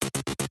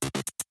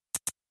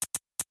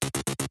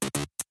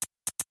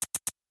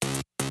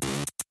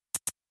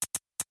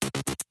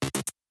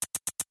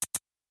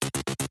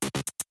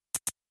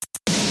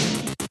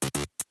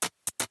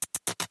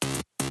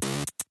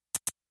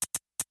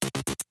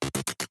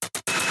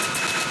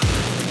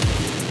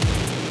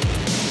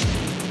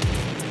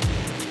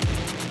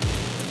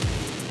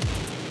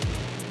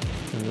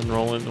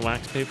rolling the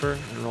wax paper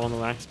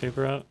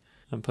out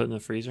and put it in the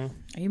freezer.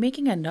 Are you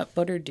making a nut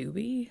butter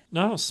doobie?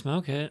 No, I don't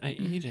smoke it. I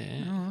eat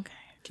it. Oh, okay.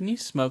 Can you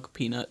smoke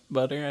peanut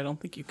butter? I don't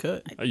think you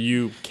could.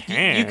 You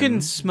can. You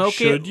can smoke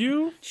it. Should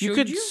you? You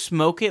could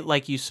smoke it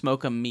like you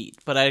smoke a meat,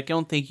 but I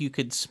don't think you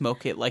could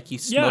smoke it like you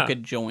smoke a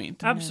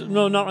joint. Absolutely.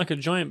 No, not like a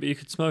joint, but you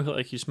could smoke it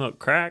like you smoke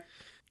crack.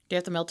 Do you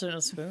have to melt it in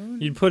a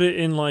spoon? You'd put it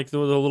in like the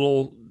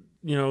little,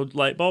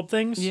 light bulb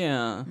things.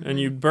 Yeah. And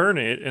you burn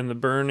it, and the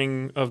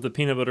burning of the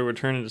peanut butter would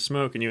turn into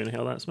smoke, and you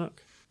inhale that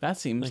smoke. That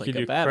seems like you a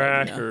do bad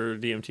crack idea. or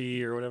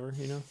DMT or whatever,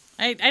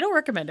 I don't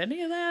recommend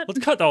any of that. Let's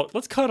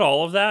cut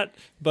all of that,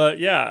 but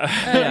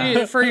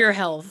yeah. For your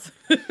health.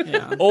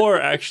 Yeah. Or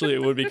actually,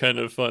 it would be kind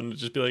of fun to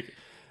just be like,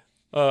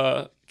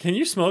 can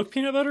you smoke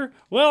peanut butter?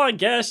 Well, I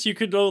guess you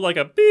could go like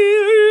a beep.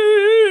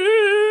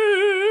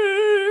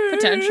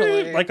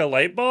 Potentially. Like a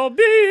light bulb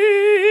beep.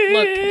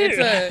 Look,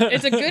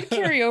 it's a good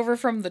carryover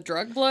from the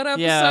drug blood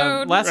episode.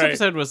 Yeah, last Right.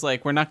 episode was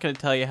like, we're not going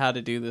to tell you how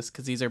to do this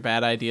because these are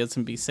bad ideas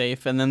and be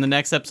safe. And then the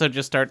next episode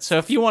just starts, so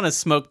if you want to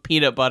smoke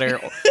peanut butter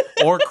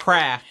or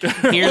crack,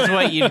 here's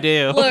what you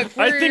do. Look,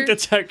 I think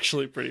that's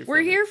actually pretty we're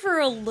funny. here for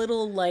a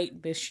little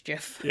light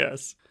mischief.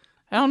 Yes.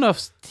 I don't know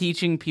if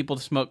teaching people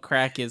to smoke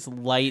crack is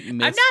light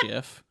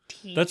mischief.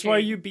 That's why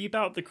you beep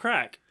out the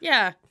crack.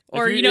 Yeah.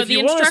 Or, If the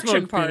wanna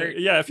instruction smoke part.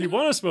 if you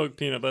want to smoke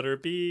peanut butter,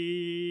 beep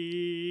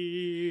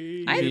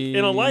I've-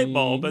 in a light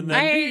bulb, and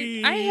then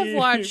beep. I have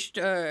watched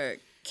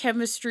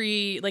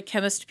chemistry, like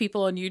chemist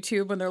people on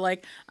YouTube, when they're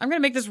like, I'm going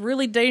to make this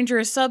really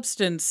dangerous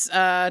substance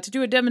to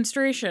do a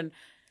demonstration.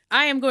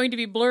 I am going to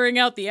be blurring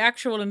out the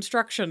actual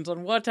instructions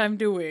on what I'm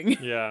doing.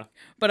 Yeah.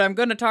 But I'm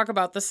going to talk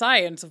about the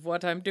science of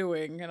what I'm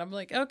doing. And I'm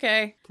like,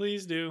 okay,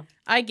 Please do.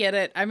 I get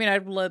it. I mean, I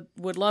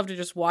would love to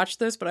just watch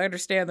this, but I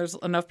understand there's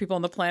enough people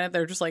on the planet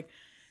that are just like,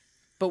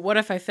 but what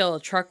if I fill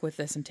a truck with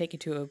this and take it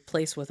to a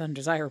place with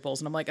undesirables?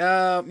 And I'm like,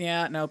 oh,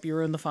 yeah, nope, you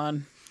ruined the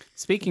fun.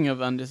 Speaking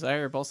of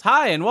undesirables,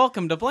 hi and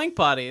welcome to Blank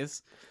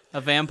Bodies, a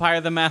Vampire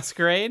the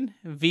Masquerade,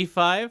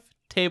 V5,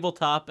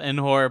 tabletop, and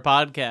horror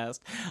podcast.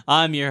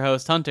 I'm your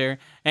host, Hunter,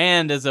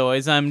 and as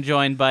always, I'm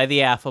joined by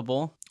the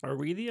affable. Are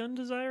we the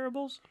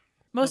undesirables?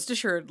 Most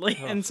assuredly.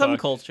 In some fuck.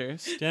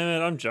 cultures. Damn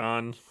it, I'm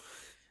John.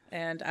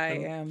 And I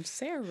am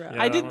Sarah.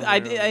 Yeah.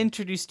 I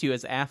introduced you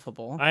as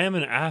affable. I am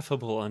an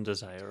affable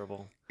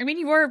undesirable. I mean,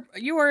 you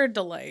are a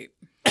delight.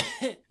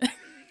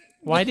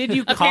 Why did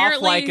you cough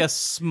Apparently- like a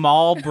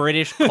small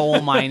British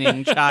coal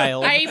mining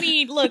child? I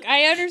mean, look,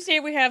 I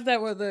understand we have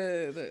that with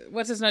the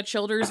what's his nut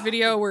Childers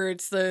video where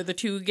it's the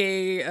two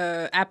gay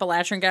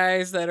Appalachian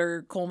guys that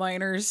are coal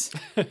miners.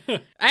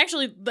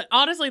 Honestly,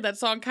 that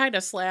song kind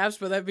of slaps,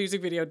 but that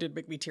music video did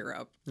make me tear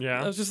up.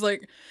 Yeah. I was just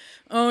like,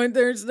 oh,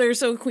 they're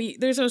so sweet,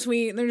 they're just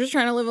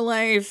trying to live a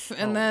life,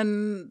 and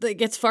then it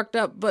gets fucked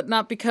up, but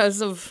not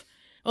because of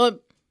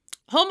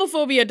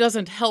homophobia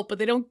doesn't help, but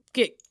they don't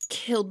get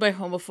killed by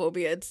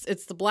homophobia.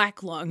 It's the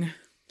black lung.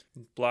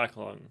 Black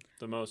lung,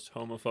 the most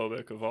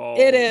homophobic of all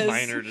It is.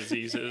 minor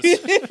diseases.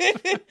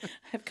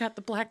 I've got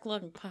the black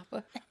lung,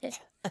 Papa.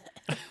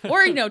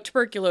 Or,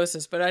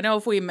 tuberculosis. But I know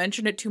if we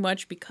mention it too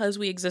much because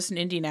we exist in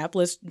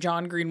Indianapolis,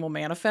 John Green will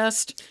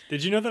manifest.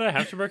 Did you know that I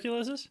have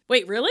tuberculosis?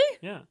 Wait, really?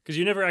 Yeah, because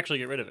you never actually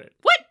get rid of it.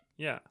 What?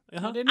 Yeah. I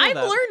didn't know I'm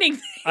that. learning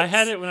things. I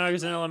had it when I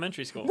was in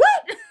elementary school. What?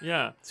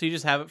 Yeah. So you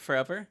just have it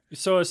forever?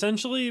 So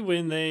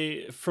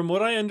essentially from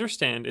what I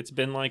understand, it's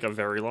been like a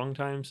very long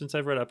time since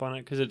I've read up on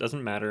it because it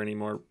doesn't matter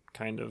anymore,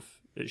 kind of.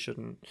 It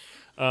shouldn't.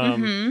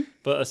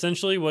 But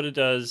essentially what it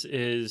does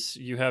is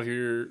you have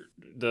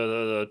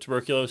the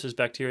tuberculosis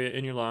bacteria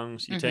in your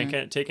lungs, you take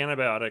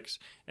antibiotics,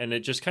 and it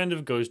just kind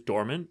of goes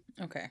dormant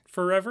Okay.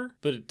 forever,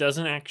 but it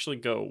doesn't actually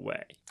go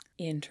away.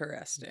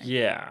 Interesting.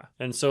 Yeah.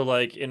 And so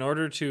in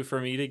order for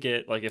me to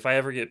get, if I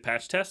ever get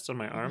patch tests on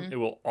my arm, it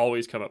will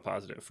always come up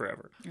positive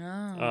forever.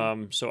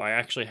 Oh. So I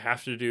actually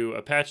have to do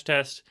a patch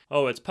test.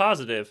 Oh, it's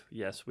positive.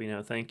 Yes, we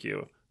know. Thank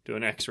you. Do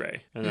an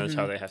x-ray. And that's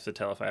how they have to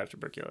tell if I have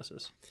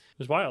tuberculosis. It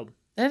was wild.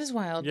 That is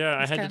wild. Yeah,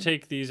 I had to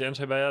take these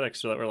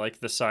antibiotics that were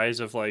the size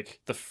of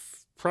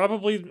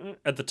probably,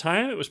 at the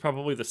time, it was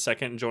probably the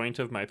second joint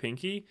of my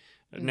pinky.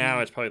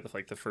 Now it's probably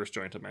the first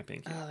joint of my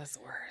pinky. Oh, that's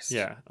the worst.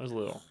 Yeah, I was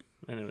little.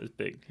 And it was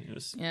big. It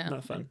was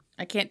not fun.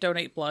 I can't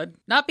donate blood.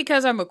 Not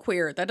because I'm a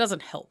queer. That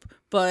doesn't help.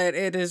 But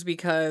it is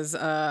because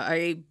I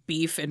ate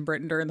beef in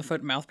Britain during the foot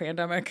and mouth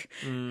pandemic.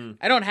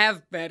 I don't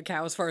have bad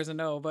cow as far as I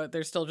know, but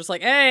they're still just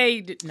like,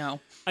 hey,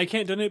 no. I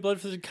can't donate blood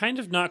for kind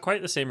of not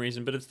quite the same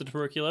reason, but it's the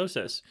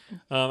tuberculosis.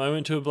 I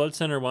went to a blood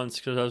center once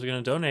because I was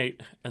going to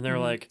donate, and they were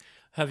like,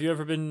 have you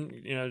ever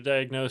been,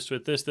 diagnosed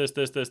with this?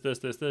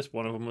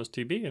 One of them was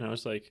TB. And I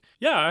was like,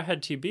 yeah, I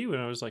had TB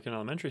when I was in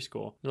elementary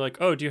school. They're like,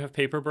 oh, do you have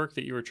paperwork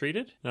that you were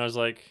treated? And I was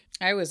like,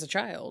 I was a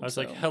child. I was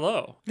like,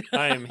 hello,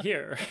 I am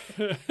here.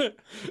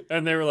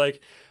 And they were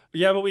like,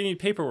 yeah, but we need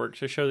paperwork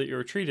to show that you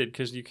were treated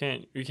because you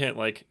can't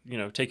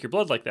take your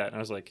blood like that. And I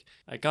was like,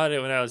 I got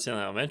it when I was in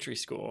elementary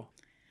school.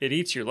 It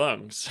eats your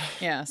lungs.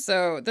 Yeah,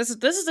 so this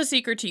is the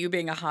secret to you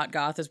being a hot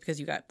goth is because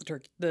you got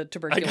the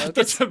tuberculosis. I got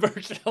the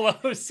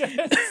tuberculosis.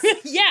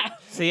 Yeah.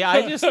 See,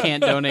 I just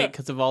can't donate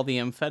because of all the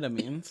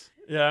amphetamines.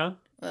 Yeah.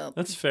 Well,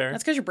 That's fair.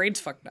 That's because your brain's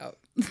fucked up.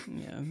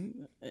 Yeah.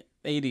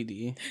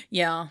 ADD.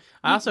 Yeah.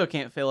 I also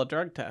can't fail a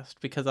drug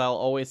test because I'll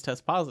always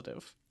test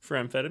positive. For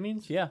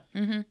amphetamines? Yeah.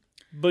 Mm-hmm.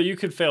 But you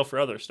could fail for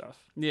other stuff.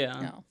 Yeah.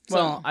 No.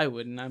 Well, So- I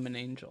wouldn't. I'm an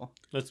angel.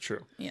 That's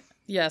true. Yeah.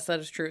 Yes, that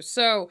is true.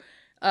 So,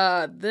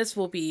 this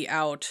will be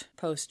out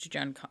post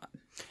Gen Con.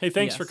 Hey,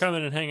 thanks Yes. for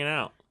coming and hanging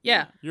out.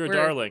 Yeah. You're a we're-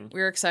 darling.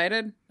 We're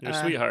excited. You're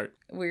a sweetheart.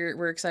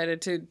 We're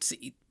excited to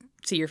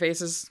see your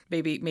faces.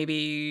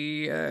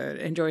 Maybe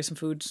enjoy some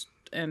foods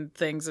and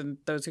things, and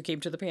those who came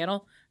to the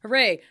panel.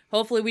 Hooray!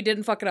 Hopefully we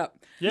didn't fuck it up.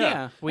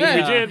 Yeah. we, We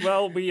uh, did.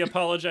 Well, we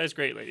apologize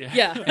greatly.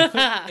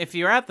 Yeah. If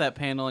you're at that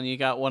panel and you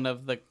got one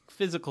of the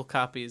physical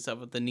copies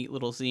of the neat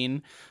little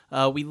zine,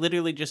 we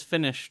literally just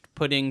finished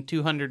putting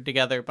 200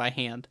 together by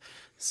hand.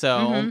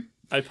 So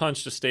I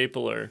punched a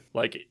stapler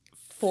like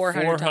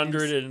 400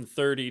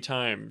 430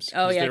 times.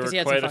 Oh yeah, there because were you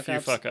had quite some a few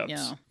fuck ups.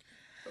 Yeah.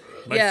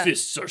 My Yeah.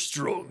 fists are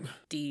strong.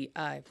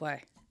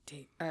 DIY.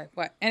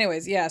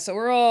 Anyways, yeah, so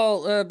we're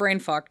all brain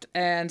fucked,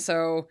 and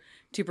so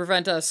to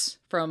prevent us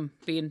from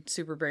being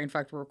super brain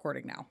fucked, we're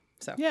recording now.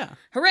 So yeah.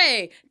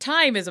 hooray!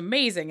 Time is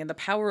amazing and the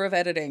power of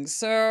editing.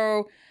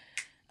 So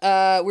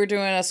we're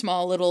doing a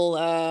small little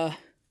a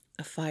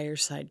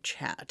fireside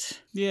chat.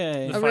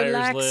 Yay. The A fire's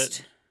relaxed,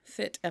 lit.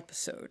 fit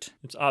episode.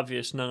 It's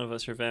obvious none of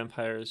us are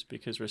vampires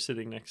because we're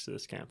sitting next to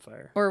this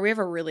campfire. Or we have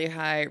a really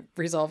high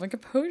resolve and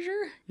composure?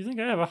 You think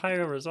I have a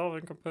higher resolve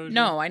and composure?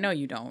 No, I know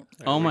you don't.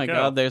 There Oh we my go.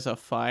 god, there's a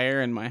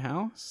fire in my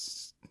house.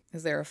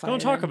 Is there a fire? Don't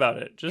talk about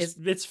it. Just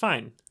it's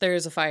fine. There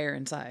is a fire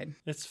inside.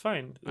 It's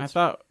fine. I It's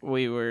thought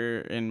we were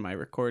in my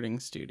recording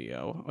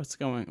studio.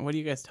 What are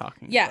you guys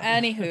talking Yeah,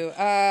 about?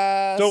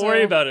 anywho. Don't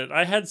worry about it.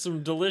 I had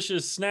some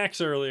delicious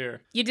snacks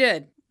earlier. You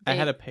did. I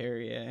had a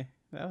Perrier.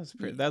 That was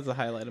the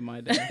highlight of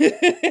my day.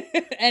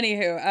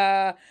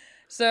 Anywho,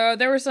 so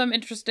there were some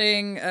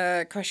interesting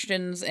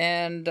questions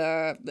and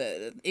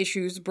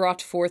issues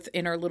brought forth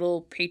in our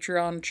little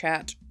Patreon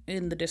chat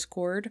in the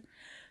Discord.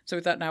 So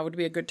we thought now would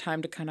be a good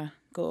time to kind of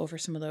go over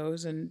some of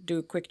those and do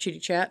a quick chitty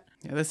chat.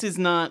 Yeah, this is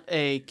not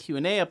a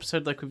Q&A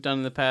episode like we've done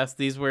in the past.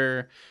 These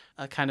were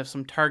kind of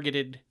some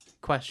targeted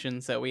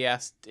questions that we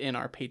asked in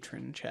our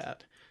Patreon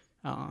chat.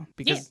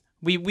 Because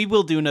we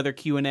will do another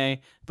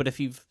Q&A, but if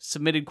you've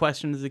submitted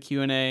questions to the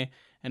Q&A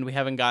and we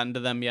haven't gotten to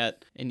them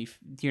yet and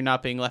you're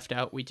not being left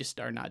out, we just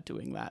are not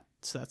doing that.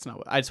 So that's not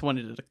what I just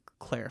wanted to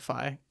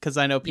clarify because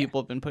I know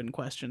people have been putting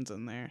questions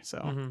in there.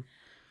 So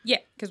Yeah,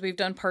 because we've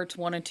done parts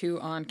 1 and 2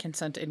 on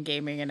consent in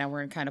gaming, and now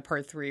we're in kind of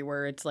part 3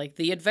 where it's like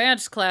the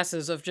advanced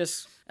classes of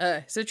just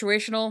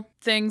situational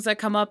things that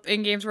come up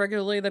in games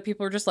regularly that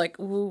people are just like,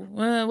 ooh,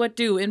 what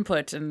do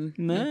input?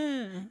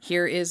 And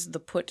here is the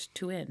put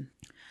to in.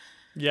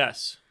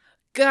 Yes.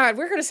 God,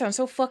 we're gonna sound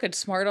so fucking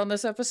smart on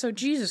this episode.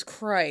 Jesus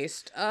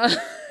Christ.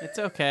 It's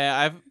okay.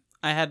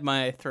 I had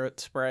my throat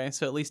spray,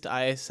 so at least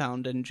I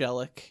sound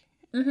angelic.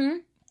 Mm-hmm.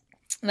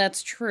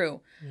 That's true.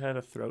 You had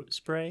a throat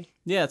spray?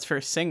 Yeah, it's for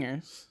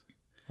singers.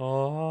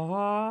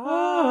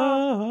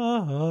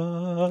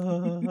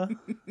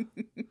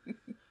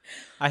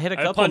 I hit a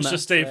I couple punched a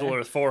notes stapler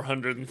there.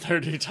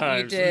 430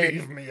 times. did.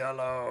 Leave me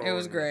alone. It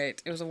was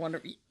great. It was a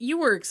wonderful. You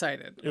were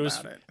excited It was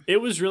about it. it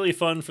was really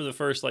fun for the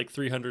first like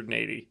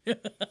 380.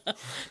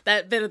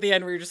 That bit at the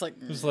end where you're just like,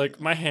 It was like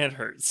my hand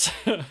hurts.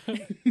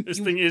 This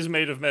thing is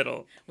made of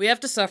metal. we have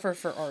to suffer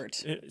for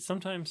art.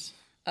 Sometimes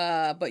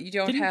But you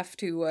don't have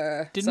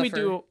to Didn't we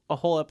suffer. do a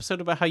whole episode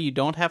about how you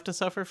don't have to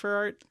suffer for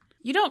art?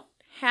 You don't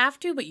have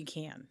to, but you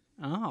can.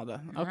 Oh, Okay.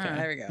 okay.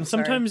 there we go. and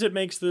sometimes it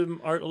makes the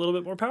art a little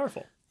bit more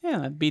powerful.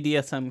 Yeah,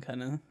 BDSM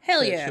kind of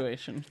Hell yeah.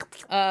 situation.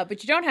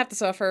 But you don't have to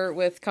suffer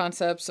with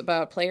concepts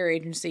about player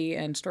agency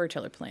and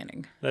storyteller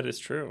planning. That is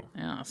true.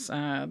 Yes,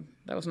 that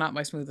was not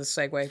my smoothest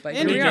segue, but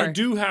And here we You are.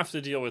 do have to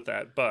deal with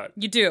that, but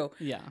You do,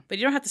 Yeah. but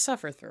you don't have to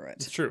suffer through it.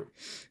 it's true.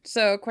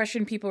 So, a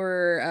question people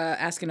were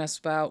asking us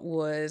about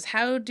was,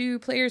 how do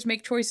players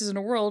make choices in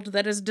a world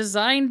that is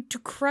designed to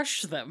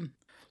crush them?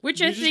 Which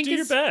You I just think do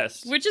is your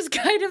best. which is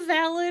kind of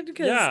valid.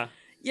 'Cause,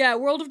 yeah,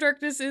 World of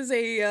Darkness is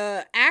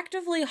a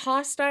actively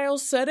hostile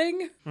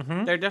setting.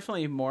 Mm-hmm. There are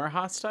definitely more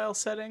hostile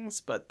settings,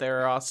 but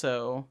there are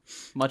also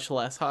much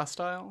less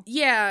hostile.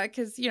 Yeah,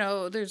 because,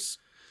 there's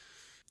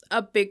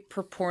a big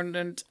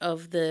proponent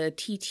of the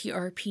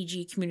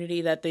TTRPG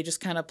community that they just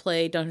kind of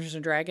play Dungeons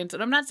and Dragons.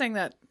 And I'm not saying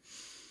that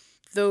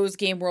those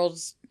game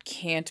worlds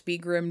can't be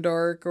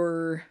grimdark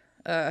or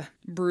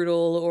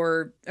brutal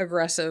or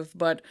aggressive,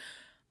 but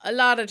a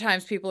lot of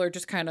times people are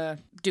just kind of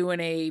doing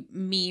a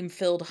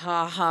meme-filled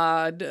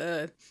ha-ha,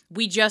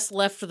 we just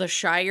left the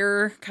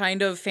Shire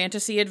kind of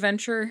fantasy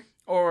adventure.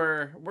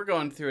 Or we're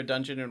going through a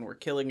dungeon and we're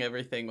killing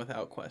everything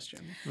without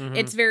question. Mm-hmm.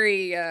 It's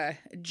very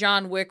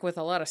John Wick with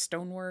a lot of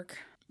stonework,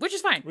 which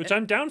is fine. Which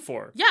I'm down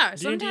for. Yeah,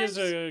 D&D is sometimes-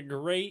 a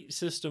great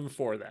system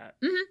for that.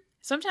 Mm-hmm.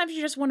 Sometimes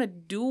you just want to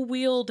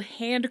dual-wield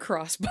hand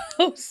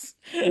crossbows.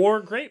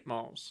 Or great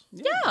malls.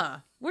 Yeah,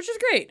 which is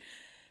great.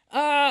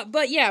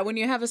 But yeah, when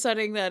you have a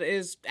setting that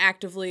is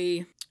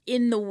actively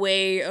in the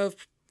way of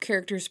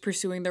characters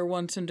pursuing their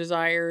wants and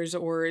desires,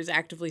 or is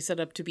actively set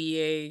up to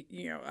be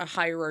a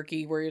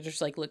hierarchy where you're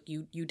just like, look,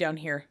 you down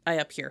here, I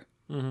up here.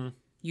 Mm-hmm.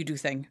 You do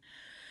thing.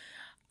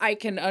 I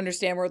can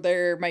understand where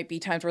there might be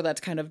times where that's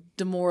kind of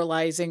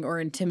demoralizing or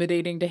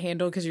intimidating to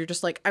handle, because you're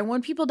just like, I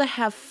want people to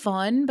have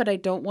fun, but I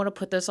don't want to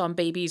put this on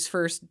baby's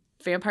first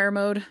vampire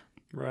mode.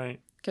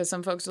 Right. Because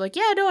some folks are like,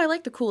 yeah, no, I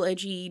like the cool,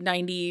 edgy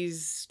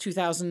 90s,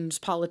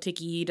 2000s,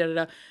 politic-y,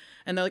 da-da-da.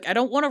 And they're like, I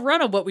don't want to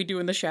run a What We Do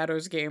in the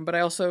Shadows game, but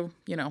I also,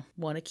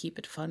 want to keep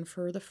it fun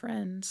for the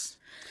friends.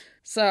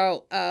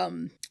 So,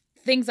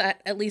 things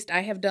that at least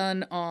I have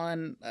done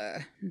on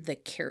the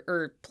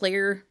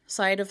player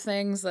side of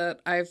things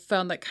that I've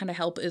found that kind of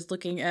help is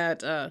looking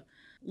at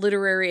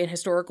literary and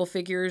historical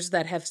figures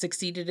that have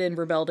succeeded in,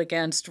 rebelled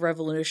against,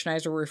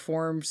 revolutionized, or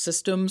reformed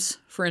systems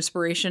for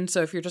inspiration.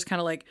 So if you're just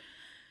kind of like,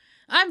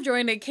 I'm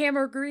joining a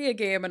Camarilla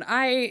game and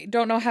I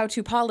don't know how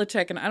to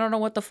politic and I don't know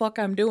what the fuck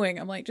I'm doing,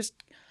 I'm like, just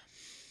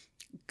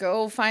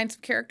go find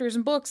some characters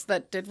and books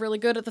that did really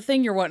good at the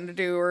thing you're wanting to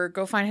do, or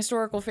go find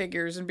historical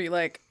figures and be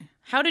like,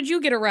 how did you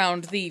get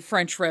around the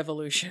French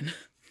Revolution?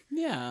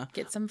 Yeah.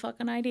 Get some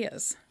fucking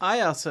ideas.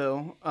 I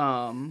also,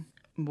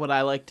 what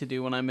I like to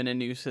do when I'm in a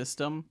new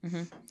system,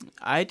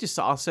 I just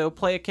also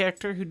play a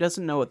character who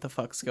doesn't know what the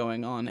fuck's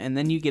going on, and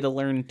then you get to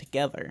learn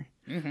together.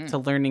 It's a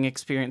learning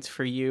experience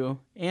for you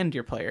and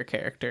your player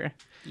character.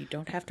 You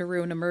don't have to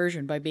ruin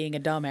immersion by being a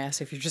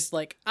dumbass if you're just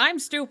like, I'm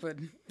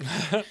stupid.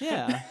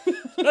 Yeah.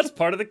 That's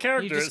part of the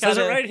character. It says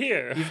it right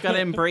here. You've got to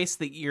embrace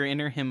your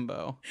inner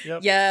himbo.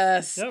 Yep.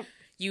 Yes. Yep.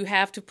 You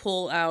have to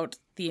pull out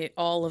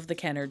all of the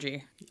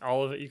Kenergy.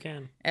 All of it you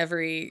can.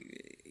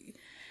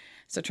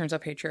 So it turns out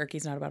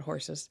patriarchy's not about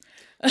horses.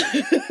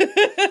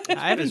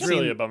 It's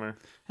really a bummer.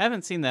 I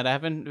haven't seen that. I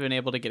haven't been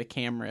able to get a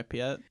cam rip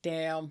yet.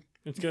 Damn.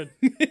 It's good.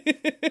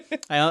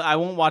 I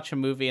won't watch a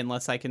movie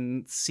unless I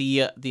can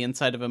see the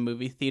inside of a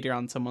movie theater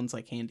on someone's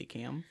handy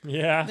cam.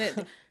 Yeah.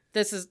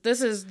 This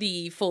is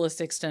the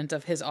fullest extent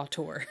of his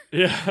auteur.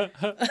 Yeah.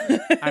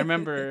 I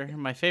remember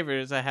my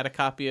favorite is I had a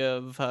copy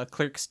of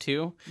Clerks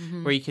 2,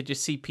 where you could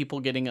just see people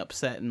getting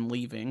upset and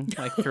leaving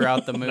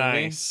throughout the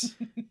movie.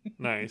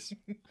 Nice.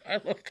 I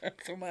love that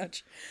so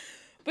much.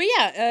 But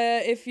yeah,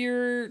 if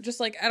you're just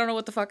like, I don't know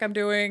what the fuck I'm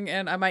doing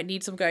and I might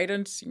need some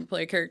guidance, you can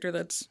play a character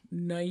that's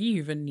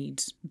naive and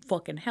needs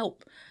fucking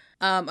help.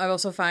 I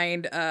also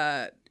find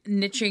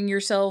niching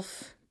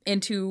yourself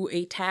into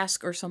a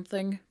task or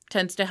something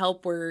tends to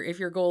help, where if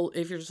you're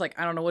just like,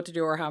 I don't know what to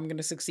do or how I'm going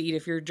to succeed,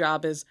 if your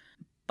job is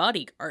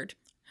bodyguard,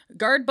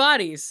 guard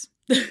bodies.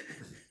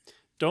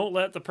 Don't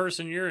let the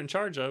person you're in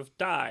charge of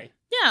die.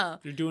 Yeah.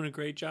 You're doing a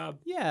great job.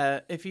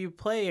 Yeah, if you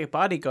play a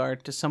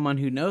bodyguard to someone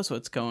who knows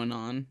what's going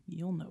on,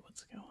 you'll know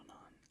what's going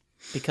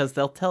on. Because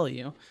they'll tell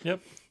you.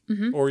 Yep.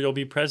 Or you'll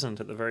be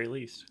present at the very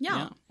least.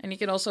 Yeah. And you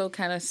can also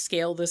kind of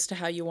scale this to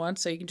how you want.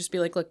 So you can just be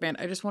like, look, man,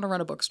 I just want to run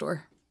a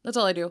bookstore. That's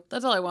all I do.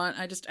 That's all I want.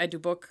 I do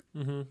book.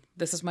 Mm-hmm.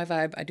 This is my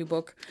vibe. I do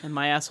book. And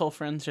my asshole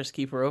friends just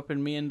keep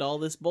roping me into all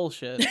this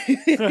bullshit.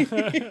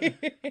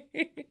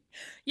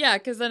 Yeah,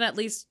 because then at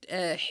least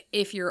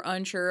if you're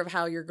unsure of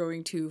how you're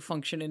going to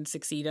function and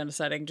succeed in a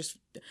setting, just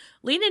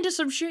lean into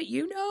some shit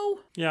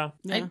Yeah.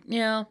 I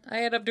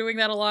end up doing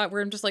that a lot,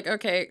 where I'm just like,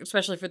 okay,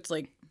 especially if it's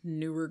like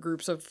newer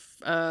groups of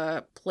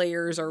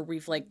players, or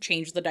we've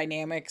changed the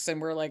dynamics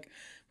and we're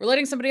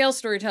letting somebody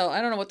else storytell.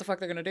 I don't know what the fuck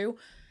they're going to do.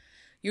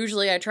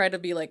 Usually I try to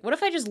be like, what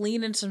if I just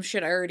lean into some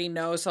shit I already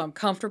know so I'm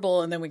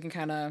comfortable, and then we can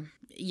kind of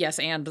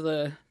and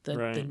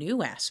the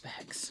new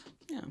aspects.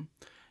 Yeah.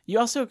 You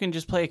also can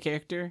just play a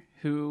character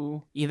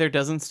who either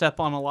doesn't step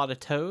on a lot of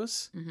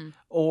toes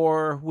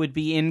or would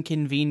be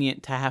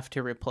inconvenient to have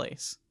to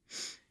replace.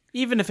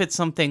 Even if it's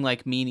something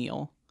like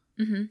menial.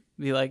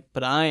 Be like,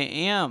 but I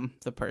am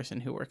the person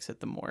who works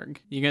at the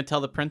morgue. You're going to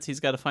tell the prince he's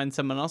got to find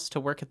someone else to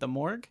work at the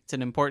morgue? It's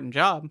an important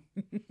job.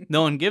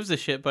 No one gives a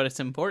shit, but it's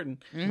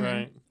important.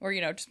 Right. Or,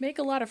 just make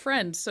a lot of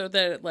friends so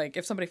that,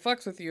 if somebody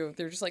fucks with you,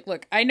 they're just like,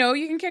 look, I know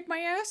you can kick my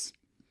ass.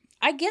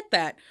 I get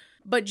that.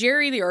 But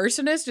Jerry the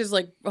arsonist is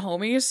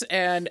homies,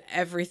 and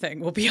everything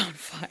will be on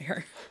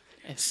fire.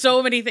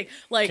 So many things.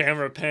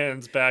 Camera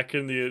pans back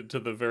to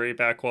the very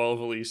back wall of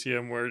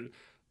Elysium, where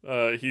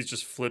he's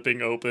just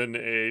flipping open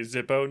a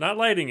Zippo, not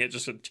lighting it,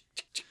 just a...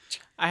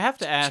 I have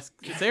to ask,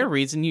 is there a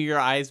reason your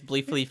eyes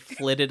briefly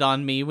flitted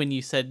on me when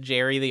you said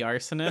Jerry the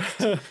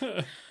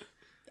arsonist?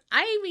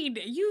 I mean,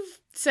 you've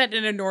set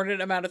an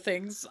inordinate amount of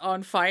things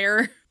on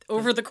fire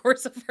over the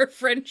course of our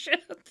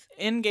friendship.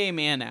 In-game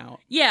and out.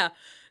 Yeah.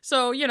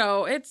 So,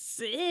 it's...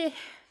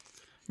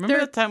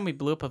 Remember the time we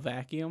blew up a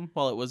vacuum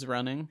while it was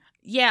running?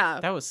 Yeah.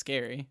 That was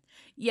scary.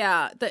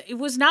 Yeah. It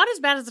was not as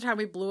bad as the time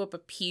we blew up a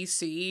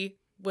PC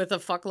with a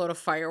fuckload of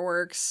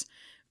fireworks.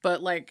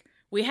 But,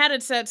 we had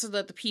it set so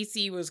that the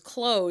PC was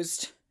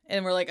closed.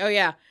 And we're like, oh,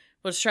 yeah,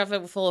 we'll stuff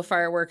it full of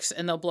fireworks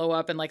and they'll blow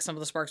up and, some of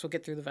the sparks will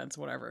get through the vents,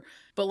 whatever.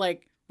 But,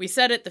 we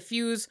set it, the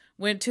fuse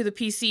went to the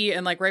PC,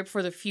 and, right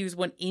before the fuse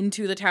went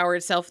into the tower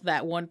itself,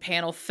 that one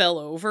panel fell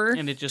over.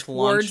 And it just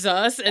towards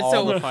us. And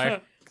all the fire.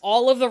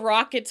 all of the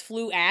rockets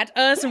flew at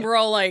us, and we're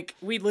all like,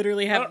 we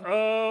literally have.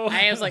 Uh-oh.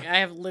 I was like, I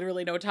have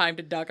literally no time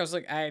to duck. I was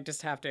like, I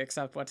just have to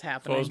accept what's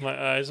happening. Close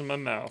my eyes and my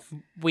mouth.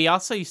 We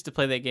also used to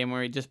play that game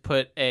where we just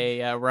put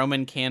a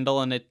Roman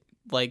candle in a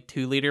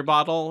 2-liter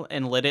bottle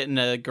and lit it in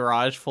a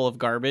garage full of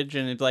garbage,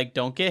 and it's like,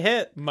 don't get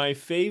hit. My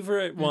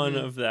favorite one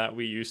of that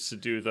we used to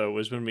do, though,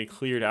 was when we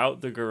cleared out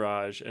the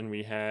garage and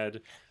we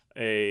had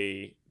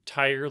a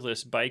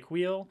tireless bike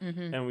wheel,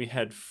 and we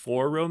had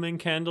 4 Roman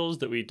candles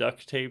that we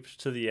duct taped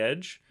to the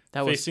edge,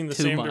 facing the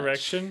same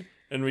direction,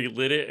 and we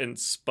lit it and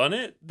spun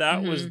it.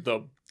 That was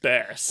the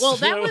best. Well,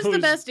 that was the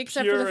best,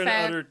 except for the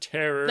fact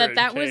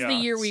that was the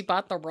year chaos. we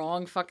bought the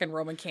wrong fucking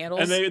Roman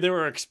candles. And they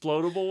were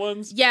explodable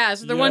ones? Yeah,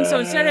 so the ones, so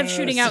instead of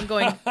shooting out and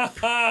going,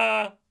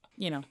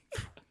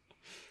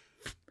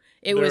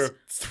 it was...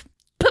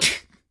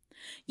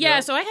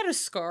 Yeah, so I had a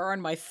scar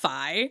on my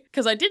thigh,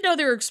 because I did know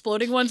they were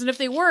exploding ones, and if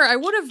they were, I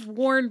would have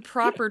worn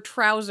proper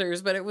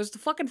trousers, but it was the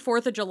fucking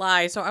 4th of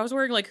July, so I was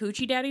wearing,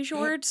 Hoochie Daddy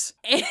shorts,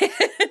 and...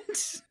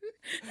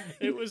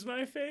 It was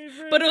my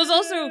favorite. But it was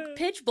also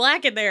pitch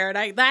black in there,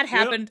 and that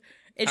happened.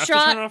 It Have to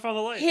turn off all the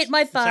shot, lights. hit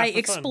my It's half thigh, the fun.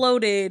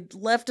 exploded,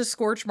 left a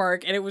scorch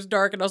mark, and it was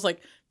dark, and I was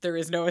like, there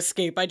is no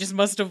escape. I just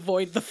must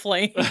avoid the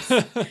flames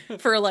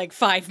for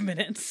 5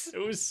 minutes. It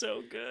was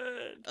so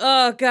good.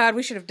 Oh, God,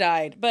 we should have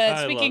died. But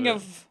I speaking love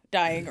of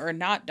dying or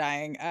not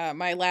dying,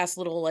 my last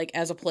little,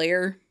 as a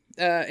player,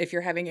 if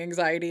you're having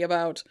anxiety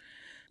about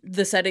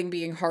the setting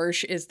being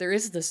harsh, is there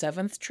is the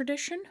 7th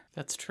tradition,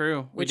 That's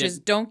true. which is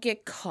don't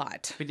get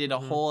caught. We did a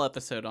whole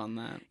episode on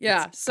that.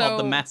 Yeah, It's called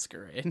The so-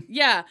 Masquerade.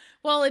 Yeah,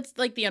 well, it's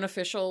the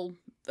unofficial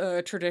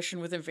tradition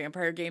within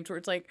vampire games where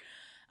it's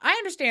I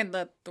understand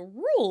that the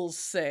rules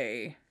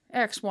say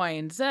X, Y,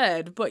 and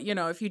Z, but,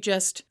 if you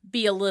just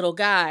be a little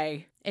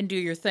guy and do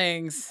your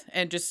things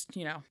and just,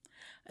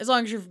 as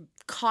long as you're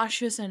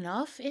cautious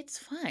enough, it's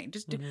fine.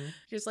 Just do,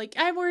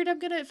 I'm worried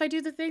if I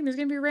do the thing, there's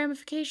going to be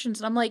ramifications.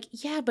 And I'm like,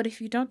 yeah, but if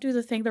you don't do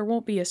the thing, there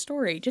won't be a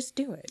story. Just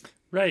do it.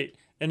 Right.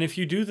 And if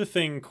you do the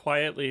thing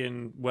quietly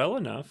and well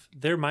enough,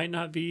 there might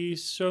not be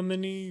so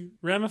many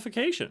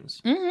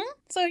ramifications. Mm-hmm.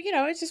 So,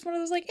 it's just one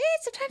of those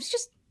sometimes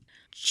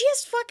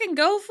just fucking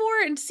go for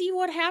it and see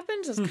what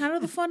happens. It's kind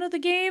of the fun of the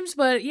games.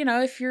 But,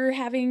 if you're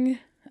having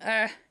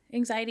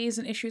anxieties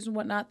and issues and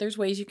whatnot, there's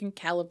ways you can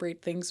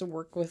calibrate things and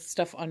work with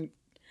stuff on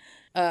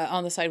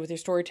the side with your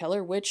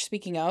storyteller, which,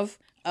 speaking of,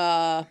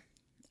 a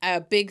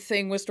big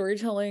thing with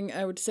storytelling,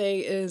 I would say,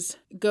 is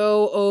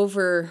go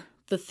over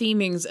the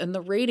themings and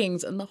the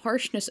ratings and the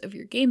harshness of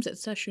your games at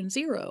session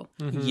 0.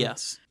 Mm-hmm.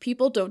 Yes.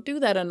 People don't do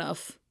that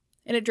enough.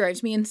 And it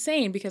drives me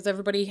insane because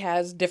everybody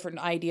has different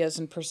ideas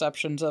and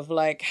perceptions of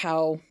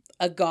how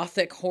a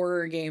gothic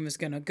horror game is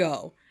going to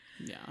go.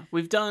 Yeah.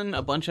 We've done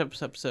a bunch of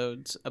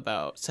episodes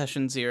about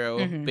session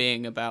 0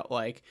 being about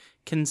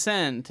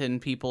consent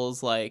and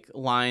people's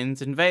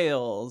lines and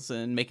veils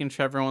and making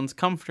sure everyone's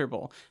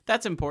comfortable.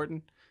 That's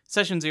important.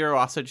 Session 0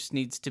 also just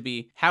needs to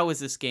be, how is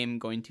this game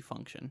going to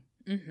function?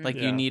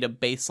 You need a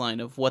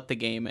baseline of what the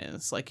game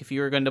is. If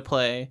you were going to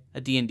play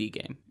a D&D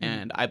game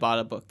and I bought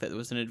a book that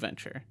was an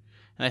adventure,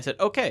 and I said,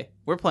 okay,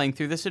 we're playing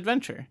through this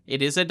adventure.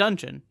 It is a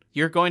dungeon.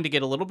 You're going to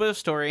get a little bit of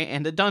story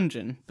and a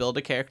dungeon. Build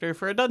a character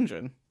for a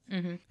dungeon.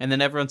 And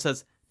then everyone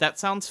says, that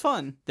sounds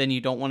fun. Then you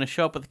don't want to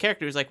show up with the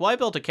character who's well, I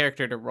built a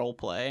character to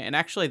roleplay, and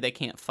actually they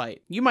can't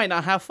fight. You might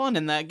not have fun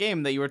in that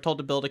game that you were told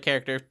to build a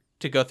character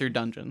to go through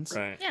dungeons.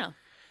 Right. Yeah.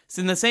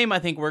 So the same, I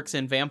think, works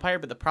in Vampire,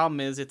 but the problem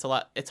is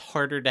it's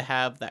harder to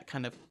have that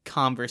kind of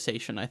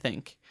conversation, I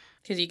think.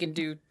 Because you can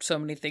do so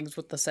many things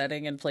with the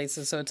setting and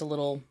places, so it's a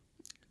little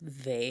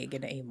vague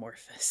and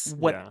amorphous.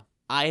 What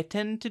I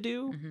tend to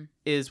do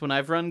is when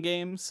I've run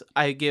games,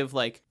 I give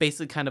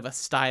basically kind of a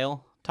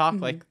style talk.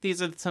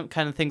 These are some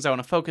kind of things I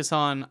want to focus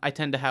on. I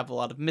tend to have a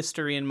lot of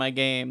mystery in my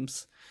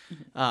games.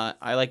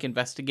 I like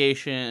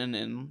investigation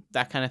and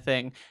that kind of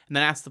thing. And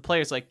then ask the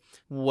players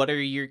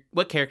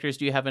what characters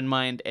do you have in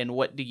mind and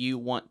what do you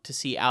want to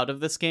see out of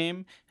this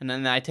game? And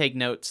then I take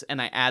notes and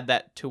I add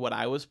that to what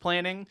I was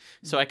planning.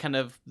 So I kind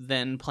of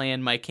then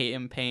plan my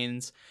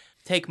campaigns,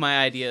 take my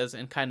ideas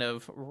and kind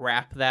of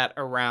wrap that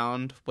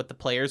around what the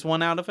players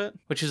want out of it,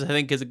 which I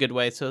think is a good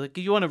way. So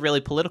you want a really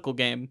political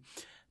game,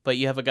 but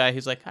you have a guy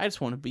who's I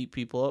just want to beat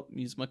people up,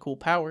 use my cool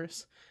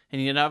powers.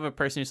 And you have a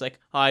person who's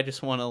I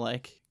just want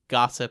to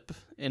gossip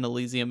in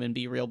Elysium and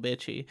be real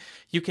bitchy.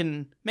 You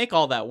can make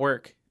all that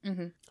work.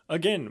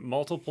 Again,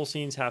 multiple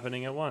scenes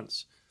happening at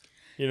once.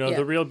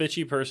 The real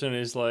bitchy person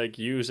is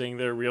using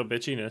their real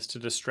bitchiness to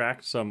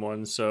distract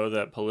someone so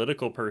that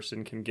political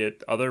person can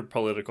get other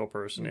political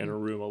person in a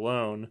room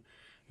alone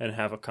and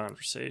have a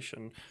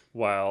conversation,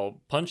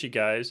 while punchy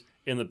guys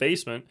in the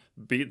basement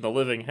beating the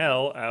living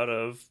hell out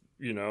of,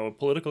 a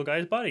political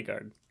guy's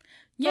bodyguard.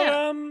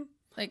 Yeah.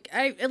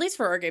 At least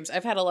for our games,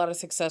 I've had a lot of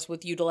success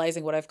with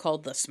utilizing what I've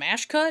called the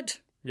smash cut.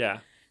 Yeah.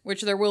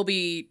 Which there will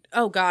be,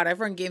 I've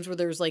run games where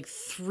there's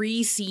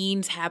 3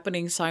 scenes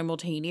happening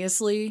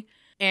simultaneously.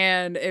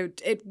 And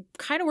it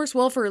kind of works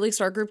well for at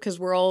least our group because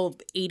we're all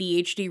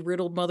ADHD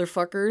riddled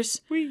motherfuckers.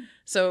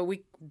 So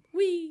we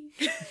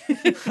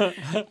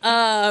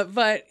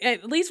but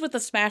at least with the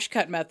smash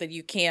cut method,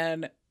 you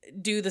can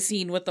do the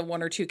scene with the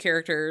one or two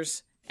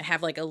characters,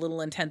 have like a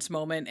little intense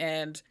moment.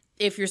 And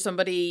if you're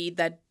somebody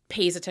that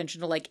pays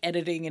attention to like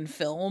editing and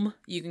film,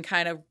 you can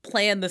kind of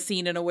plan the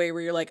scene in a way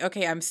where you're like,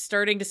 okay, I'm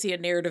starting to see a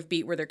narrative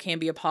beat where there can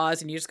be a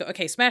pause, and you just go,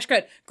 okay, smash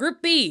cut,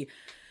 group B.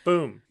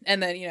 Boom.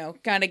 And then,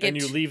 kind of get... And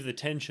you leave the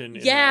tension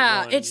in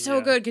Yeah, that one. it's so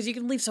good because you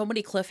can leave so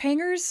many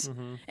cliffhangers.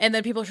 Mm-hmm. And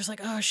then people are just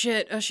like, oh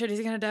shit, is he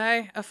going to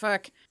die? Oh,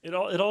 fuck. It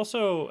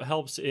also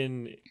helps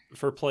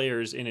for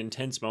players in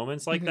intense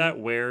moments like that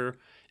where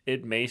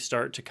it may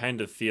start to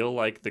kind of feel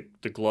like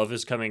the glove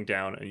is coming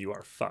down and you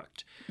are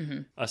fucked. Mm-hmm.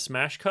 A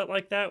smash cut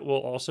like that will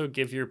also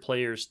give your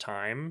players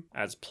time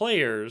as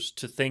players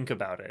to think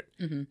about it.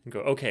 And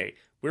go, okay,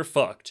 we're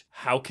fucked.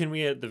 How can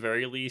we at the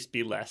very least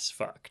be less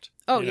fucked?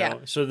 Oh, yeah.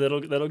 So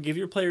that'll give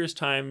your players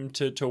time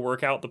to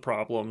work out the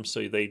problem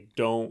so they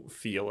don't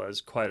feel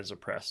quite as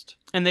oppressed.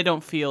 And they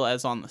don't feel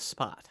as on the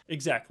spot.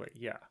 Exactly,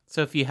 yeah.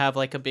 So if you have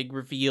like a big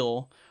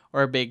reveal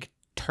or a big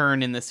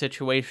turn in the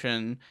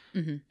situation,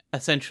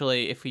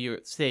 essentially if you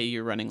say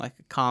you're running like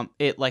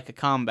a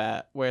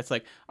combat where it's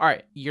like, all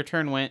right, your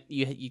turn went,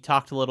 you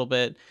talked a little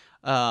bit,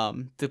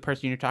 the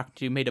person you're talking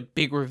to made a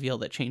big reveal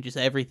that changes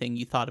everything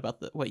you thought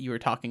about what you were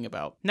talking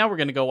about. Now we're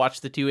going to go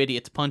watch the two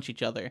idiots punch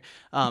each other,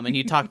 and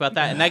you talk about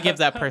that, and that gives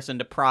that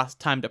person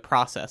time to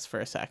process for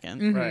a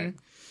second. Right.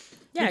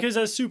 Yeah. Because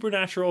as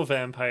supernatural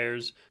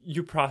vampires,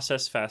 you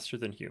process faster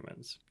than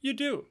humans. You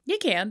do. You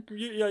can.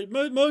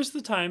 Most of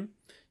the time.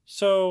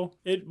 So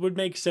it would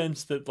make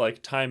sense that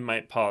like time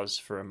might pause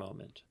for a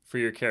moment for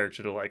your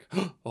character to like,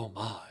 oh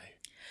my.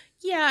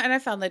 Yeah, and I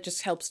found that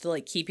just helps to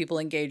like keep people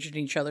engaged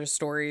in each other's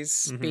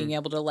stories, being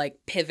able to like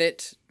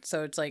pivot.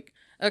 So it's like,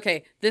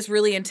 okay, this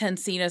really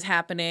intense scene is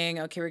happening.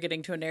 Okay, we're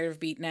getting to a narrative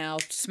beat now.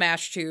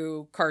 Smash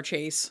to car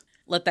chase.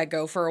 Let that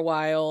go for a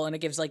while, and it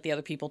gives like the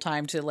other people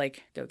time to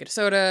like go get a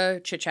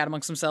soda, chit chat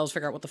amongst themselves,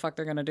 figure out what the fuck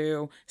they're gonna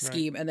do,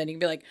 scheme, and then you can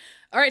be like,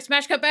 all right,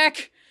 smash cut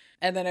back.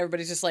 And then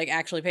everybody's just like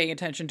actually paying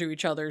attention to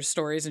each other's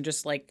stories and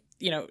just like,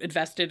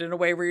 invested in a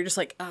way where you're just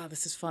like,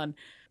 this is fun.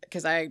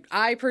 Because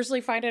I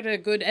personally find it a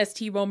good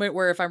ST moment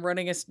where if I'm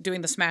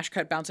doing the smash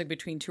cut bouncing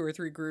between 2 or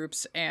 3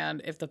 groups,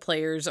 and if the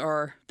players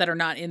that are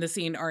not in the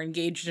scene are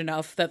engaged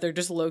enough that they're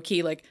just low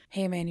key like,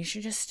 hey man, you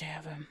should just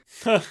stab him.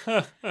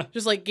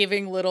 Just like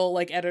giving little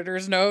like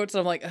editor's notes.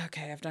 I'm like,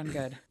 okay, I've done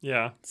good.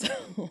 Yeah.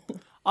 So...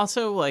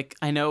 Also, like,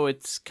 I know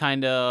it's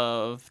kind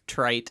of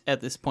trite at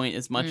this point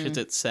as much as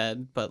it's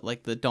said, but,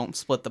 like, the don't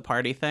split the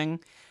party thing,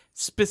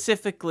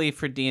 specifically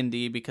for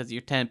D&D, because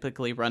you're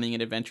typically running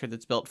an adventure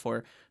that's built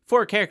for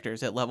 4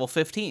 characters at level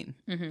 15.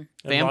 And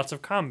lots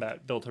of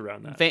combat built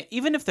around that.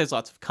 Even if there's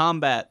lots of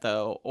combat,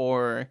 though,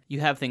 or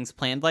you have things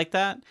planned like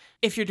that,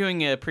 if you're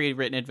doing a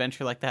pre-written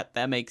adventure like that,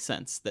 that makes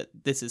sense that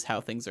this is how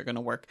things are going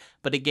to work.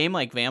 But a game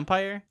like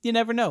Vampire, you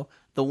never know.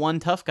 The one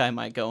tough guy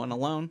might go in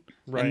alone,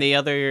 and the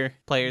other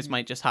players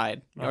might just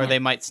hide, or they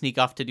might sneak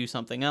off to do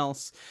something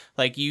else.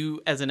 Like, you,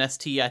 as an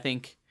ST, I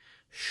think,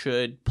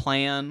 should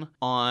plan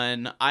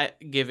on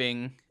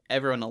giving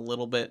everyone a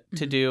little bit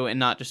to do, and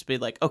not just be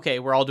like, okay,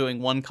 we're all doing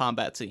one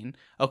combat scene.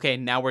 Okay,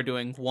 now we're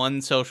doing one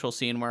social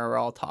scene where we're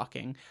all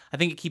talking. I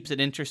think it keeps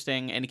it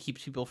interesting, and it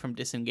keeps people from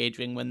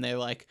disengaging when they're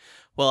like,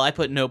 well, I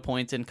put no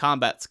points in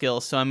combat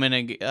skills, so I'm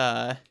going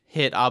to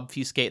hit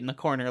obfuscate in the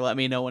corner. Let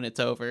me know when it's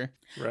over.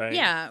 Right.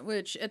 Yeah,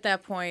 which at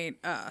that point,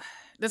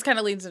 this kind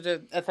of leads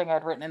into a thing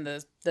I'd written in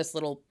this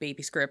little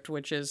baby script,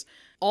 which is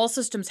all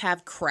systems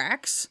have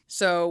cracks.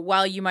 So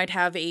while you might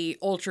have a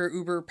ultra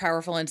uber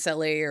powerful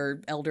Ancelle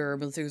or Elder or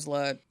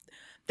Methuselah,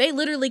 they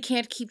literally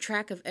can't keep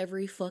track of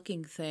every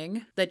fucking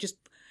thing. That just,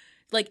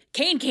 like,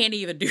 Kane can't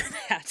even do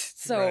that.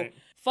 So,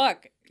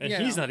 fuck. And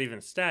he's not even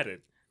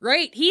statted.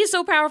 Right? He's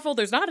so powerful,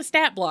 there's not a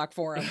stat block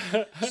for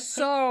him.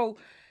 So,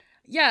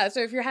 yeah, so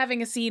if you're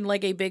having a scene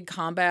like a big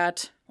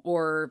combat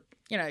or...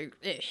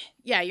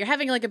 you're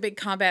having like a big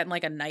combat in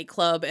like a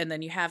nightclub, and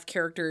then you have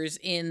characters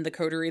in the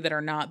coterie that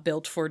are not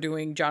built for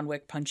doing John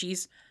Wick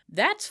punchies.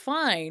 That's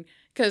fine,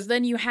 because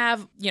then you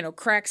have,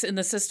 cracks in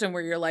the system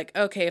where you're like,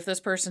 okay, if this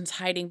person's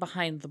hiding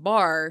behind the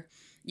bar,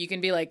 you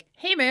can be like,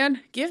 hey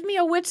man, give me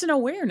a wits and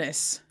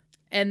awareness.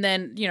 And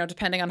then,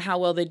 depending on how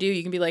well they do,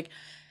 you can be like,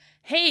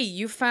 hey,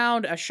 you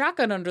found a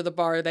shotgun under the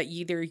bar that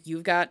either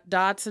you've got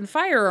dots and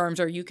firearms,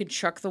 or you can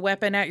chuck the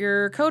weapon at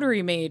your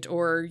coterie mate,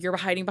 or you're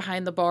hiding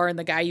behind the bar and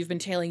the guy you've been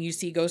tailing you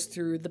see goes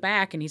through the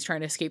back and he's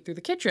trying to escape through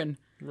the kitchen.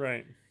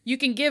 Right. You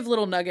can give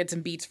little nuggets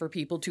and beats for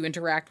people to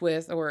interact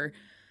with, or,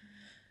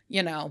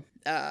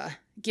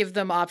 give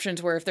them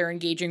options where if they're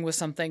engaging with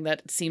something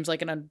that seems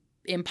like an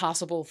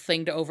impossible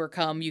thing to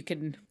overcome, you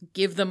can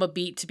give them a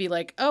beat to be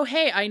like, oh,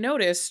 hey, I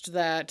noticed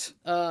that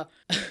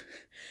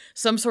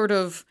some sort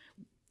of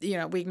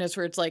weakness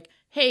where it's like,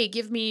 hey,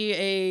 give me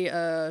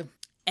a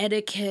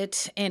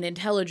etiquette and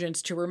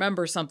intelligence to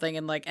remember something,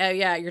 and like, oh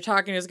yeah, you're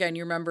talking to this guy and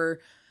you remember,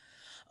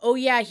 oh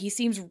yeah, he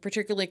seems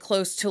particularly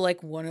close to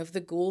like one of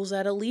the ghouls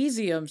at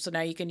Elysium. So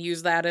now you can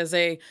use that as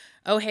a,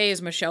 oh hey,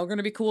 is Michelle going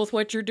to be cool with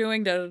what you're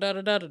doing? Da da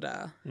da da da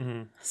da.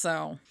 Mm-hmm.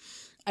 So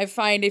I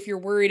find if you're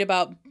worried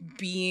about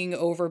being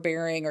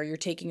overbearing or you're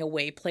taking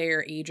away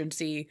player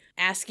agency,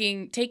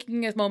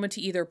 taking a moment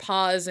to either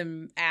pause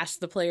and ask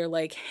the player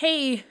like,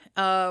 hey,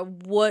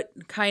 what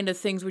kind of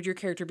things would your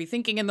character be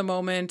thinking in the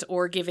moment,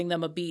 or giving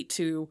them a beat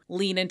to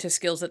lean into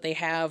skills that they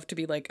have to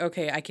be like,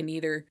 okay, I can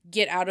either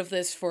get out of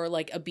this for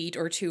like a beat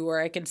or two, or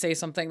I can say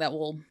something that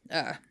will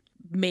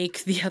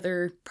make the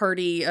other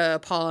party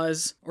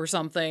pause or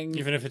something.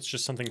 Even if it's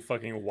just something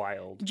fucking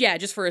wild. Yeah,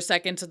 just for a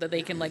second so that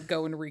they can like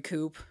go and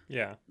recoup.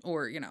 Yeah.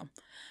 Or,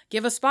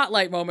 give a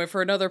spotlight moment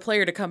for another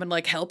player to come and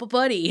like help a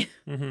buddy.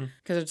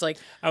 Because it's like...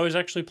 I was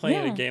actually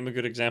playing a game, a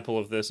good example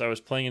of this. I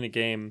was playing in a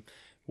game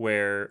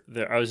where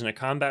I was in a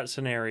combat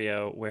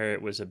scenario where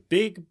it was a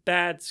big,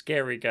 bad,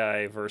 scary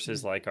guy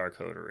versus like our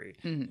coterie.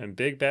 Mm-hmm. And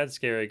big, bad,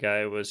 scary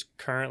guy was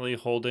currently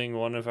holding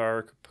one of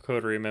our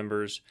coterie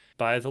members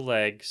by the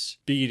legs,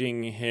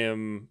 beating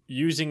him,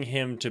 using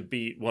him to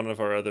beat one of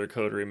our other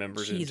coterie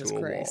members into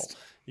a wall.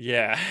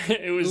 Yeah,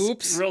 it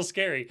was real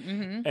scary.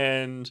 Mm-hmm.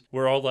 And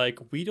we're all like,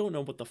 we don't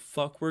know what the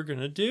fuck we're going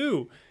to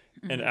do.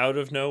 Mm-hmm. And out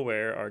of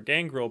nowhere, our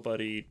gangrel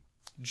buddy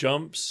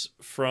jumps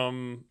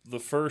from the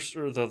first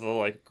or the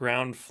like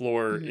ground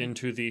floor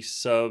into the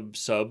sub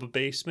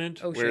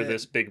basement where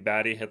this big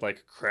baddie had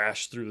like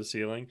crashed through the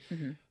ceiling,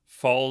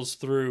 falls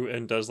through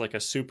and does like a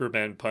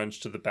Superman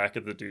punch to the back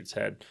of the dude's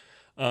head.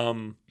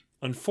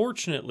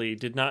 Unfortunately,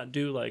 did not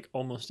do like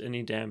almost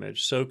any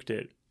damage, soaked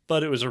it.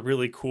 But it was a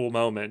really cool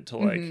moment to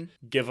like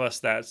give us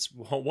that,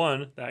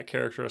 one, that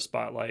character a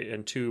spotlight,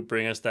 and two,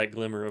 bring us that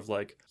glimmer of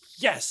like,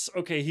 yes,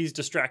 okay, he's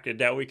distracted.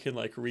 Now we can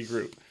like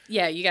regroup.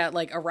 Yeah, you got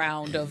like a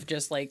round of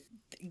just like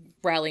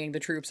rallying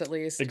the troops at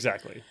least.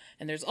 Exactly.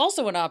 And there's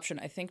also an option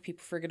I think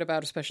people forget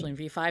about, especially in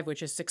V5,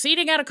 which is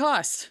succeeding at a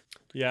cost.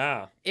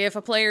 Yeah. If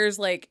a player's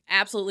like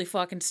absolutely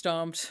fucking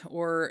stumped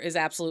or is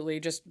absolutely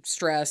just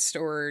stressed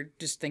or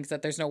just thinks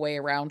that there's no way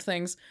around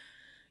things,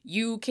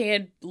 you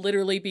can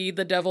literally be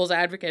the devil's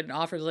advocate and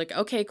offer like,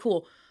 okay,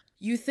 cool.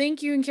 You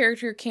think you in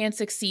character can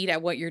succeed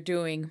at what you're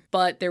doing,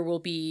 but there will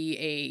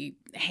be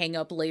a hang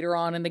up later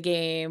on in the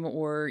game,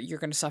 or you're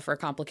going to suffer a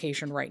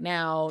complication right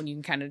now. And you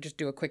can kind of just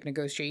do a quick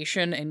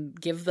negotiation and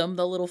give them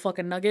the little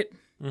fucking nugget.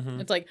 Mm-hmm.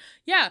 It's like,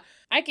 yeah,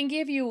 I can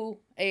give you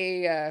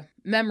a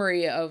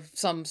memory of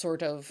some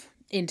sort of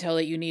intel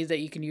that you need that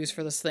you can use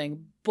for this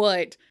thing,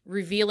 but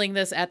revealing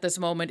this at this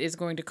moment is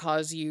going to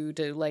cause you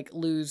to like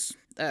lose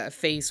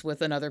face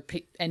with another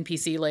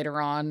NPC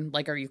later on.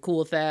 Like, are you cool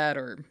with that?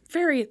 Or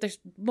there's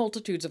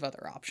multitudes of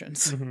other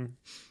options. Mm-hmm.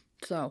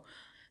 So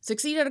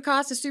succeed at a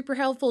cost is super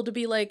helpful to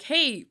be like,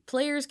 hey,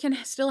 players can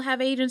still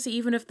have agency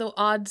even if the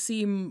odds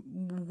seem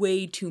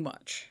way too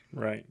much.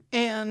 Right.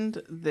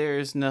 And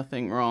there's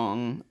nothing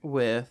wrong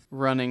with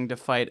running to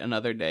fight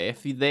another day.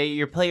 If you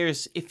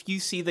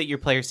see that your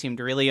players seemed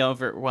really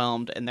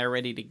overwhelmed and they're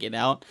ready to get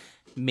out,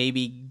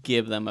 maybe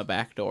give them a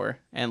backdoor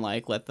and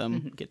like let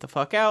them get the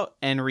fuck out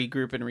and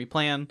regroup and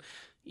replan.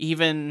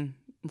 Even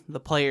the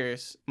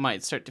players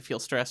might start to feel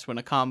stressed when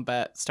a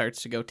combat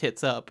starts to go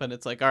tits up and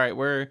it's like, all right,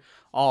 we're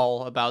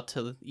all about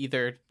to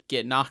either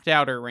get knocked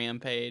out or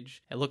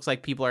rampage. It looks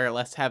like people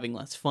are having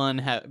less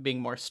fun,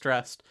 being more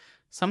stressed.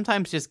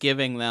 Sometimes just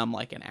giving them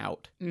like an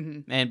out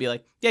and be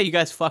like, yeah, you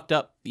guys fucked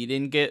up. You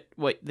didn't get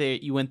what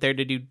you went there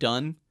to do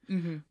done.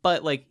 Mm-hmm.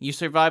 But like, you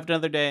survived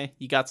another day,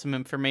 you got some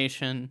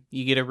information,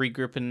 you get to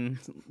regroup and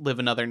live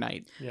another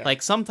night. Yeah.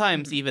 Like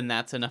sometimes even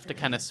that's enough to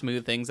kind of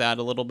smooth things out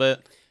a little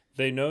bit.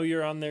 They know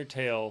you're on their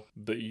tail,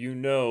 but you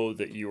know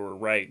that you were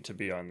right to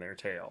be on their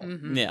tail.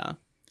 Mm-hmm. Yeah.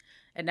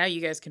 And now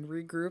you guys can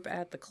regroup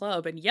at the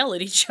club and yell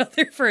at each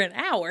other for an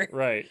hour.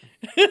 Right.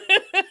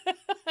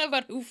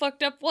 About who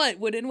fucked up what,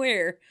 when and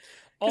where.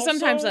 Because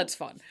sometimes that's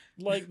fun.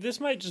 Like, this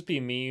might just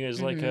be me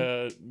as like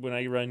when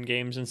I run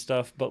games and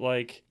stuff, but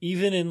like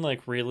even in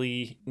like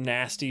really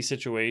nasty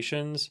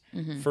situations,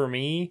 for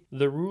me,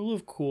 the rule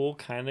of cool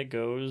kind of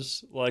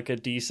goes like a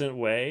decent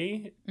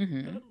way.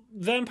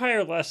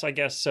 Vampire less, I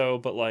guess so,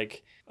 but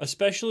like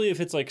especially if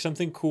it's like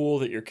something cool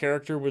that your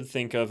character would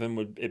think of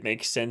and it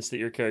makes sense that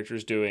your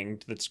character's doing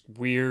that's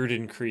weird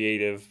and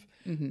creative,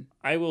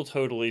 I will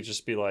totally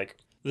just be like,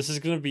 this is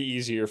going to be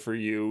easier for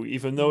you,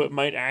 even though it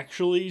might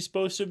actually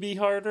supposed to be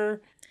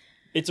harder.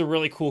 It's a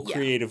really cool,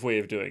 creative way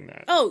of doing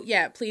that. Oh,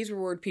 yeah. Please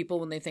reward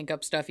people when they think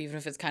up stuff, even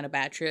if it's kind of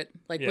batshit.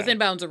 Like, within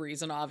bounds of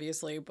reason,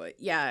 obviously.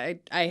 But, yeah,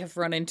 I have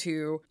run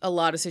into a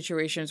lot of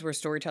situations where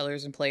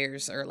storytellers and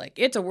players are like,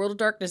 it's a World of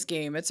Darkness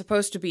game. It's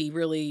supposed to be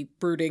really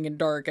brooding and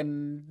dark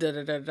and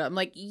da-da-da-da. I'm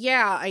like,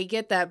 yeah, I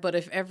get that. But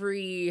if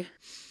every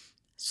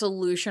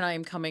solution I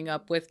am coming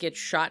up with gets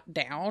shot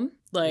down,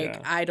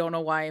 I don't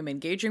know why I'm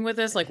engaging with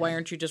this. Like, why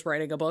aren't you just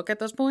writing a book at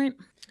this point?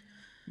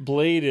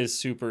 Blade is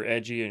super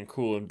edgy and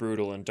cool and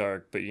brutal and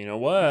dark, but you know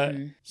what?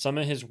 Some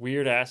of his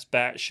weird-ass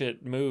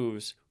batshit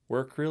moves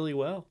work really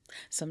well.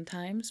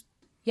 Sometimes.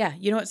 Yeah,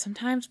 you know what?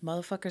 Sometimes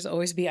motherfuckers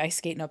always be ice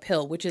skating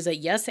uphill, which is a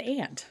yes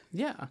and.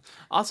 Yeah.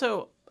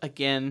 Also,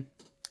 again,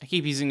 I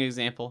keep using an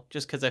example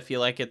just because I feel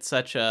like it's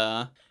such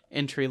a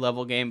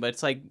entry-level game, but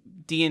it's like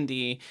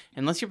D&D,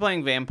 unless you're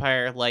playing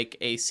Vampire, like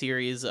a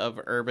series of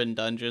urban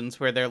dungeons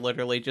where they're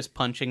literally just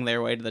punching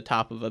their way to the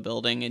top of a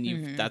building,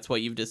 and that's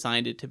what you've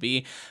designed it to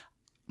be.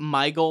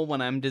 My goal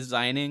when I'm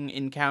designing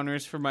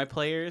encounters for my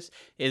players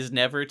is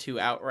never to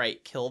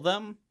outright kill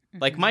them.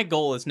 Like, my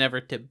goal is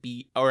never to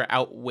beat or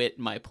outwit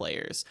my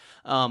players.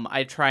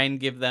 I try and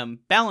give them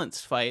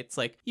balanced fights.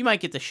 Like, you might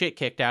get the shit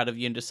kicked out of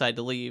you and decide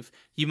to leave.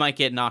 You might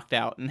get knocked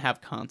out and have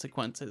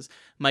consequences.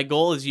 My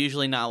goal is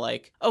usually not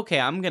like,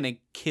 okay, I'm going to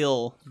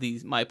kill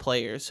my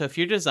players. So if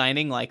you're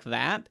designing like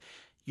that,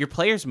 your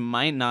players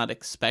might not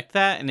expect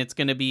that, and it's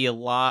going to be a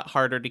lot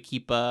harder to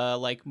keep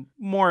a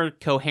more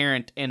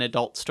coherent and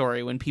adult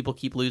story when people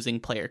keep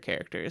losing player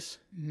characters.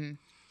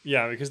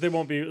 Yeah, because they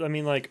won't be... I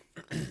mean, like...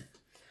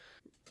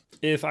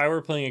 If I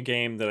were playing a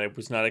game that I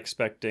was not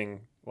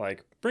expecting,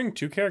 like, bring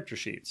 2 character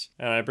sheets,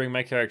 and I bring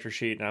my character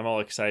sheet, and I'm all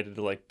excited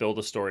to, like, build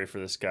a story for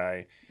this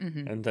guy,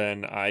 and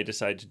then I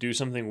decide to do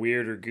something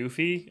weird or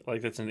goofy,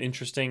 like, that's an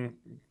interesting,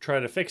 try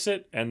to fix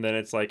it, and then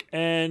it's like,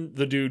 and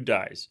the dude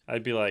dies.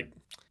 I'd be like,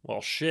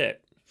 well,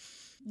 shit.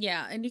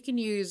 Yeah, and you can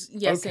use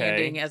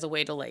yes-anding as a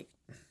way to, like,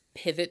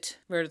 pivot,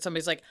 where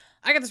somebody's like,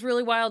 I got this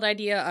really wild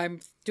idea, I'm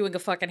doing a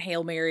fucking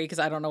Hail Mary because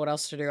I don't know what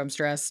else to do, I'm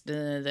stressed,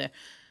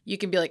 You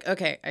can be like,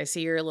 okay, I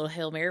see your little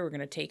Hail Mary, we're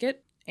going to take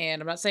it.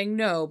 And I'm not saying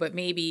no, but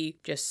maybe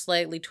just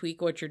slightly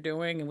tweak what you're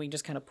doing and we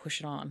just kind of push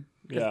it on.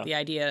 Because the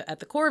idea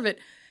at the core of it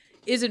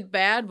isn't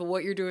bad, but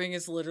what you're doing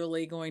is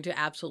literally going to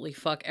absolutely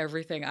fuck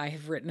everything I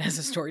have written as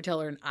a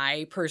storyteller. And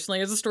I personally,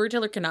 as a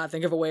storyteller, cannot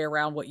think of a way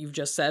around what you've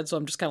just said. So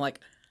I'm just kind of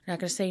like, I'm not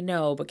going to say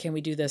no, but can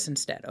we do this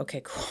instead?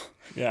 Okay, cool.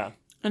 Yeah.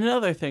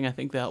 Another thing I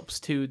think that helps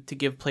too, to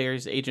give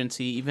players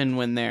agency even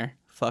when they're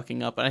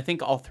fucking up, and I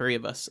think all 3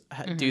 of us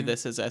do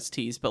this as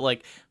STs, but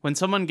like when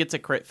someone gets a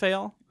crit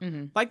fail,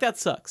 like that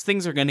sucks.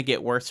 Things are going to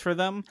get worse for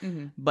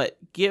them, but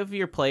give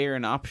your player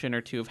an option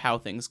or 2 of how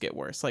things get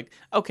worse. Like,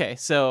 okay,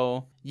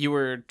 so you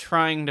were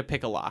trying to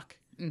pick a lock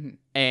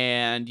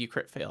and you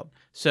crit failed.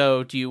 So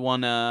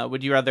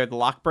would you rather the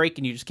lock break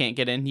and you just can't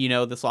get in? You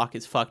know this lock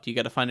is fucked, you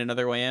got to find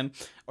another way in?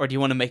 Or do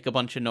you want to make a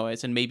bunch of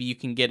noise and maybe you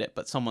can get it,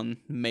 but someone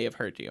may have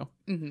heard you?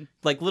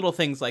 Like little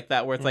things like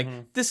that where it's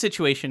like, this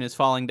situation is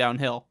falling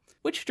downhill.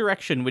 Which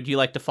direction would you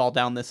like to fall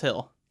down this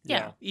hill?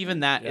 Yeah.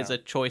 Even that is a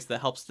choice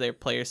that helps their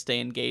players stay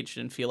engaged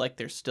and feel like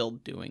they're still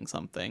doing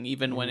something,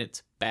 even when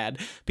it's bad.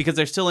 Because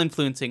they're still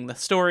influencing the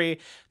story,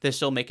 they're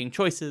still making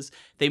choices.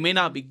 They may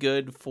not be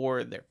good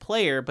for their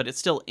player, but it's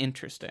still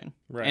interesting.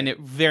 Right. And it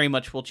very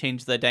much will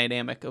change the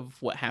dynamic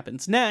of what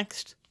happens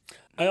next.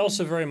 I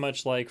also very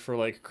much like, for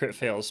like crit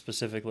fails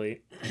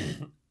specifically,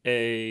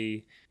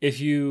 if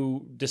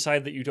you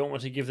decide that you don't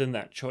want to give them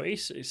that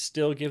choice,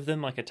 still give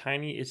them like a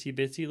tiny itsy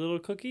bitsy little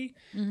cookie.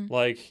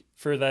 Like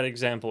for that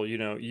example,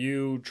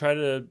 you try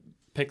to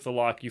pick the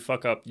lock, you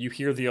fuck up, you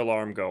hear the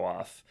alarm go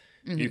off,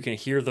 you can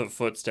hear the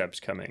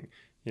footsteps coming.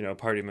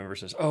 Party member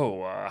says,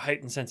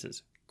 heightened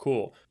senses.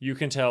 Cool. You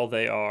can tell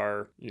they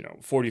are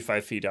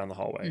 45 feet down the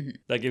hallway.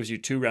 That gives you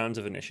 2 rounds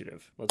of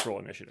initiative. Let's roll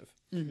initiative.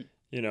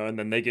 And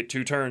then they get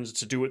 2 turns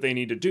to do what they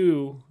need to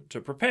do to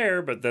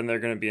prepare, but then they're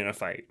going to be in a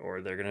fight,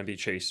 or they're going to be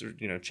chased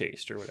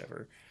or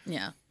whatever.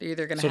 Yeah, they're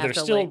either going to have to. So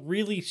they're still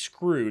really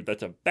screwed.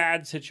 That's a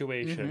bad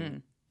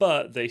situation,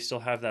 but they still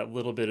have that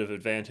little bit of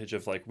advantage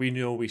of like, we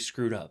know we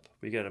screwed up,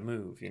 we got to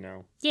move.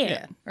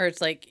 Yeah, or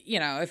it's like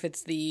if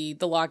it's the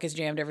lock is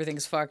jammed,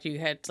 everything's fucked.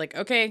 It's like,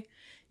 okay,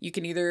 you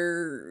can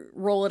either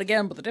roll it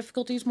again, but the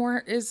difficulty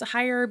is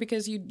higher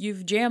because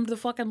you've jammed the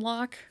fucking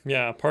lock.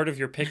 Yeah, part of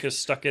your pick is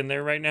stuck in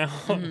there right now.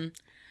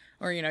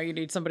 Or, you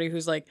need somebody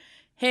who's like,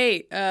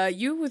 hey,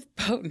 you with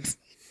potent,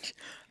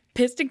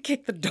 piston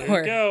kick the door. There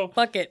you go.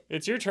 Fuck it.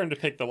 It's your turn to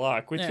pick the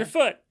lock with your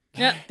foot.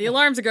 Yeah, the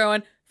alarms are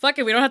going. Fuck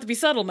it, we don't have to be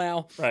subtle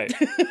now. Right.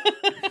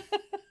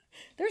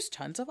 There's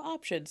tons of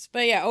options.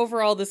 But yeah,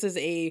 overall, this is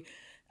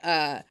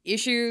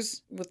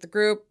issues with the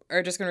group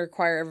are just going to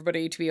require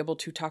everybody to be able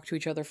to talk to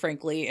each other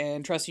frankly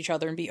and trust each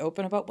other and be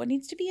open about what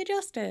needs to be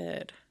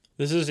adjusted.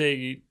 This is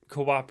a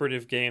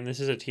cooperative game. This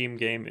is a team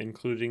game,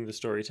 including the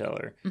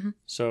storyteller.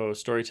 So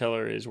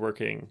storyteller is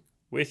working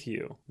with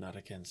you, not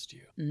against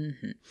you.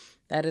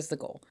 That is the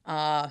goal.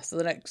 So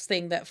the next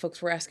thing that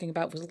folks were asking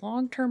about was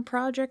long-term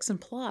projects and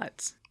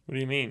plots. What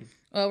do you mean?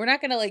 Well, we're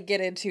not going to get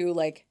into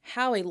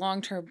how a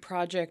long-term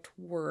project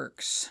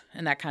works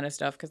and that kind of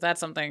stuff, because that's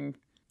something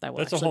that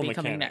will actually be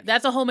coming next.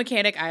 That's a whole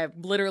mechanic. I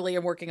literally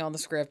am working on the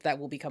script that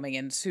will be coming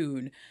in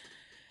soon.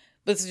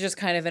 But this is just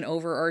kind of an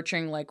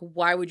overarching,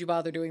 why would you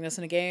bother doing this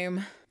in a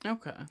game?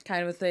 Okay.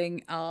 Kind of a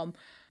thing.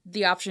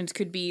 The options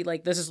could be,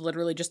 this is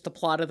literally just the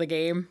plot of the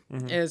game.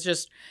 It's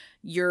just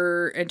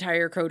your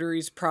entire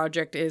coteries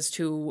project is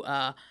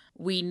to,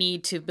 we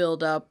need to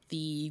build up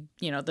the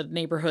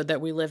neighborhood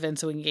that we live in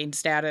so we can gain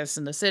status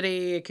in the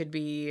city. It could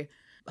be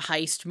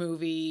heist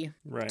movie.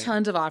 Right.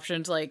 Tons of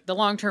options. The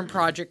long-term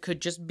project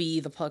could just be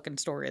the fucking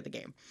story of the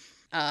game.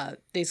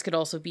 These could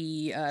also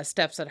be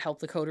steps that help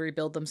the coterie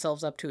build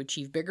themselves up to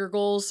achieve bigger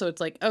goals. So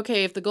it's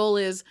okay, if the goal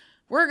is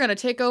we're going to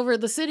take over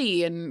the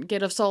city and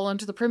get us all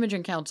into the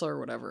Primogen Council or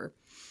whatever.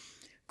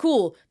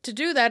 Cool. To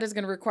do that is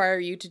going to require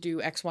you to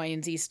do X, Y,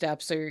 and Z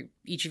steps. So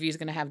each of you is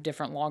going to have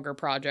different longer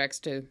projects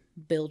to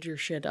build your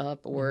shit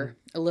up or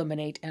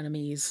eliminate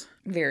enemies,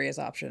 various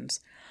options.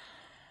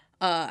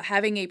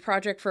 Having a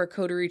project for a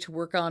coterie to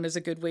work on is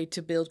a good way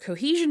to build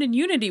cohesion and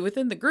unity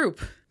within the group.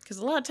 Because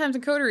a lot of times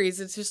in coteries,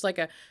 it's just like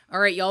all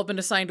right, y'all been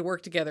assigned to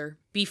work together.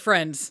 Be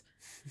friends.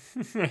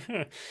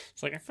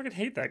 It's like, I fucking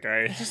hate that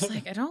guy. Just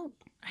like, I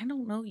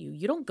don't know you.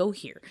 You don't go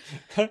here.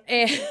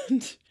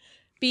 And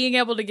being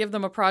able to give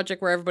them a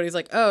project where everybody's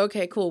like, oh,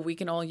 okay, cool. We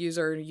can all use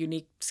our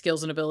unique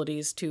skills and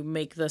abilities to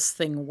make this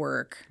thing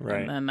work.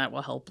 Right. And then that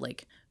will help,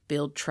 like,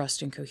 build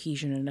trust and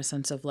cohesion in a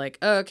sense of like,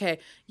 oh, okay,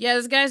 yeah,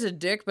 this guy's a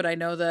dick, but I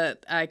know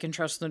that I can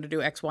trust them to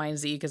do X, Y, and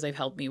Z because they've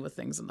helped me with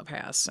things in the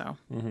past. So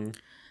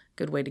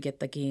good way to get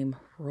the game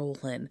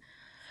rolling.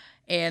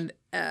 And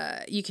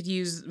you could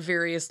use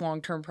various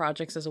long-term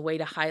projects as a way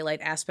to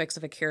highlight aspects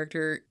of a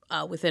character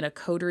within a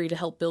coterie to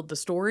help build the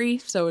story.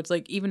 So it's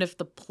like, even if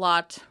the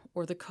plot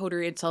or the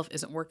coterie itself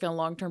isn't working on a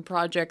long-term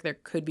project, there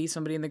could be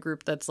somebody in the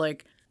group that's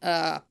like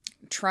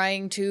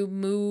trying to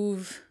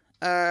move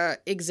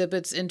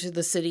exhibits into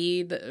the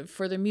city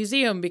for the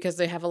museum because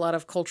they have a lot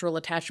of cultural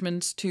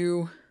attachments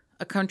to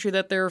a country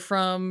that they're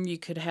from. You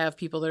could have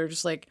people that are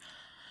just like,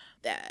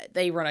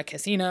 they run a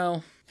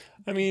casino.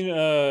 I mean,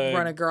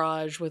 run a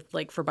garage with,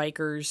 like, for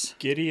bikers.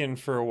 Gideon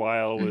for a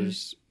while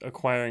was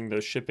acquiring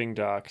those shipping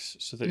docks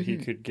so that he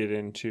could get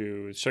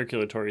into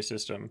circulatory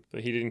system,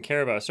 but he didn't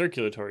care about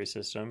circulatory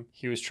system.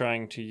 He was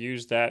trying to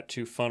use that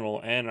to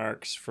funnel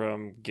anarchs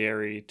from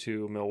Gary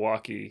to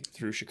Milwaukee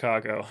through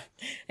Chicago.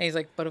 And he's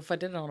like, but if I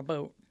did it on a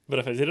boat. But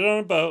if I did it on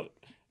a boat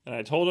and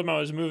I told him I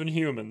was moving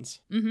humans,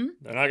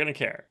 they're not going to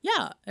care.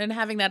 Yeah, and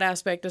having that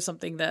aspect is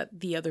something that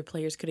the other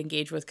players could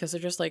engage with because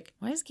they're just like,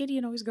 why is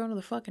Gideon always going to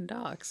the fucking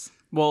docks?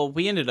 Well,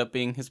 we ended up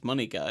being his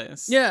money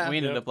guys. Yeah. We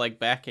ended up, like,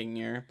 backing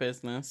your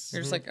business.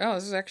 You're just like, oh,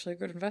 this is actually a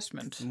good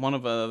investment. One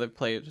of the other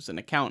players was an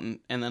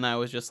accountant, and then I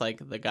was just,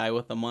 like, the guy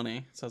with the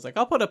money. So I was like,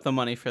 I'll put up the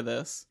money for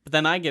this. But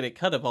then I get a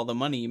cut of all the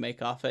money you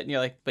make off it. And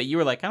you're like, but you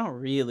were like, I don't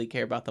really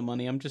care about the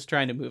money. I'm just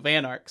trying to move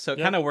anarchs. So it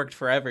kind of worked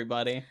for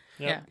everybody.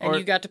 Yeah, and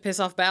you got to piss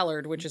off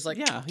Ballard, which is like...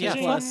 Yeah,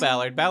 fuck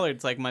Ballard.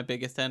 Ballard's, like, my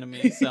biggest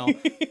enemy, so...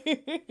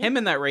 Him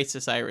and that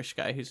racist Irish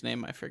guy whose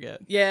name I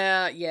forget.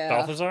 Yeah.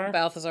 Balthazar?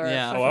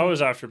 Yeah. Oh, I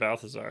was after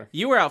Balthazar.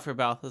 You were out for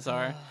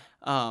Balthazar.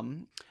 I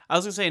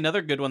was gonna say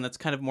another good one that's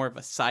kind of more of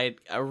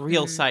a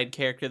real side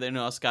character that no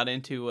one else got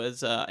into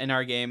was in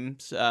our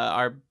games,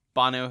 our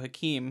Bono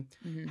Hakim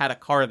had a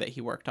car that he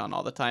worked on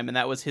all the time, and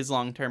that was his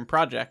long-term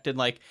project. And,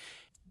 like,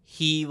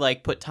 he,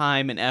 like, put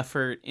time and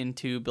effort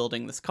into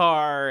building this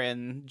car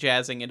and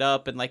jazzing it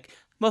up, and, like,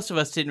 most of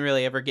us didn't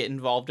really ever get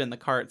involved in the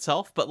car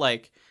itself, but,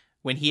 like,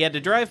 when he had to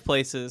drive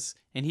places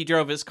and he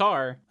drove his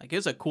car, like, it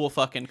was a cool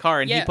fucking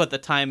car, and he put the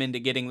time into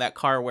getting that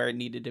car where it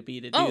needed to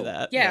be to do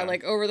that. Yeah,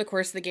 like, over the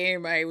course of the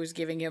game, I was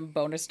giving him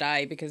bonus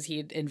die because he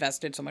had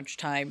invested so much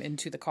time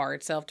into the car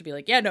itself to be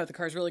like, yeah, no, the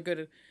car's really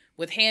good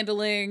with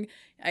handling.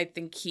 I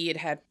think he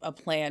had a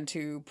plan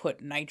to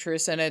put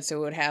nitrous in it, so it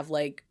would have,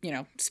 like, you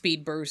know,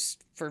 speed bursts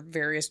for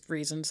various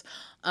reasons.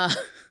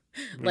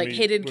 Like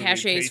hidden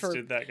caches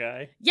for that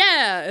guy.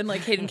 Yeah, and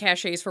like hidden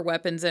caches for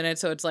weapons in it.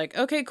 So it's like,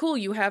 okay, cool,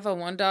 you have a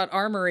 1-dot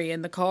armory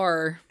in the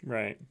car.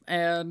 Right.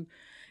 And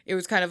it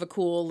was kind of a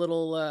cool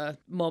little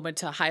moment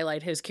to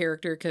highlight his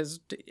character because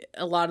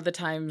a lot of the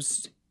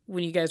times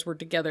when you guys were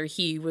together,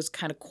 he was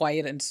kind of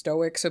quiet and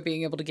stoic. So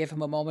being able to give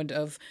him a moment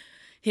of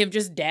him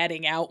just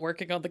dadding out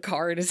working on the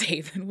car in his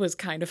haven was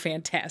kind of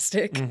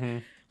fantastic.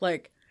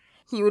 Like,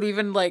 he would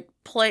even, like,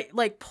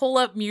 pull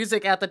up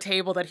music at the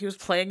table that he was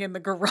playing in the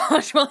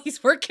garage while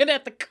he's working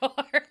at the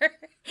car.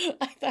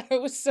 I thought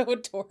it was so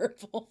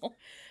adorable.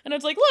 And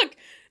it's like, look,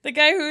 the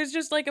guy who is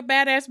just, like, a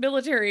badass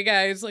military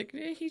guy is like,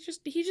 he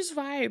just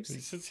vibes.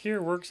 He sits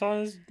here, works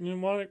on his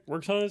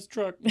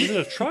truck. Was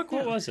it a truck?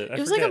 What was it? It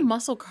was like a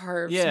muscle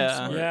car of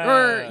some sort. Yeah.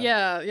 Or,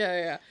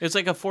 yeah. It was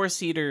like a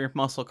 4-seater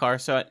muscle car,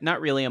 so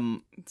not really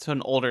so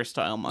an older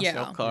style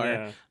muscle car.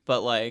 Yeah.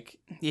 But, like,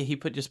 he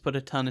just put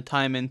a ton of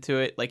time into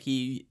it. Like,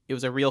 it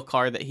was a real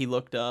car that he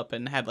looked up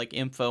and had, like,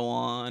 info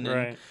on.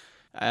 And,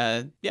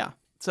 right.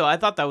 So I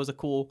thought that was a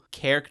cool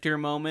character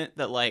moment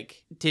that,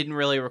 like, didn't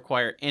really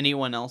require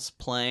anyone else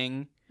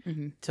playing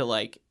to,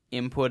 like,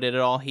 input it at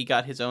all. He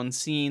got his own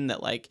scene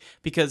that, like,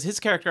 because his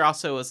character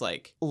also was,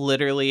 like,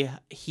 literally,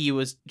 he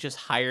was just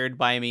hired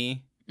by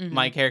me.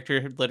 My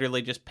character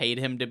literally just paid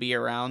him to be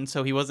around,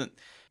 so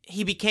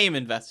he became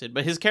invested,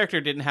 but his character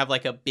didn't have,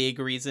 like, a big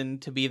reason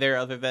to be there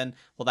other than,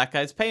 well, that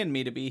guy's paying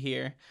me to be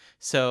here.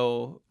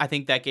 So I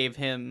think that gave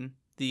him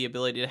the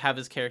ability to have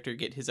his character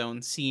get his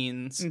own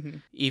scenes,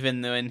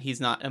 even when he's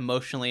not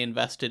emotionally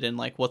invested in,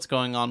 like, what's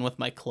going on with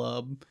my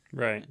club.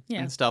 Right.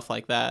 And stuff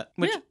like that.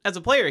 Which, as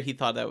a player, he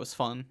thought that was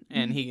fun.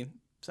 And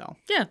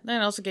Yeah,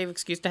 and also gave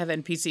excuse to have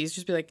NPCs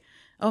just be like,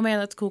 oh man,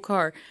 that's a cool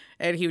car.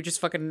 And he would just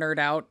fucking nerd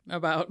out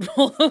about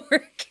all the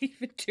work he'd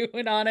been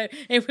doing on it.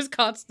 It was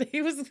constant.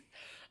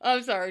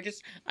 I'm sorry,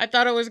 I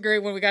thought it was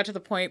great when we got to the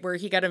point where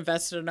he got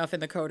invested enough in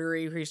the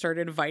coterie where he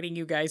started inviting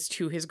you guys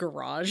to his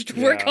garage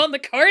to work on the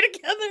car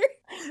together.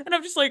 And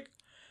I'm just like,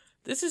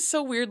 this is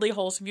so weirdly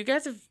wholesome. You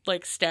guys have,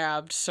 like,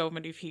 stabbed so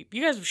many people.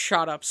 You guys have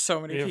shot up so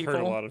many people. You've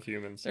hurt a lot of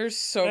humans. There's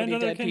so many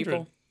dead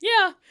people.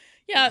 Yeah.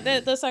 Yeah,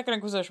 the Second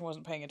Inquisition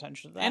wasn't paying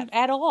attention to that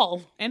at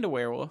all. And a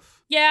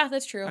werewolf. Yeah,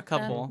 that's true. A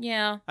couple.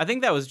 Yeah. I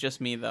think that was just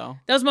me, though.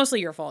 That was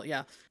mostly your fault,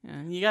 yeah.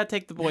 You gotta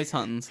take the boys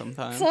hunting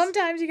sometimes.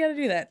 Sometimes you gotta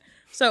do that.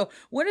 So,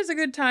 when is a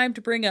good time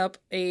to bring up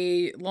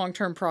a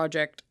long-term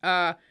project?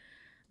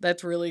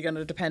 That's really going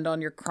to depend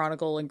on your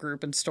chronicle and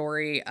group and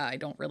story. I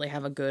don't really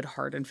have a good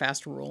hard and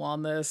fast rule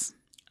on this.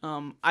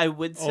 I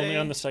would say... Only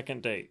on the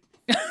second date.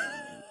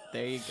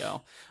 There you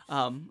go.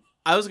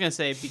 I was going to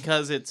say,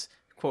 because it's,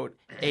 quote,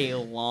 a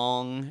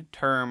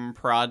long-term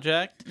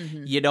project,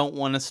 you don't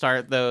want to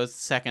start those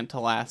second to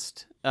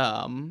last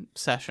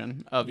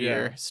session of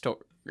your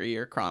story.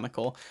 Your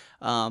chronicle.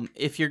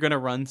 If you're going to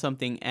run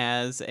something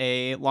as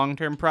a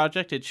long-term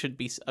project, it should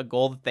be a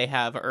goal that they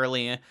have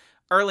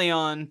early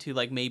on to,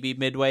 like, maybe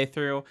midway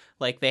through.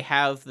 Like, they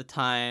have the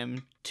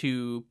time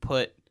to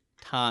put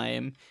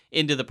time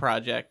into the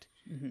project.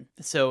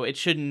 So it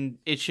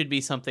should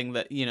be something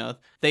that, you know,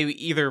 they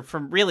either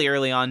from really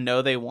early on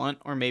know they want,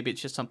 or maybe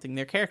it's just something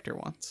their character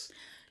wants.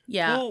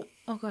 Yeah.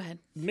 Well, go ahead.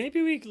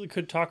 Maybe we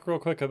could talk real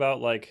quick about,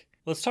 like,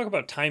 let's talk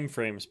about time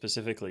frame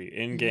specifically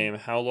in game.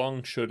 How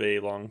long should a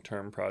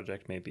long-term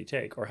project maybe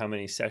take, or how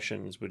many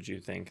sessions would you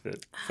think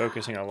that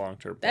focusing on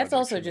long-term project that's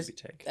also should just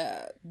take?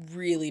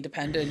 Really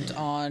dependent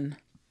on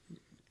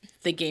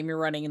the game you're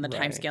running and the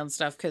timescale and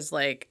stuff. Because,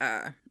 like,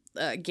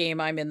 a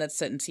game I'm in that's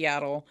set in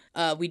Seattle,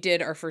 we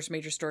did our first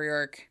major story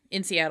arc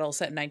in Seattle,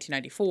 set in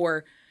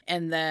 1994,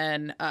 and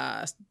then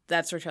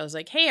that storyteller was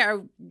like, "Hey, I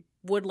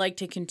would like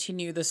to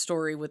continue the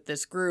story with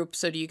this group.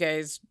 So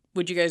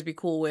would you guys be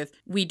cool with,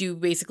 we do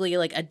basically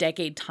like a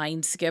decade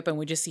time skip and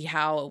we just see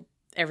how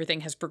everything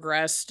has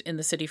progressed in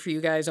the city for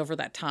you guys over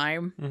that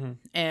time?"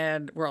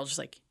 And we're all just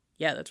like,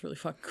 yeah, that's really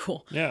fucking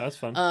cool. Yeah, that's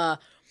fun.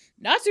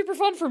 Not super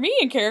fun for me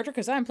in character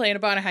because I'm playing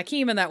Abana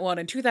Hakim in that one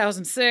in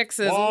 2006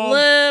 is a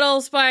little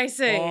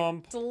spicy.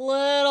 It's a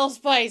little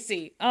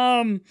spicy.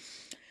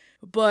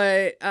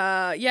 But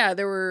yeah,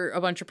 there were a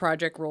bunch of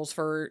project roles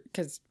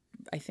because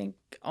I think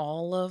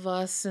all of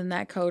us in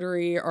that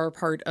coterie are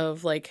part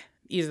of, like,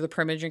 either the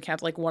Primage and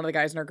Cap. Like, one of the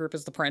guys in our group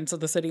is the prince of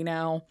the city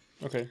now.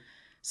 Okay.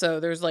 So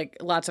there's, like,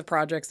 lots of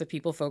projects that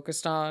people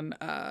focused on,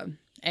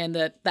 and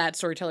that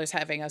storyteller's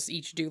having us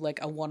each do, like,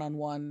 a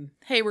one-on-one,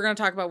 hey, we're going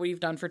to talk about what you've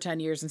done for 10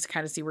 years and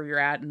kind of see where you're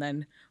at, and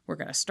then we're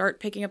going to start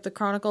picking up the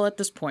chronicle at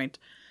this point.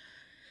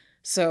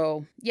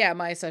 So, yeah,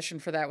 my session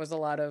for that was a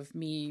lot of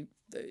me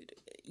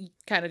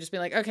kind of just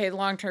being like, okay, the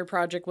long-term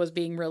project was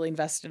being really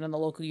invested in the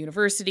local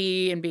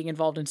university and being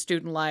involved in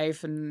student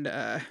life and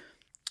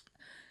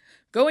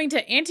going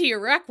to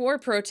anti-Iraq war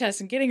protests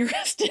and getting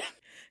arrested.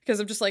 Because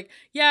I'm just like,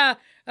 yeah,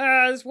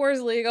 this war is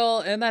illegal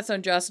and that's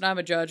unjust and I'm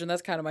a judge and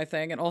that's kind of my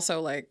thing. And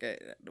also, like, a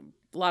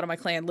lot of my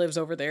clan lives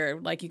over there.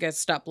 Like, you guys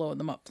stop blowing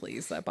them up,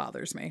 please. That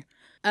bothers me.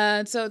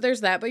 And so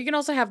there's that. But you can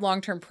also have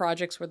long-term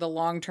projects where the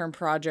long-term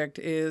project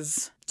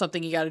is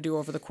something you got to do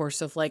over the course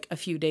of, like, a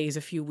few days,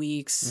 a few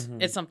weeks.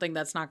 It's something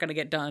that's not going to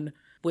get done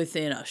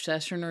within a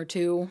session or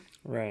two.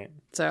 Right.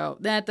 So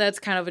that's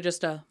kind of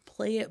just a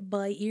play it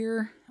by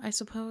ear, I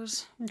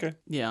suppose. Okay.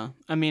 Yeah.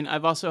 I mean,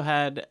 I've also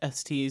had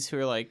STs who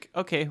are like,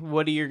 okay,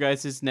 what are your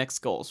guys' next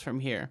goals from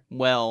here?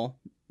 Well,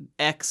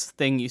 X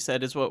thing you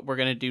said is what we're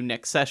going to do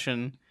next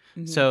session.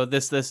 So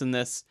this, and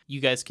this,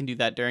 you guys can do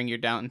that during your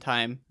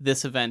downtime.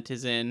 This event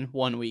is in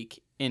 1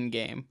 week in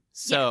game.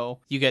 So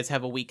you guys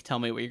have a week. Tell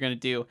me what you're going to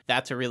do.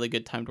 That's a really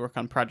good time to work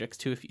on projects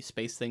too, if you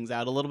space things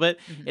out a little bit.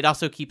 It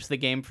also keeps the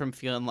game from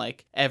feeling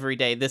like every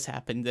day this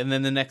happened and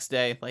then the next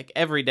day, like,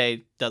 every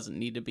day doesn't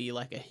need to be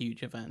like a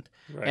huge event.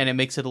 Right. And it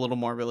makes it a little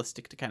more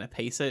realistic to kind of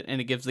pace it,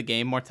 and it gives the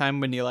game more time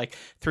when you're like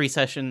 4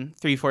 sessions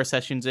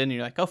in and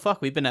you're like, oh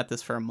fuck, we've been at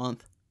this for a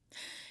month.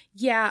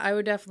 Yeah, I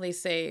would definitely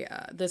say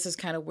this is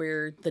kind of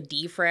where the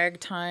defrag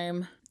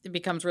time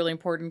becomes really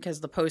important,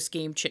 because the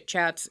post-game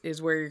chit-chats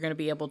is where you're going to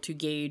be able to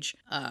gauge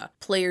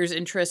players'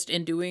 interest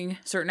in doing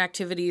certain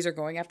activities or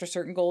going after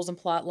certain goals and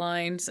plot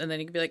lines. And then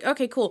you can be like,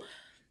 okay, cool.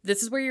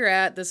 This is where you're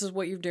at. This is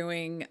what you're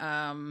doing.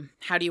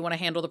 How do you want to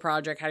handle the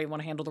project? How do you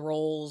want to handle the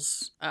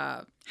roles?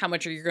 How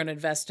much are you going to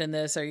invest in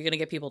this? Are you going to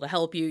get people to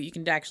help you? You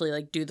can actually,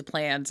 like, do the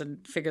plans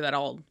and figure that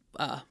all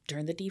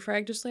during the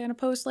defrag. Just lay on a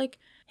post like,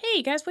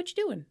 hey, guys, what you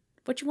doing?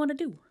 What you want to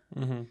do?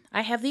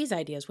 I have these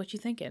ideas. What you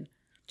thinking?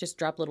 Just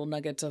drop little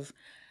nuggets of,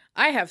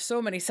 I have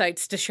so many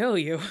sites to show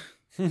you.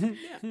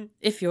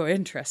 If you're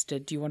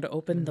interested, do you want to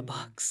open the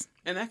box?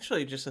 And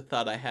actually, just a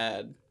thought I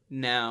had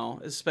now,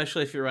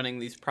 especially if you're running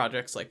these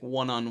projects like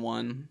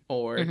one-on-one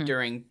or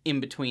during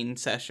in-between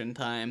session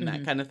time,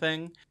 that kind of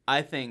thing.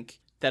 I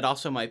think that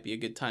also might be a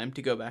good time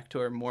to go back to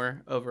our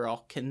more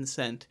overall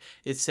consent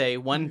is say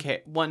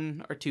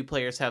one or two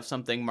players have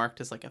something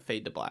marked as like a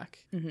fade to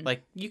black.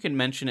 Like you can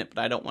mention it,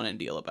 but I don't want to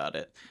deal about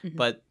it.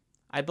 But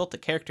I built a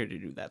character to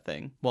do that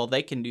thing. Well,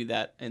 they can do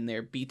that in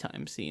their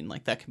B-time scene.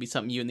 Like, that could be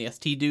something you and the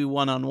ST do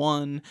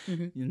one-on-one.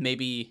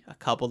 Maybe a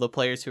couple of the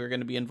players who are going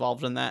to be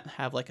involved in that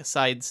have, like, a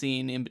side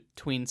scene in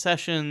between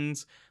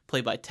sessions,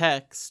 play by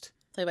text.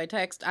 Play by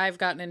text. I've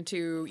gotten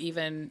into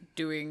even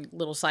doing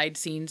little side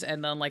scenes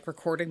and then, like,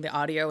 recording the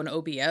audio in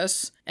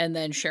OBS and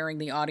then sharing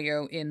the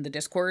audio in the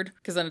Discord.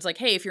 Because then it's like,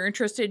 hey, if you're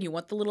interested, you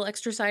want the little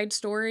extra side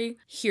story,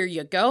 here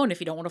you go. And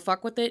if you don't want to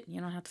fuck with it, you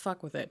don't have to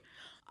fuck with it.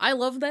 I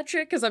love that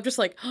shit because I'm just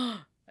like,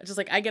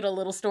 I get a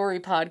little story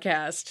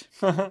podcast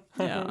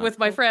with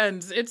my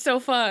friends. It's so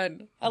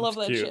fun. I love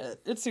that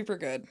shit. It's super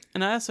good.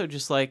 And I also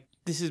just like,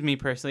 this is me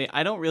personally,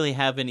 I don't really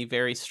have any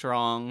very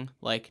strong,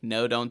 like,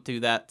 no, don't do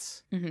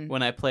that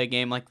when I play a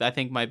game. Like, I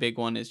think my big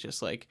one is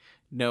just like,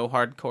 no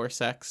hardcore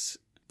sex.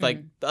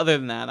 Like, other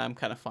than that, I'm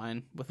kind of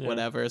fine with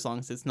whatever, as long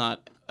as it's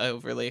not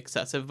overly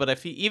excessive.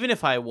 But even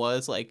if I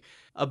was, like,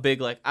 a big,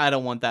 like, I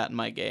don't want that in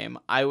my game,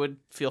 I would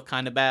feel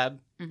kind of bad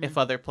if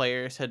other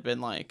players had been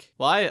like,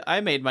 well,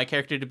 I made my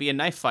character to be a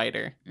knife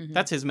fighter.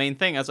 That's his main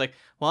thing. I was like,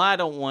 well, I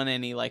don't want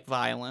any, like,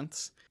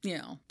 violence.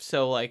 Yeah.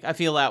 So, like, I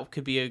feel that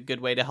could be a good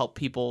way to help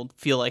people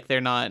feel like they're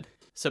not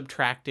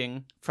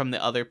subtracting from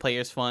the other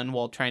player's fun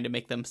while trying to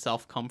make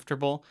themselves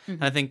comfortable.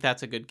 And I think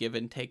that's a good give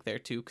and take there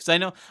too, because I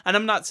know, and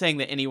I'm not saying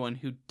that anyone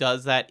who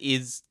does that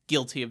is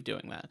guilty of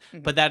doing that,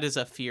 but that is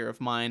a fear of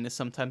mine, is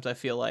sometimes I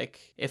feel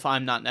like if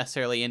I'm not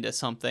necessarily into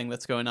something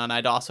that's going on,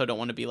 I'd also don't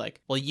want to be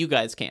like, well, you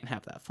guys can't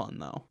have that fun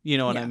though, you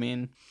know what I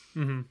mean?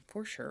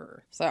 For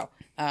sure. So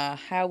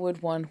how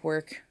would one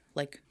work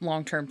like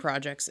long-term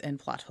projects and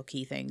plot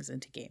hooky things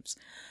into games?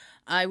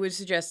 I would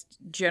suggest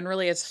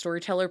generally as a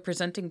storyteller,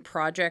 presenting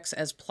projects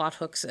as plot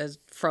hooks as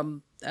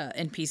from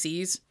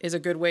NPCs is a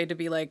good way to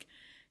be like,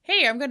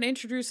 hey, I'm going to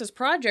introduce this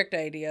project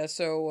idea.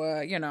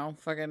 So,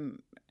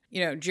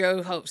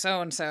 Joe Hope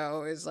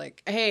so-and-so is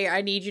like, hey,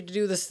 I need you to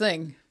do this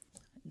thing.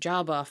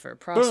 Job offer,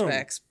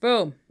 prospects,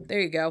 boom. There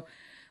you go.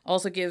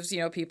 Also gives,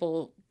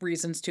 people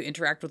reasons to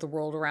interact with the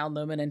world around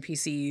them and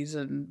NPCs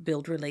and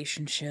build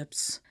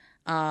relationships.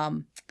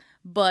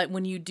 But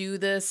when you do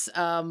this,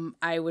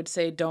 I would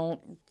say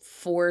don't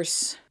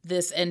force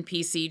this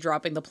NPC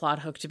dropping the plot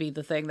hook to be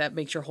the thing that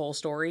makes your whole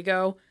story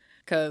go.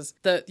 Because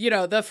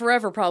the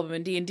forever problem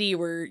in D&D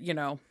where,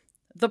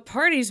 the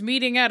party's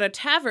meeting at a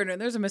tavern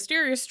and there's a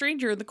mysterious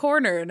stranger in the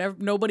corner and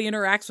nobody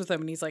interacts with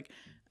him. And he's like,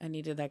 I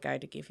needed that guy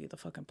to give you the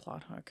fucking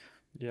plot hook.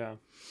 Yeah.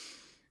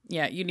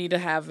 Yeah, you need to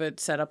have it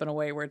set up in a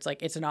way where it's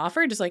like, it's an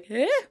offer, just like,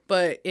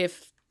 But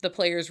if the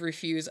players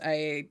refuse,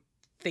 I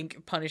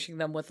think punishing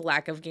them with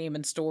lack of game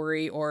and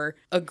story or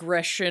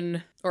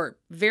aggression or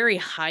very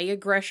high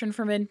aggression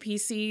from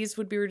NPCs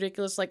would be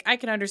ridiculous. Like, I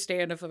can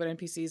understand if an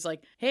NPC's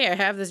like, hey, I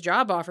have this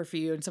job offer for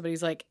you, and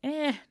somebody's like,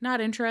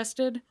 not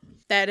interested.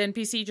 That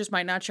NPC just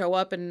might not show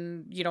up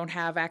and you don't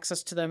have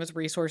access to them as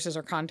resources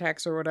or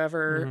contacts or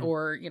whatever.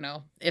 Or,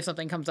 if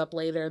something comes up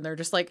later and they're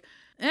just like,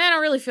 I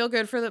don't really feel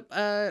good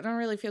I don't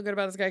really feel good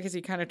about this guy because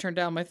he kind of turned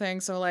down my thing.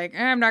 So like,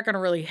 I'm not going to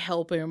really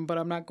help him, but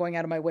I'm not going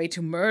out of my way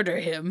to murder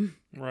him.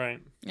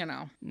 Right.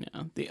 Yeah.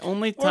 The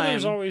only time. Or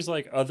there's always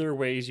like other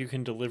ways you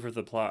can deliver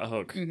the plot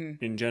hook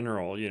in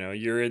general.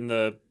 You're in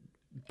the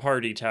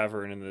party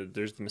tavern and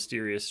there's the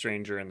mysterious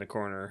stranger in the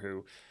corner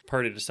who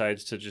party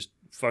decides to just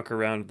fuck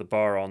around at the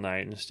bar all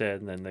night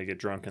instead, and then they get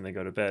drunk and they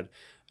go to bed.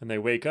 And they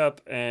wake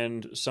up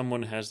and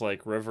someone has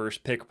like reverse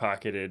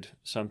pickpocketed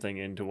something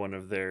into one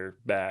of their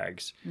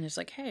bags. And it's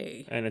like,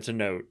 hey. And it's a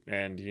note.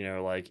 And,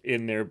 like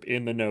in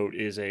the note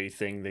is a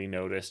thing they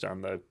noticed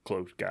on the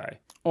cloaked guy.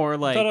 Or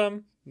like...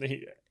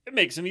 It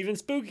makes him even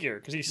spookier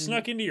because he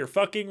snuck into your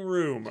fucking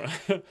room.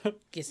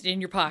 Gets it in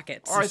your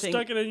pockets. Or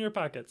stuck it in your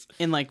pockets.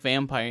 In like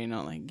Vampire,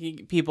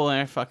 like people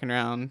are fucking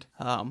around,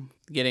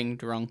 getting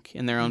drunk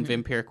in their own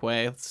vampiric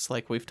way. It's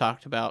like we've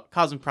talked about,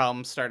 causing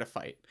problems, start a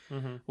fight.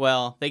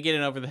 Well, they get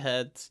in over the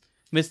heads.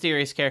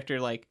 Mysterious character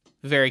like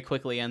very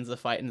quickly ends the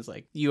fight and is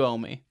like, "You owe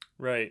me."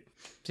 Right.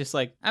 Just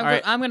like,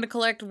 I'm going to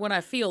collect when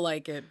I feel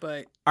like it,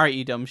 but... All right,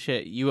 you dumb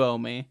shit. You owe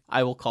me.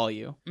 I will call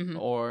you.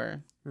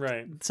 Or...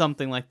 Right.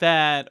 Something like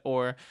that.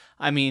 Or,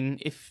 I mean,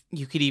 if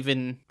you could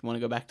even want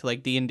to go back to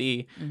like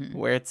D&D,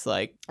 where it's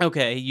like,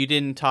 okay, you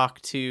didn't talk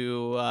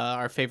to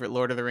our favorite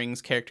Lord of the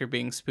Rings character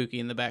being spooky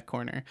in the back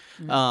corner.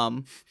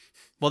 Well,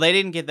 they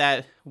didn't get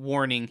that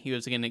warning he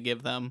was going to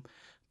give them,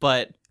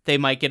 but they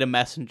might get a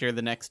messenger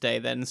the next day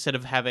that instead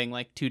of having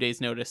like 2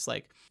 days notice,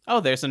 like, oh,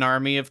 there's an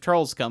army of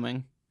trolls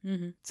coming.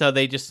 So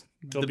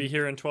they'll be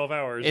here in 12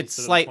 hours it's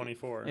instead of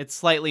 24. It's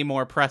slightly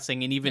more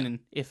pressing, and even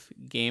if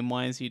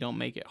game-wise you don't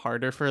make it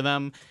harder for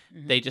them,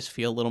 they just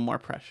feel a little more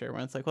pressure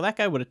when it's like, well, that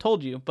guy would have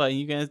told you, but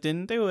you guys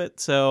didn't do it.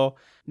 So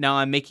now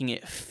I'm making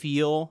it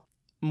feel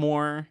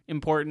more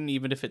important,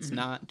 even if it's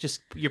not.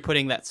 Just you're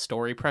putting that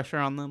story pressure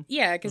on them.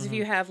 Yeah, because if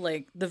you have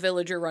like the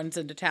villager runs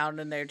into town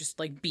and they're just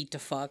like beat to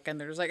fuck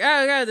and they're just like,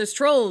 oh god, there's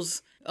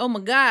trolls. Oh my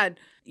god.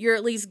 you're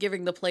at least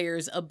giving the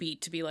players a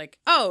beat to be like,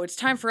 oh, it's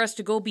time for us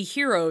to go be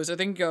heroes. Or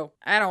then go,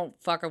 I don't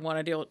fucking want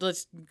to deal with,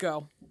 let's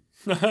go.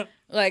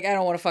 Like, I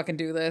don't want to fucking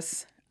do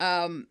this.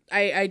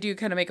 I do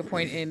kind of make a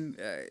point in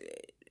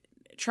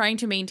trying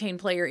to maintain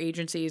player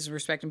agencies,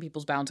 respecting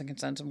people's bounds and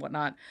consents and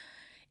whatnot.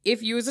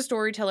 If you as a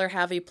storyteller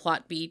have a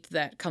plot beat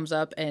that comes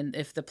up and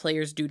if the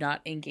players do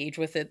not engage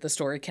with it, the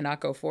story cannot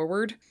go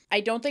forward.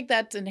 I don't think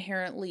that's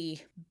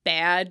inherently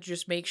bad.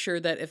 Just make sure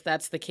that if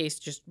that's the case,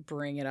 just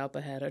bring it up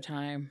ahead of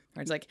time.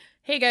 Where it's like,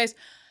 hey guys,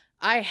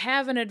 I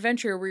have an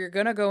adventure where you're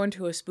going to go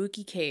into a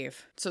spooky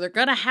cave. So they're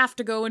going to have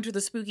to go into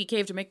the spooky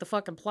cave to make the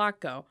fucking plot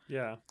go.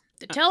 Yeah.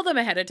 Tell them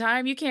ahead of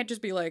time. You can't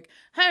just be like,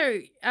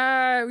 hey,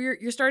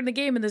 you're starting the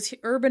game in this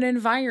urban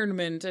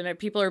environment and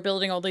people are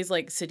building all these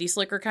like city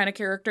slicker kind of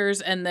characters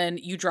and then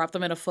you drop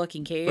them in a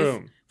fucking cave.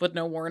 Boom. With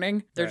no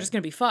warning. They're just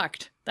going to be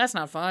fucked. That's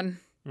not fun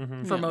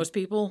for most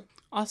people.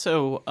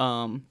 Also,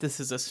 this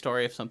is a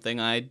story of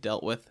something I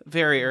dealt with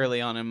very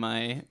early on in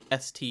my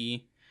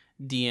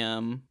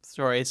STDM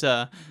stories.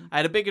 I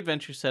had a big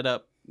adventure set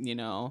up,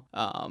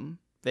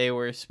 they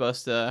were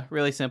supposed to,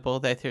 really simple,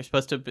 they're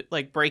supposed to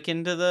like break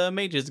into the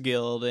Mages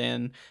Guild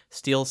and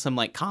steal some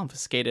like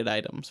confiscated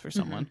items for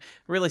someone.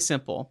 Really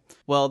simple.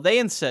 Well, they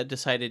instead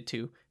decided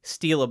to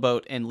steal a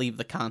boat and leave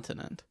the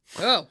continent.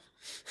 Oh.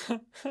 So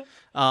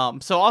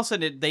all of a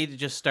sudden they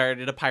just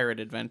started a pirate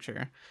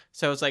adventure.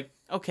 So it's like,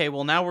 okay,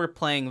 well now we're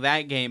playing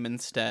that game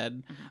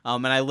instead.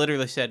 And I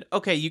literally said,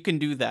 okay, you can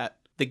do that.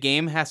 The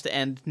game has to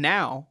end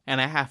now, and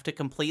I have to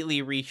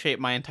completely reshape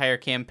my entire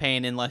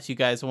campaign unless you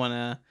guys want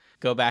to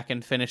go back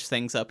and finish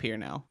things up here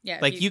now. Yeah,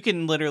 like you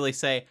can literally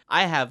say,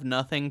 I have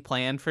nothing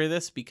planned for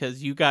this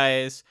because you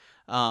guys,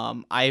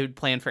 I would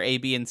plan for A,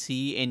 B, and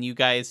C, and you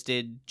guys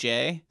did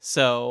J.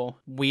 So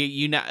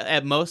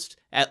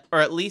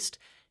at least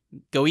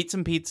go eat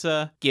some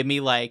pizza. Give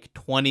me like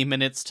 20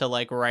 minutes to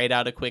like write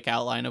out a quick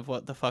outline of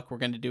what the fuck we're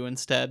going to do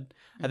instead.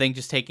 I think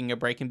just taking a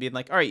break and being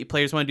like, all right, you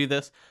players want to do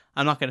this?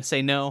 I'm not going to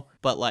say no,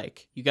 but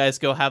like you guys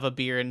go have a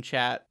beer and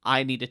chat.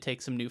 I need to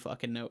take some new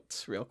fucking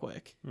notes real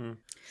quick.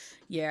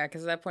 Yeah,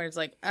 because at that point it's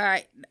like, all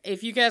right,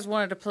 if you guys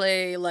wanted to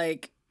play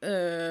like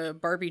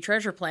Barbie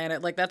Treasure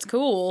Planet, like that's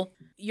cool.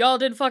 Y'all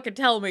didn't fucking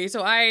tell me,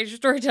 so I, as a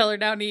storyteller,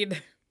 now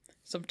need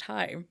some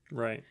time.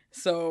 Right.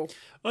 So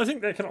well, I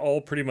think that can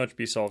all pretty much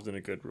be solved in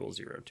a good Rule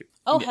 0 too.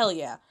 Oh, hell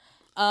yeah.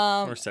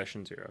 Or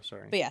Session 0,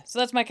 sorry. But yeah, so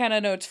that's my kind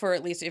of notes for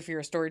at least if you're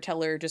a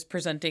storyteller, just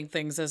presenting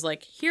things as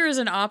like, here is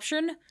an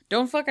option.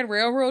 Don't fucking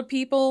railroad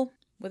people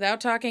without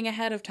talking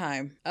ahead of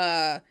time.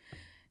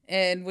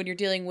 And when you're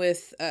dealing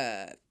with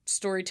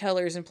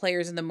storytellers and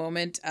players in the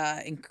moment,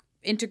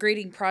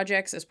 integrating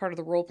projects as part of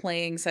the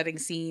role-playing, setting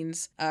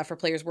scenes for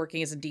players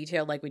working as in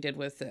detail, like we did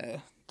with the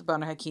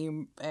Banu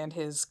Hakim and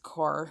his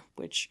car,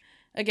 which,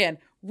 again,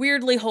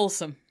 weirdly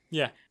wholesome.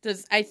 Yeah.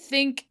 I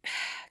think,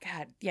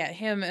 God, yeah,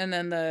 him and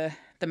then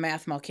the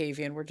Math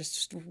Malkavian were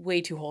just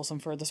way too wholesome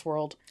for this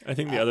world. I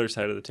think the other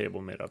side of the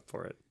table made up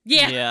for it.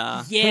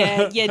 Yeah,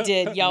 you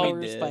did. Y'all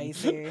were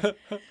spicy.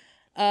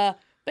 But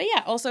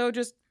yeah, also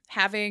just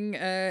having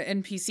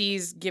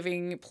NPCs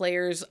giving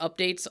players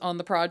updates on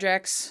the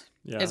projects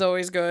is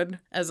always good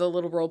as a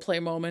little role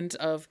play moment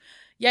of,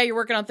 yeah, you're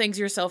working on things,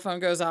 your cell phone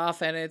goes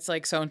off, and it's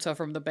like so-and-so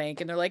from the bank,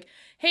 and they're like,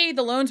 hey,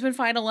 the loan's been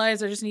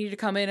finalized, I just need you to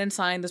come in and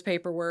sign this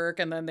paperwork,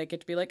 and then they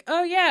get to be like,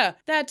 oh yeah,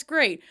 that's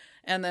great.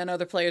 And then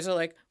other players are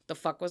like, the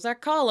fuck was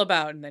that call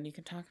about? And then you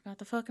can talk about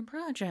the fucking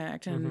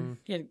project, and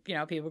you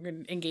know, people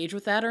can engage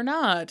with that or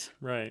not.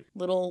 Right.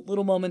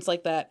 Little moments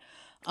like that.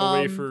 A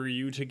way for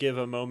you to give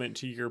a moment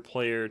to your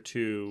player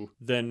to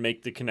then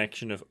make the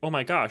connection of, oh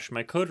my gosh,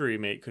 my coterie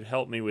mate could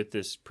help me with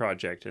this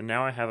project, and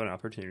now I have an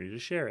opportunity to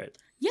share it.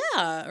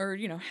 Yeah, or,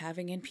 you know,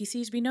 having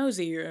NPCs be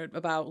nosy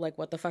about, like,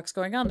 what the fuck's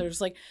going on. They're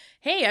just like,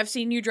 hey, I've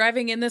seen you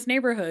driving in this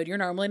neighborhood. You're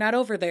normally not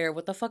over there.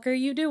 What the fuck are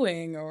you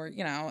doing? Or,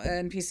 you know,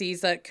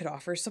 NPCs that could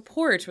offer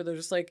support where they're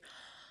just like,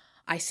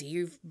 I see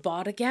you've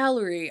bought a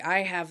gallery.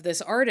 I have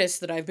this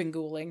artist that I've been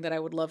Googling that I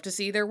would love to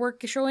see their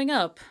work showing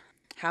up.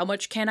 How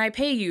much can I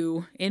pay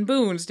you in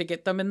boons to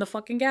get them in the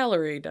fucking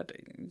gallery?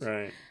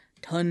 Right.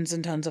 Tons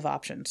and tons of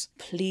options.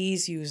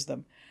 Please use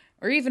them.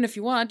 Or even if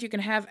you want, you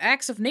can have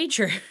acts of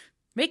nature.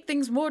 Make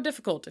things more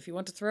difficult if you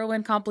want to throw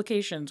in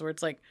complications where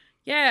it's like,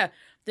 yeah,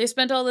 they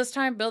spent all this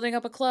time building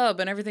up a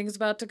club and everything's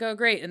about to go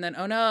great. And then,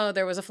 oh no,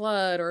 there was a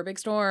flood or a big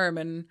storm.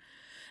 And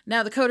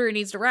now the coterie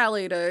needs to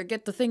rally to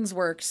get the things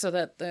worked so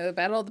that the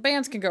Battle of the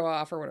Bands can go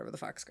off or whatever the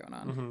fuck's going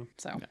on.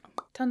 So,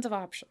 tons of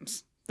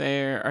options.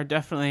 There are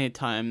definitely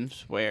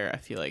times where I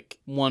feel like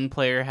one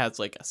player has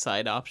like a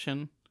side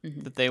option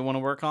that they want to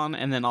work on,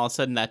 and then all of a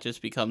sudden that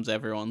just becomes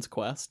everyone's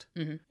quest.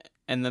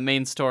 And the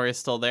main story is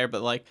still there,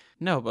 but like,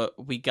 no,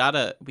 but we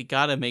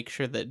gotta make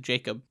sure that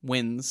Jacob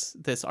wins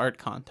this art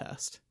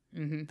contest.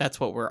 That's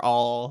what we're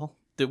all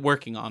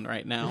working on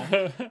right now.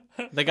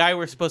 The guy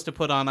we're supposed to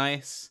put on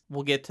ice,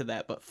 we'll get to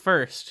that, but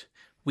first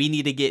we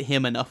need to get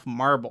him enough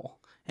marble.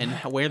 And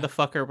where the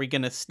fuck are we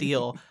gonna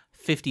steal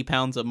 50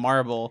 pounds of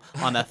marble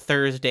on a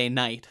Thursday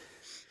night?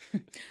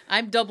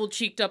 I'm double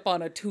cheeked up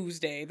on a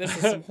Tuesday. This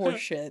is some horse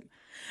shit.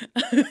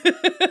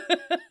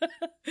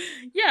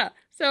 Yeah,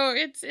 so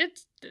it's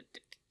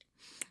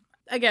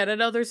again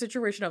another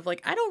situation of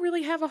like, I don't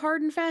really have a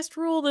hard and fast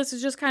rule. This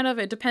is just kind of,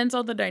 it depends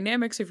on the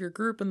dynamics of your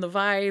group and the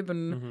vibe,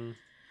 and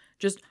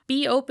just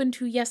be open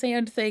to yes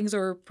and things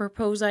or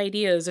propose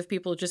ideas if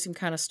people just seem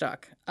kind of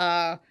stuck.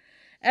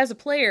 As a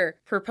player,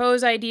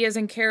 propose ideas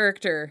in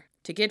character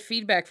to get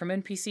feedback from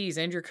NPCs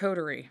and your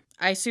coterie.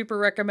 I super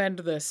recommend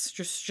this.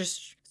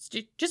 Just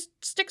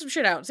stick some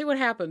shit out, see what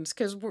happens,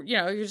 because, you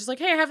know, you're just like,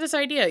 hey, I have this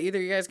idea. Either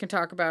you guys can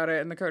talk about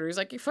it, and the coterie's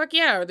like, fuck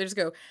yeah, or they just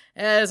go,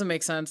 it doesn't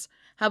make sense.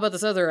 How about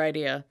this other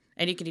idea?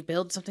 And you can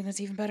build something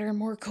that's even better and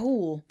more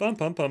cool. Bum,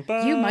 bum, bum,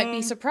 bum. You might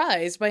be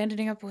surprised by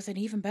ending up with an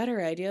even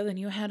better idea than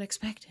you had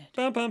expected.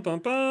 Bum, bum, bum,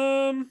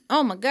 bum.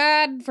 Oh my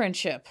god,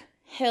 friendship.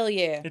 Hell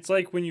yeah. It's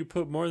like when you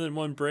put more than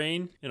one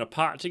brain in a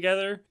pot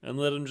together and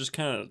let them just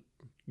kind of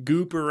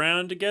goop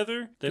around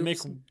together. They make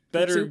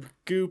better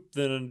goop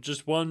than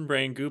just one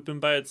brain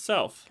gooping by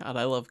itself. God,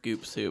 I love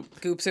goop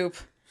soup. Goop soup.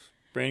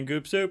 Brain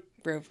goop soup.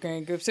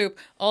 Brain goop soup.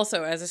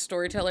 Also, as a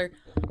storyteller,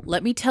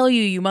 let me tell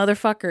you, you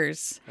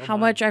motherfuckers, how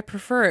much I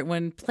prefer it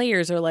when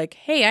players are like,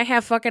 hey, I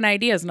have fucking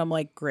ideas. And I'm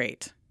like,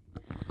 great.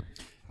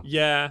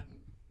 Yeah.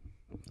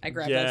 I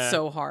grab that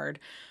so hard.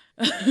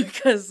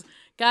 Because...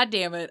 God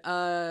damn it.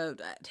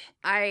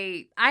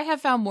 I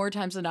have found more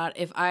times than not,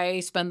 if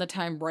I spend the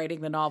time writing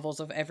the novels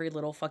of every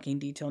little fucking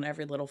detail and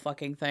every little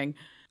fucking thing,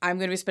 I'm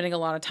going to be spending a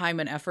lot of time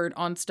and effort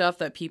on stuff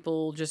that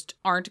people just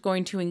aren't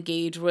going to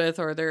engage with,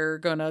 or they're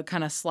going to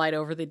kind of slide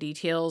over the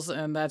details.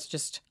 And that's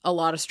just a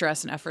lot of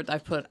stress and effort that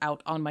I've put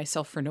out on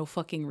myself for no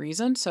fucking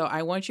reason. So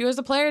I want you as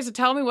the players to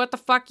tell me what the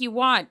fuck you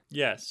want.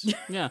 Yes.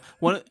 Yeah.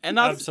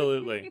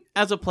 Absolutely.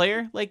 As a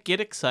player, like,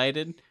 get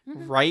excited,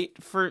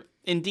 write for...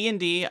 In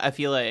D&D, I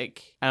feel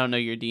like, I don't know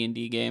your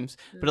D&D games,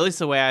 but at least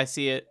the way I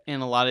see it in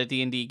a lot of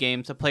D&D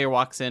games, a player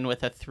walks in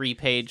with a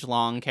 3-page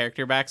long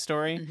character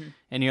backstory,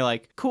 and you're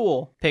like,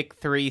 cool, pick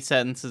 3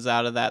 sentences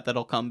out of that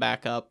that'll come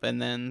back up, and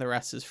then the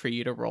rest is for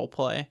you to role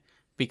play,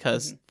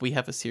 because we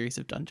have a series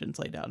of dungeons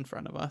laid out in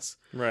front of us.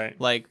 Right.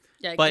 Like,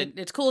 yeah, but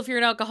it's cool if you're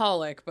an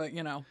alcoholic, but,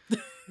 you know...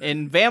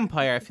 In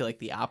Vampire, I feel like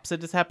the opposite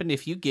has happened.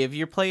 If you give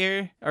your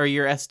player or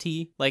your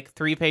ST like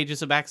 3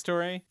 pages of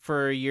backstory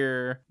for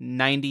your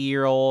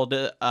 90-year-old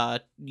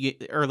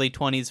early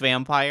 20s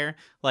vampire,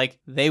 like,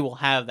 they will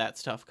have that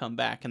stuff come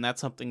back, and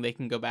that's something they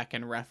can go back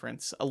and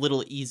reference a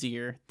little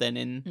easier than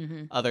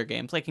in other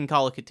games. Like in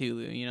Call of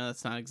Cthulhu, you know,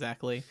 that's not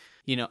exactly,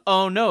 you know,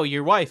 oh no,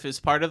 your wife is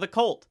part of the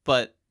cult,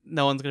 but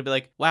no one's going to be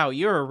like, wow,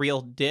 you're a real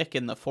dick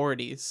in the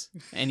 40s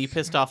and you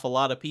pissed off a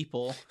lot of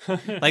people.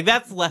 Like,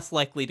 that's less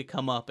likely to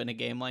come up in a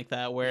game like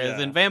that. Whereas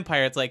in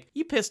Vampire, it's like,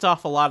 you pissed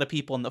off a lot of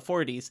people in the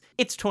 40s.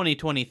 It's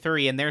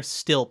 2023 and they're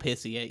still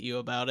pissy at you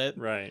about it.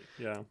 Right,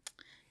 yeah.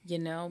 You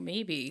know,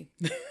 maybe,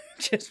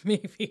 just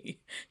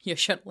maybe, you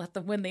shouldn't let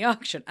them win the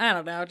auction. I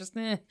don't know, just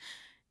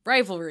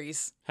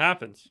rivalries.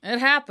 Happens. It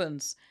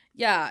happens.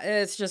 Yeah,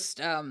 it's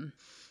just...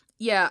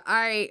 Yeah,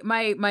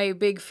 my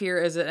big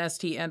fear as an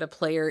ST and a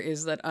player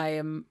is that I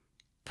am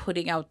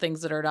putting out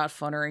things that are not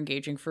fun or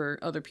engaging for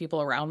other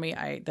people around me.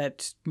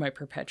 That's my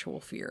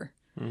perpetual fear.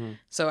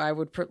 So I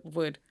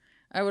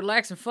would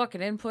like some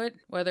fucking input,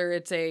 whether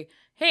it's a,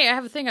 hey, I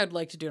have a thing I'd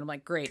like to do, and I'm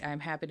like, great, I'm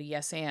happy to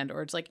yes and,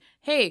 or it's like,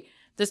 hey,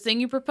 this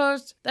thing you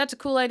proposed, that's a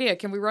cool idea.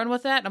 Can we run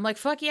with that? And I'm like,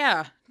 fuck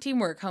yeah,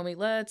 teamwork, homie,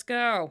 let's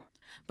go.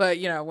 But,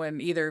 you know, when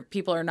either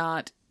people are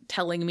not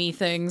telling me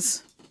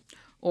things,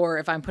 or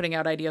if I'm putting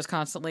out ideas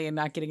constantly and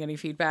not getting any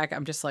feedback,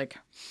 I'm just like,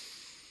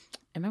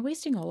 am I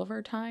wasting all of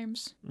our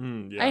times?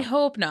 Yeah. I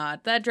hope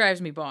not. That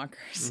drives me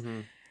bonkers.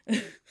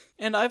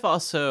 And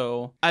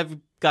I've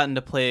gotten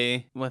to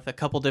play with a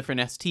couple different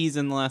STs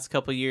in the last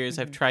couple years.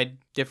 I've tried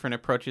different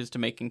approaches to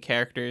making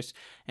characters.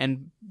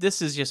 And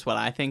this is just what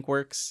I think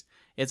works.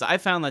 Is I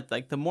found that,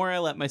 like, the more I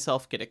let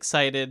myself get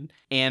excited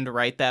and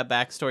write that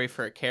backstory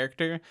for a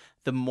character,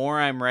 the more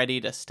I'm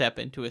ready to step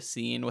into a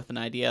scene with an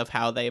idea of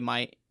how they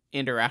might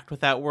interact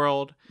with that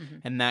world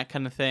and that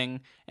kind of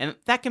thing. And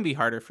that can be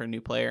harder for a new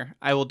player.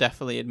 I will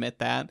definitely admit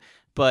that.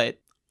 But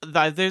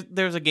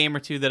there's a game or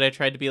two that I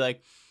tried to be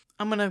like,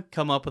 I'm going to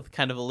come up with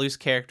kind of a loose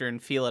character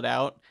and feel it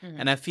out.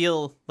 And I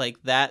feel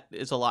like that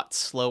is a lot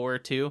slower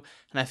too.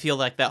 And I feel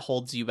like that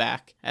holds you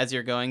back as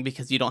you're going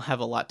because you don't have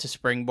a lot to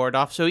springboard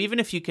off. So even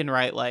if you can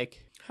write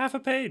like... half a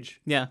page.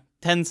 Yeah.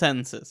 10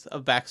 sentences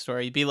of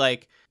backstory. Be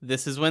like,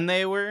 this is when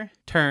they were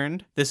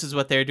turned. This is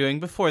what they're doing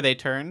before they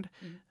turned.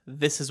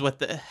 This is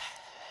what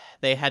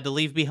they had to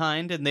leave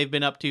behind and they've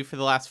been up to for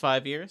the last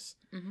 5 years.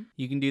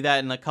 You can do that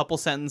in a couple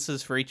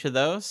sentences for each of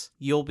those.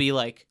 You'll be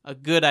like a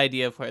good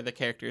idea of where the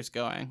character is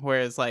going.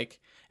 Whereas like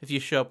if you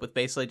show up with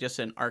basically just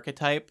an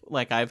archetype,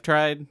 like I've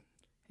tried,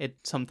 it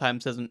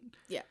sometimes doesn't.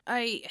 Yeah,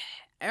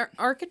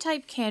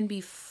 archetype can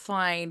be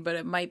fine, but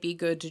it might be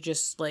good to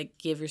just like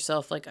give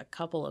yourself like a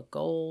couple of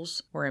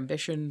goals or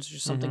ambitions or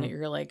something that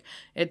you're like,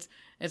 it's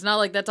not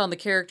like that's on the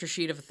character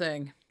sheet of a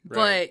thing,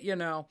 but you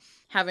know,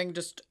 having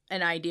just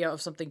an idea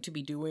of something to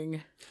be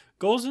doing.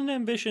 Goals and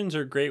ambitions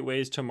are great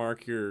ways to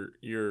mark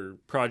your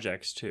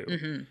projects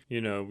too. You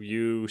know,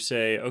 you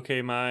say,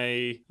 okay,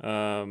 my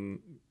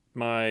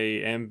my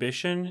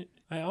ambition.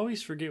 I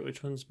always forget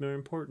which one's more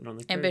important on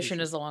the character Ambition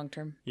sheet. is the long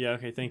term. Yeah,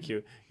 okay, thank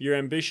you. Your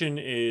ambition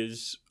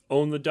is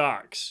own the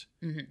docks.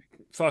 Mm-hmm.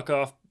 Fuck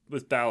off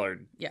with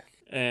Ballard. Yeah.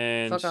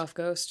 And Fuck off,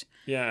 Ghost.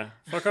 yeah,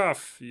 fuck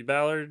off, you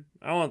Ballard.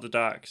 I want the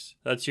docks.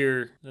 That's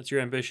your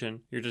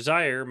ambition. Your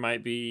desire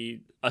might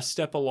be a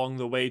step along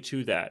the way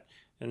to that.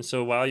 And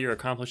so while you're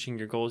accomplishing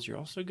your goals, you're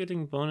also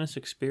getting bonus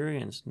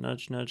experience.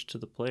 Nudge, nudge to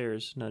the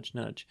players. Nudge,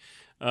 nudge.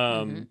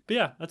 But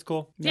yeah, that's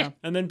cool. Yeah.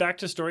 And then back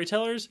to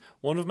storytellers.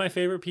 One of my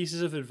favorite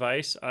pieces of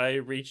advice, I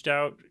reached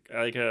out,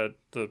 like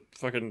the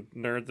fucking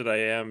nerd that I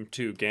am,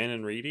 to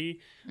Gannon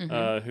Reedy,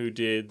 who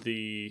did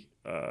the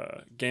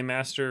Game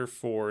Master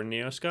for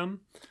Neoscum,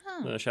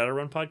 the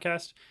Shadowrun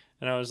podcast.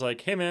 And I was like,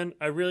 hey, man,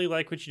 I really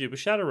like what you did with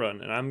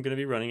Shadowrun, and I'm going to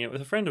be running it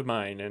with a friend of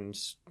mine. And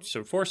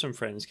so for some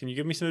friends, can you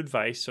give me some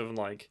advice of,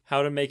 like,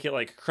 how to make it,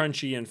 like,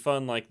 crunchy and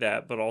fun like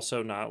that, but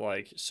also not,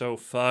 like, so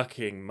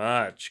fucking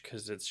much,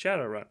 because it's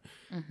Shadowrun.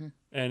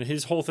 And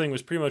his whole thing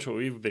was pretty much what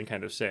we've been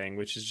kind of saying,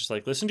 which is just,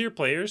 like, listen to your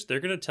players. They're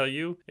going to tell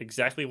you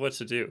exactly what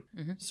to do.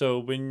 So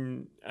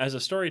when, as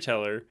a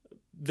storyteller,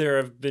 there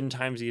have been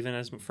times, even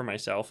as for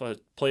myself, a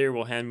player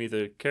will hand me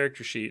the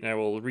character sheet and I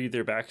will read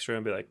their backstory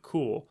and be like,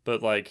 cool.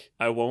 But, like,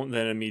 I won't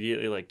then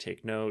immediately, like,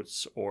 take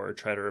notes or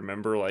try to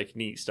remember, like,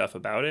 neat stuff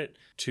about it,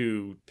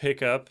 to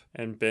pick up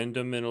and bend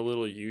them in a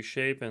little U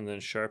shape and then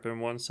sharpen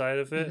one side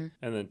of it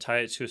and then tie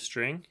it to a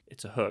string.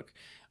 It's a hook.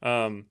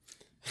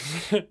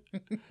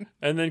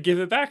 And then give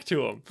it back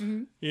to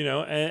them, you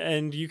know,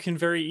 and you can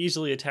very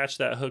easily attach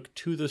that hook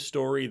to the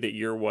story that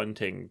you're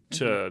wanting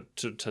to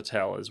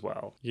tell as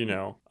well. You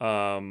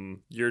know,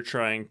 you're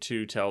trying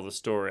to tell the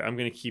story. I'm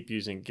going to keep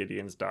using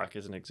Gideon's dock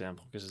as an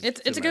example because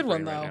It's a good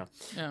one, though. Right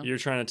Yeah. You're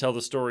trying to tell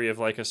the story of,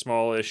 like, a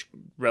smallish,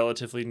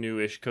 relatively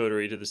newish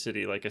coterie to the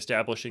city, like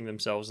establishing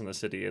themselves in the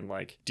city and,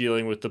 like,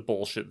 dealing with the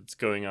bullshit that's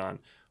going on.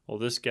 Well,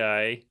 this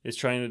guy is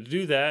trying to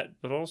do that,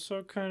 but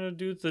also kind of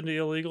do the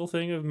illegal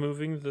thing of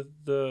moving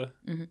the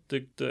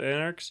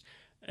anarchs.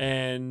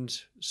 And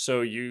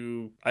so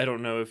I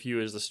don't know if you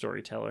as the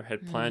storyteller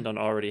had planned on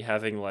already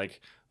having,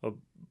 like, a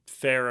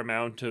fair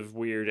amount of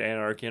weird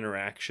anarch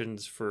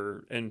interactions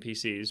for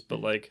NPCs,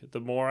 but, like, the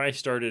more I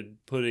started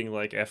putting,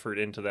 like, effort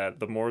into that,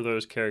 the more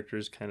those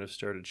characters kind of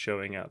started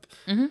showing up,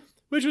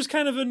 which was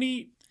kind of a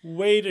neat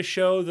way to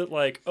show that,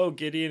 like, oh,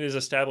 Gideon is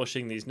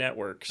establishing these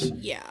networks.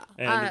 Yeah.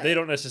 And they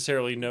don't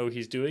necessarily know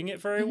he's doing it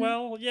very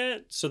well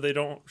yet, so they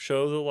don't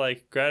show the,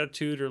 like,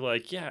 gratitude or,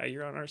 like, yeah,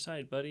 you're on our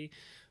side, buddy.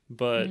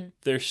 But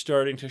they're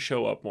starting to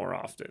show up more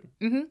often,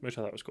 which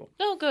I thought was cool.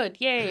 Oh, good.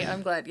 Yay.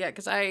 I'm glad. Yeah,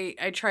 because I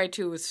try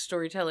to, with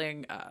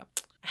storytelling,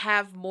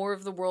 have more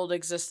of the world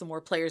exist the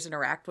more players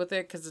interact with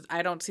it, because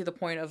I don't see the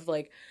point of,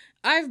 like,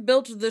 I've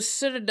built this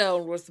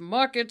citadel with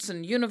markets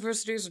and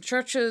universities and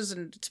churches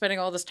and spending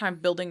all this time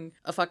building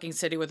a fucking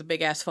city with a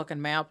big-ass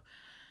fucking map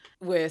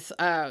with,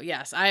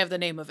 yes, I have the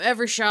name of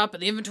every shop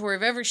and the inventory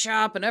of every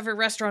shop and every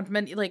restaurant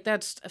menu. Like,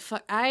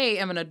 I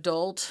am an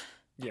adult.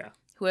 Yeah.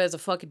 Who has a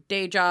fucking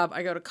day job.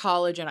 I go to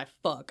college and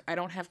I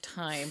don't have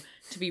time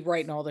to be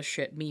writing all this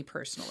shit, me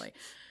personally.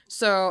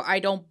 So I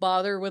don't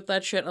bother with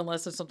that shit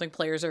unless it's something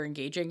players are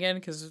engaging in,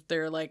 because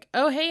they're like,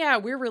 oh, hey, yeah,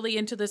 we're really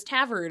into this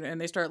tavern.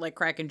 And they start, like,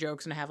 cracking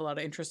jokes and have a lot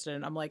of interest in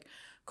it. I'm like,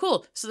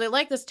 cool. So they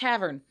like this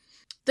tavern.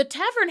 The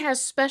tavern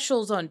has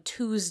specials on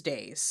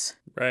Tuesdays.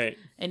 Right.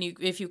 And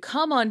if you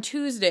come on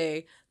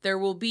Tuesday, there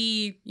will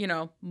be, you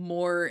know,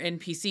 more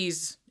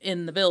NPCs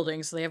in the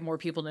building, so they have more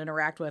people to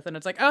interact with. And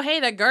it's like, oh, hey,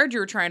 that guard you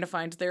were trying to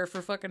find is there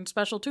for fucking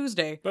special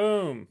Tuesday.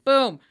 Boom.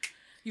 Boom.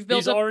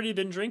 He's already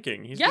been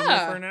drinking. He's been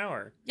there for an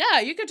hour. Yeah,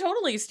 you could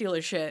totally steal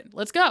his shit.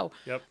 Let's go.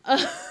 Yep.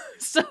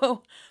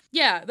 So,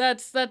 yeah,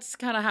 that's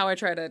kind of how I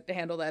try to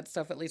handle that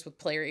stuff, at least with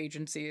player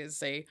agency, is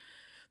say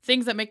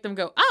things that make them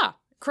go,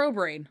 crow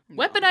brain.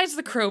 Weaponize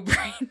the crow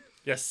brain.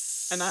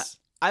 Yes. And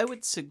I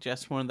would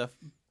suggest one of the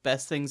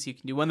best things you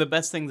can do, one of the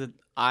best things that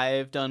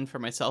I've done for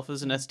myself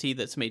as an ST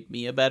that's made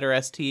me a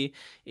better ST,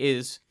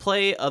 is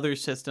play other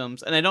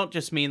systems. And I don't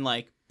just mean,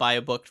 like, buy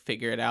a book to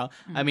figure it out.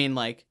 I mean,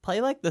 like,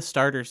 play, like, the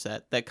starter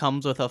set that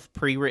comes with a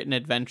pre-written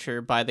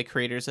adventure by the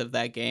creators of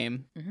that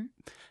game,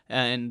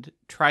 and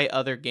try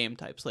other game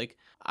types. Like,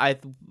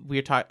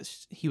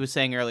 he was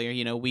saying earlier,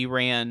 you know, we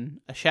ran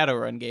a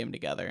Shadowrun game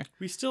together.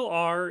 We still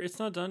are. It's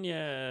not done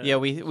yet. Yeah,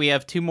 we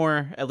have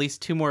at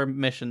least two more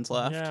missions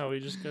left. Yeah, we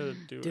just gotta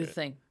do the it.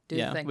 thing.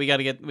 We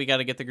gotta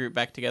get the group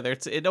back together.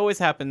 It always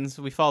happens.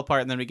 We fall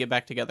apart and then we get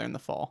back together in the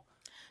fall.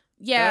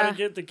 Yeah. Gotta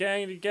get the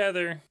gang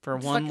together for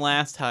one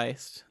last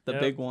heist, the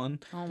big one.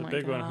 Oh the my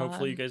big God. one.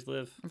 Hopefully you guys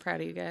live. I'm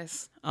proud of you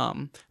guys.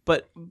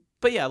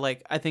 But yeah,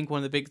 like, I think one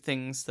of the big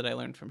things that I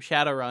learned from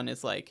Shadowrun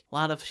is, like, a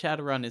lot of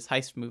Shadowrun is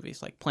heist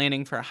movies, like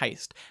planning for a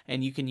heist.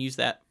 And you can use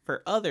that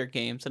for other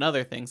games and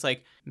other things.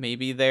 Like,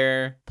 maybe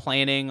they're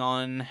planning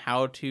on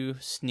how to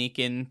sneak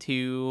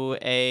into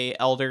a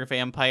elder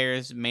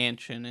vampire's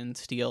mansion and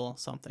steal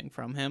something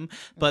from him.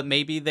 But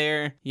maybe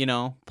they're, you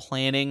know,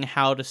 planning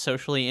how to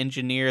socially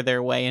engineer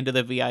their way into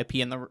the VIP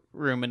in the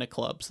room in a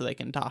club so they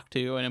can talk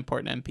to an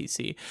important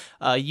NPC.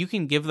 You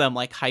can give them,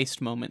 like,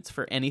 heist moments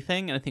for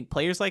anything, and I think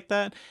players like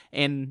that.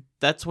 And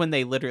that's when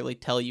they literally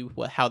tell you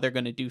how they're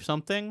going to do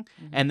something,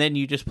 and then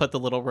you just put the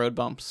little road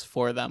bumps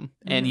for them,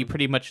 and you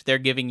pretty much, they're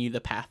giving you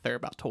the path they're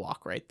about to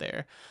walk right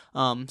there.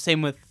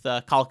 Same with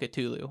Call of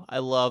Cthulhu. I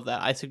love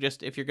that. I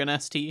suggest if you're going to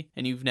ST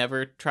and you've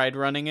never tried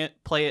running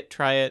it, play it,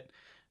 try it,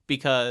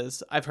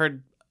 because I've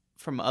heard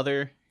from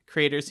other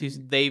creators who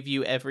they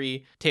view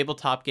every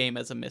tabletop game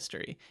as a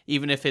mystery,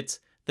 even if it's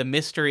the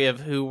mystery of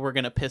who we're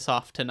going to piss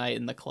off tonight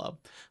in the club.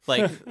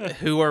 Like,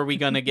 who are we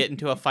going to get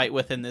into a fight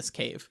with in this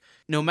cave?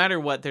 No matter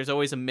what, there's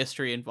always a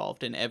mystery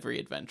involved in every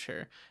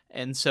adventure.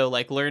 And so,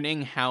 like,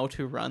 learning how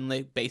to run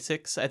the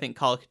basics, I think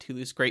Call of Cthulhu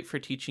is great for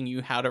teaching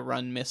you how to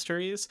run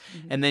mysteries.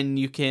 And then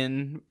you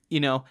can,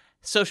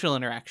 social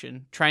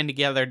interaction, trying to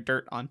gather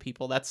dirt on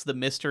people. That's the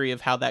mystery of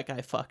how that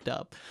guy fucked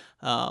up.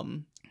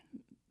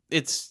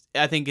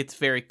 I think it's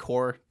very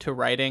core to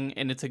writing,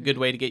 and it's a good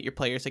way to get your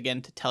players,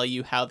 again, to tell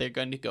you how they're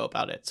going to go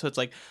about it. So it's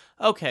like,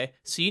 okay,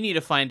 so you need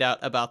to find out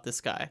about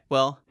this guy.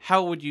 Well,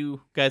 how would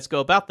you guys go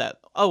about that?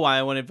 Oh,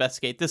 I want to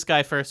investigate this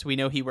guy first. We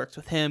know he works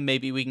with him.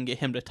 Maybe we can get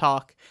him to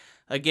talk.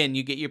 Again,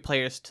 you get your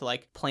players to,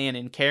 like, plan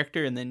in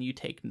character, and then you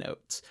take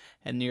notes.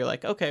 And you're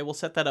like, okay, we'll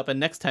set that up. And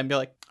next time you're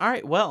like, all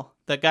right, well,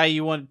 that guy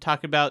you want to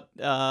talk about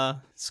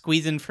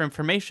squeezing for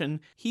information,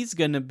 he's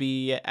going to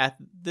be at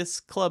this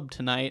club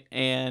tonight,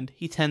 and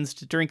he tends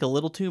to drink a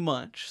little too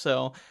much.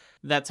 So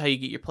that's how you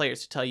get your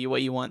players to tell you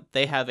what you want.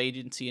 They have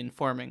agency in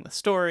forming the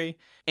story,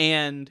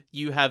 and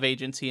you have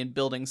agency in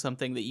building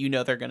something that you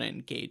know they're going to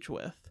engage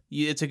with.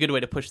 It's a good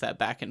way to push that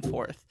back and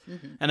forth.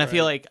 And I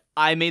feel like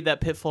I made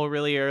that pitfall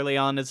really early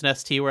on as an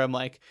ST, where I'm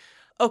like,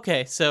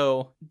 okay,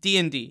 so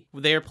D&D,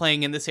 they're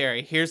playing in this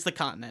area. Here's the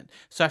continent.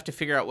 So I have to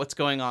figure out what's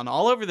going on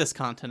all over this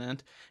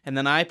continent. And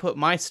then I put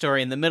my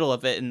story in the middle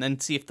of it and then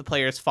see if the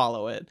players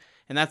follow it.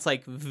 And that's,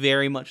 like,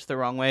 very much the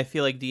wrong way. I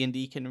feel like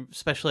D&D can,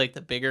 especially, like,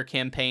 the bigger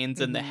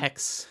campaigns and the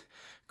hex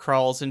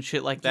crawls and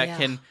shit like that,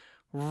 can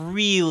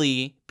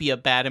really be a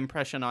bad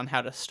impression on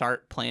how to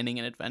start planning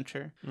an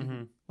adventure.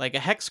 Like, a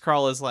hex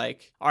crawl is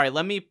like, all right,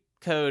 let me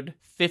code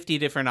 50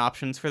 different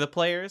options for the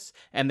players,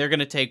 and they're going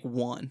to take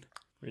one.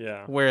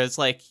 Yeah. Whereas,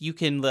 like, you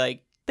can,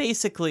 like,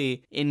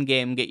 basically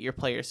in-game get your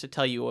players to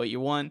tell you what you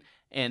want.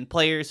 And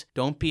players,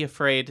 don't be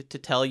afraid to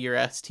tell your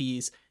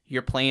STs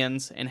your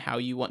plans and how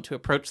you want to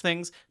approach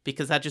things,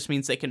 because that just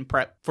means they can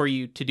prep for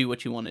you to do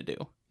what you want to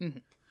do.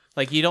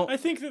 Like, you don't... I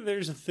think that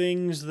there's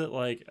things that,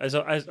 like, as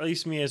at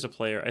least me as a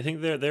player, I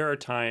think there are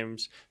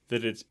times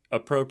that it's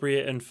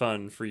appropriate and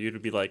fun for you to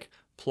be, like,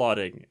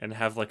 plotting and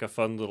have, like, a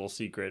fun little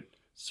secret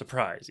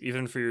surprise,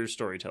 even for your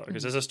storyteller.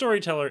 Because as a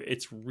storyteller,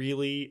 it's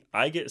really,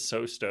 I get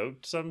so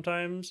stoked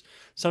sometimes.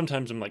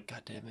 Sometimes I'm like,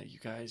 God damn it, you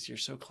guys, you're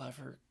so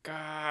clever.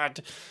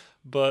 God.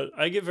 But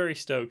I get very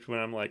stoked when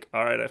I'm like,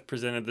 all right, I've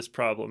presented this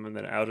problem, and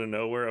then out of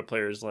nowhere, a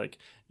player's like,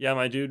 yeah,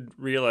 my dude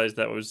realized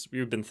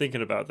we've been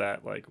thinking about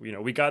that. Like,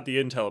 we got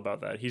the intel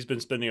about that. He's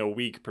been spending a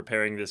week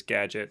preparing this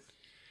gadget.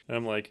 And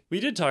I'm like, we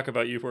did talk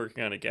about you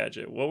working on a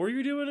gadget. What were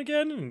you doing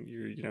again?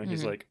 And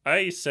he's like,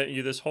 I sent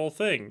you this whole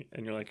thing.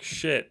 And you're like,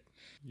 shit,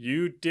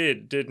 you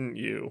did, didn't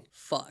you?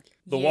 Fuck.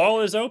 The wall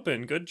is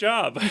open. Good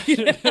job.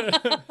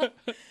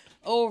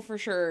 Oh, for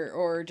sure.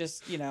 Or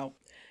just,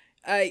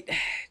 I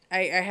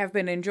have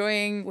been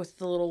enjoying with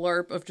the little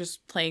LARP of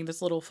just playing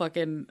this little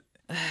fucking...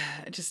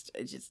 I just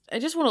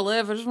want to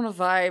live. I just want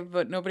to vibe,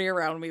 but nobody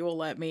around me will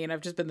let me. And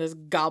I've just been this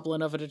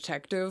goblin of a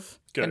detective.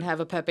 Good. And have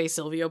a Pepe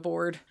Silvia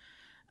board.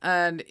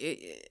 And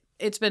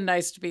it's been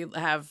nice to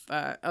have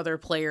other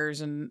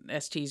players and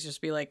STs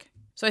just be like,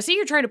 so I see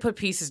you're trying to put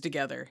pieces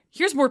together.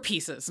 Here's more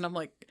pieces. And I'm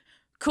like,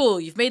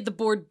 cool, you've made the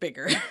board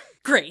bigger.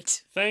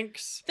 Great.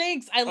 Thanks.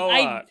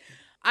 I,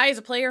 as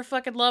a player,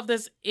 fucking love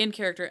this. In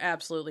character,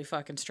 absolutely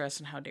fucking stress,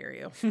 and how dare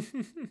you.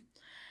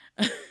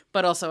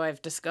 But also,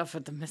 I've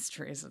discovered the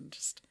mysteries and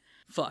just...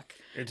 Fuck.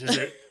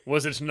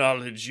 Was it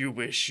knowledge you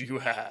wish you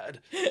had?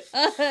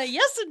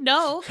 Yes and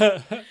no.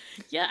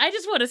 Yeah, I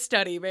just want to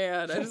study,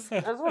 man. I just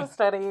want to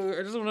study.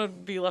 I just want to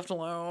be left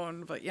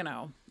alone. But,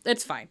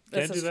 it's fine.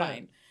 This is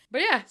fine. But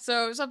yeah,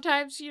 so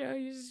sometimes, you're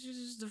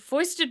just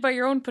foisted by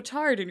your own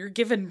petard and you're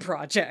given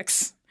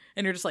projects.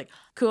 And you're just like,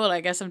 cool, I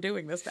guess I'm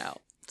doing this now.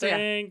 So,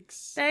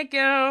 thanks. Yeah. Thank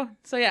you.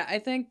 So yeah, I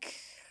think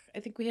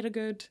we had a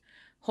good...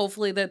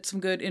 Hopefully that's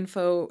some good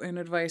info and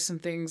advice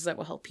and things that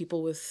will help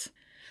people with...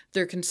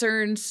 their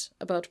concerns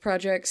about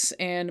projects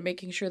and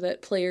making sure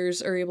that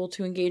players are able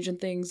to engage in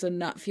things and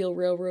not feel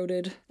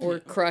railroaded or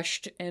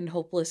crushed and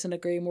hopeless in a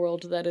grim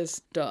world that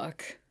is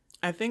dark.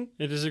 I think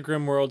it is a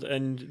grim world,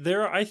 and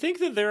I think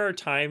that there are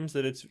times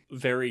that it's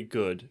very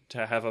good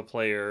to have a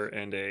player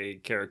and a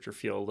character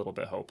feel a little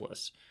bit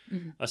hopeless,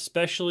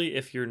 especially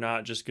if you're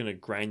not just going to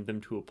grind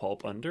them to a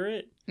pulp under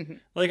it.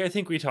 Like, I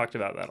think we talked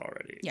about that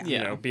already.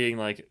 Yeah. Being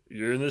like,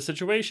 you're in this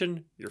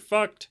situation, you're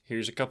fucked.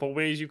 Here's a couple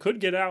ways you could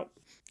get out.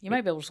 You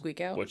might be able to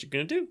squeak out. What you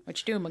gonna do? What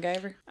you doing,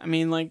 MacGyver? I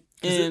mean, like,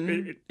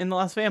 in the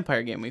last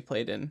vampire game we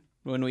played in,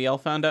 when we all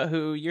found out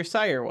who your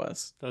sire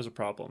was. That was a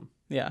problem.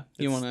 Yeah. Is.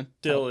 You want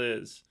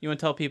to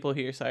tell people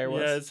who your sire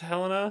was? Yeah, it's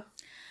Helena.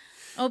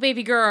 Oh,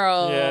 baby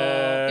girl.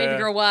 Yeah. Baby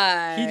girl,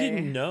 why? He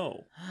didn't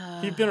know.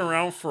 He'd been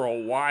around for a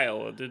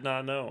while and did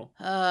not know.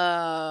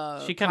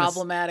 She kinda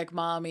problematic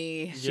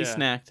mommy. She Yeah.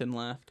 snacked and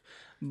left.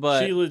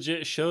 But she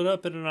legit showed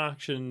up at an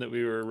auction that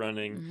we were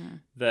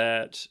running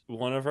that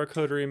one of our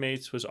coterie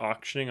mates was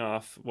auctioning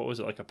off, what was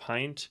it, like a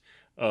pint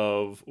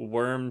of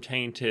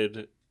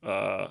worm-tainted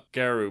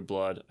Garu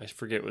blood. I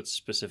forget what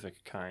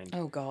specific kind.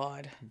 Oh,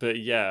 God. But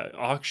yeah,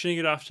 auctioning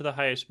it off to the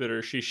highest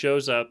bidder. She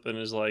shows up and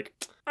is like,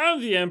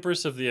 I'm the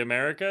Empress of the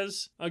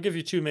Americas. I'll give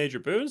you 2 major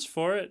boons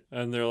for it.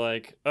 And they're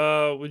like,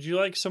 would you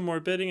like some more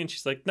bidding? And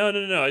she's like, no,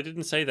 I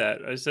didn't say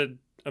that. I said,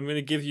 I'm going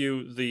to give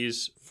you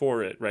these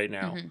for it right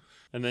now.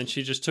 And then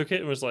she just took it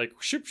and was like,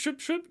 shoop, shoop,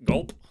 shoop,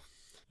 gulp.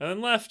 And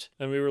then left.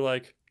 And we were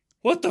like,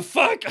 what the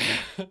fuck?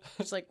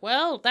 It's like,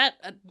 well, that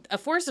a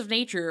force of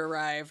nature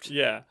arrived.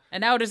 Yeah.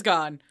 And now it is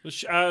gone.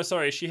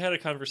 Sorry, she had a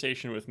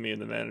conversation with me in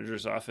the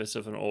manager's office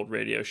of an old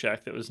Radio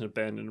Shack that was an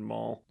abandoned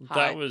mall. Hot.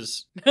 That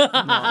was... No,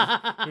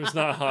 it was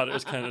not hot. It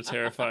was kind of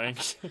terrifying.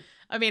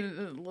 I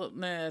mean,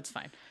 nah, it's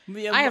fine.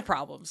 Yeah, I have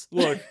problems.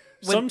 Look,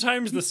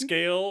 sometimes the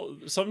scale,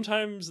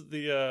 sometimes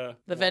the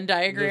Venn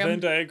diagram. The Venn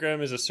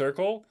diagram is a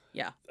circle.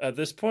 Yeah. At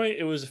this point,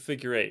 it was a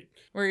figure 8.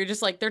 Where you're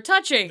just like, they're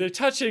touching. They're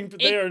touching, but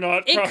they are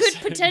not It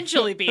crossing. could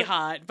potentially be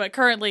hot, but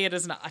currently it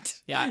is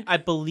not. Yeah, I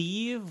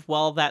believe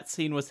while that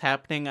scene was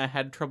happening, I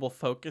had trouble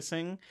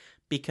focusing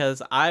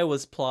because I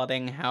was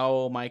plotting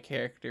how my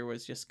character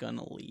was just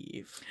gonna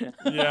leave. Yeah.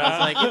 I was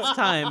like, it's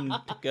time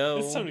to go.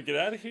 It's time to get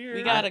out of here.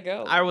 We gotta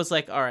go. I was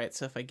like, all right,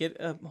 so if I get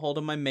a hold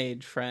of my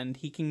mage friend,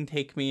 he can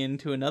take me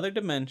into another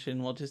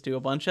dimension. We'll just do a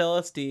bunch of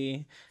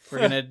LSD. We're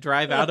going to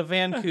drive out of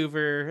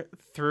Vancouver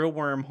through a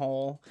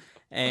wormhole,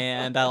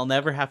 and I'll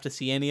never have to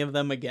see any of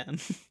them again.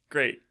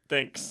 Great.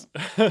 Thanks.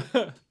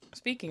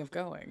 Speaking of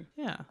going.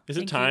 Yeah. Is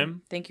it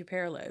time? Thank you,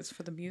 Paralyze,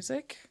 for the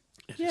music.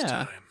 It is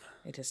time.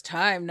 It is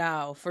time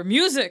now for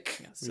music.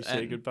 Yes. We say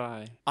And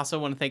goodbye. also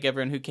want to thank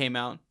everyone who came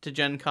out to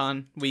Gen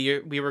Con. We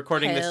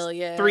recording Hell this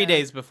yeah. 3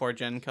 days before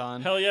Gen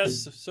Con. Hell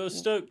yes. So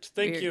stoked.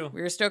 Thank you.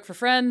 We were stoked for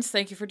friends.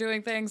 Thank you for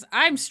doing things.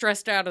 I'm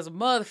stressed out as a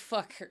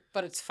motherfucker,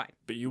 but it's fine.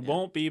 But you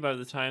won't be by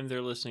the time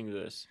they're listening to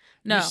this.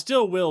 No. You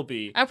still will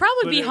be. I'll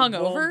probably but be it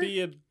hungover. won't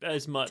be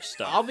as much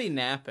stuff. I'll be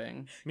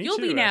napping. Me You'll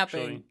too, be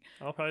napping. actually.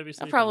 I'll probably be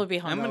sleeping. I'll probably be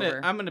hungover.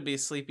 I'm gonna be a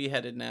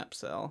sleepy-headed nap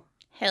cell.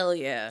 Hell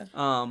yeah.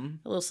 A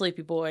little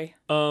sleepy boy.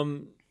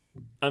 I'm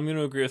going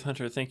to agree with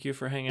Hunter. Thank you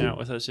for hanging out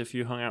with us if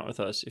you hung out with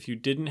us. If you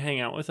didn't hang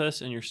out with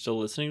us and you're still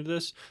listening to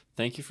this,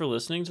 thank you for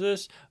listening to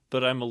this,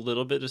 but I'm a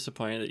little bit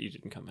disappointed that you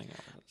didn't come hang out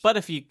with us. But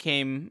if you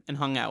came and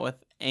hung out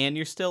with and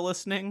you're still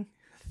listening,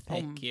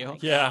 thank you.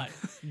 Yeah,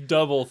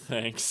 double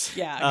thanks.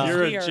 Yeah,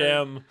 You're we a are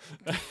gem.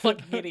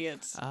 fucking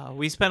idiots.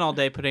 We spent all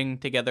day putting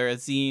together a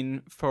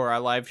zine for our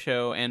live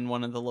show and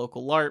one of the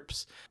local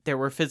LARPs. There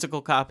were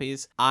physical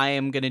copies. I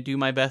am going to do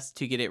my best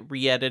to get it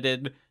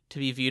re-edited to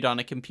be viewed on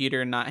a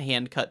computer, not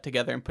hand cut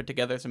together and put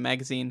together as a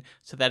magazine.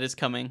 So that is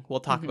coming. We'll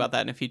talk about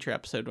that in a future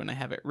episode when I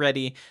have it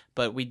ready.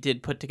 But we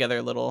did put together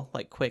a little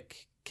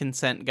quick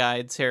consent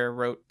guide. Sarah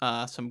wrote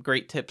some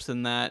great tips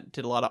in that,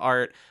 did a lot of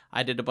art.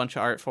 I did a bunch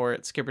of art for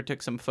it. Skipper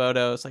took some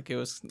photos. It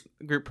was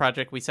a group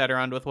project. We sat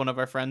around with one of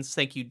our friends.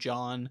 Thank you,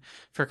 John,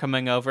 for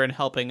coming over and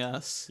helping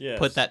us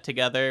put that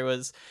together. It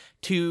was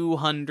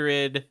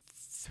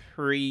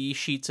 203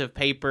 sheets of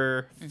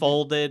paper,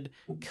 folded,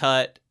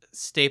 cut,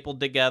 stapled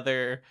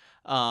together,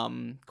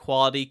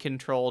 quality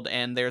controlled,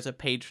 and there's a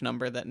page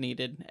number that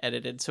needed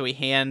edited. So we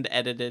hand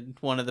edited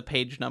one of the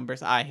page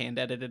numbers. I hand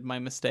edited my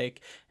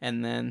mistake,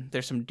 and then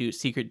there's some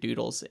secret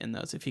doodles in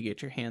those if you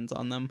get your hands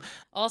on them.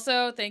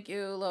 Also, thank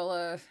you,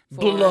 Lola, for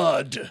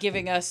Blood.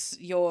 giving us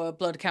your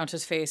blood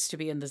countess face to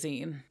be in the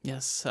zine.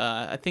 Yes,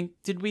 I think,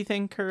 did we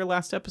thank her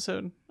last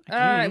episode? We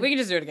can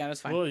just do it again.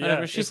 It's fine. Well, yeah,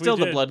 Whatever. She's if we still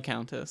the did- blood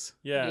countess.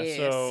 Yeah, Yes.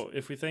 so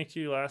if we thanked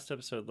you last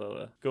episode,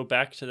 Lola, go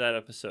back to that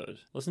episode.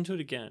 Listen to it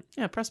again.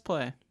 Yeah, press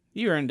play.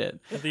 You earned it.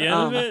 At the end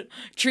of it,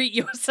 Treat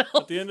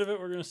yourself. we're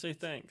going to say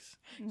thanks.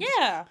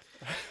 Yeah.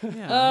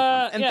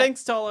 Yeah. And yeah.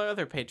 thanks to all our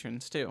other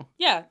patrons, too.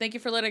 Yeah. Thank you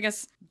for letting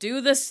us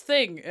do this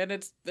thing, and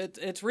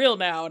it's real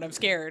now, and I'm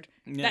scared.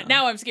 Yeah.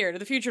 Now I'm scared. In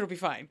the future, it'll be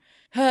fine.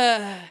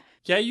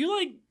 Yeah,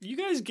 you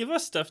guys give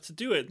us stuff to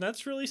do it, and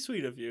that's really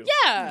sweet of you.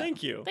 Yeah.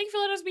 Thank you. Thank you for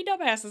letting us be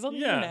dumbasses on the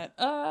Yeah. internet.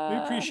 We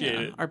appreciate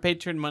it. Our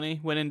patron money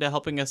went into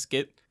helping us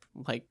get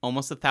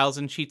almost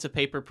 1,000 sheets of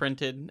paper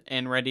printed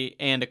and ready,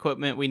 and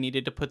equipment we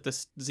needed to put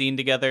this zine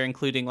together,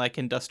 including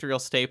industrial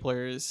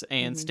staplers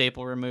and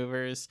staple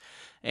removers.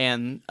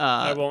 And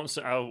I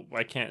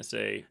can't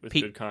say with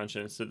good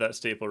conscience that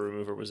staple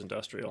remover was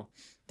industrial.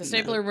 The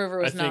staple remover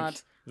was I think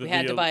not. We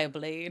had to buy a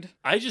blade.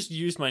 I just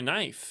used my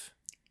knife.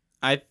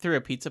 I threw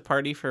a pizza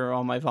party for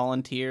all my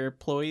volunteer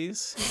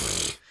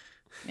employees.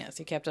 Yes,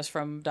 he kept us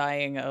from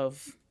dying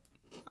of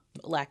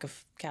lack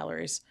of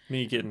calories.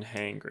 Me getting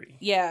hangry.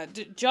 Yeah,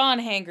 John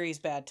Hangry's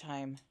bad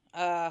time.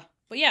 But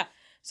yeah,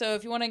 so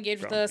if you want to engage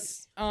with Grumpy.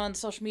 us on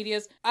social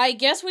medias, I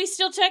guess we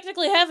still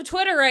technically have a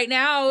Twitter right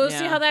now. We'll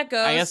see how that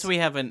goes. I guess we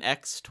have an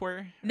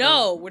X-Twer?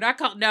 No, we're not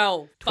called.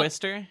 No.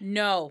 Twister?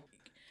 No.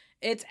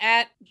 It's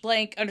at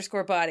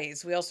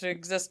 @blank_bodies. We also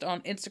exist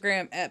on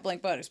Instagram at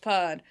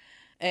blankbodiespod.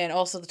 And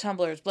also the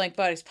Tumblr is Blank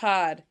Bodies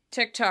Pod.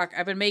 TikTok,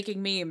 I've been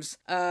making memes.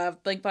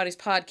 Blank Bodies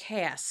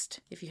Podcast.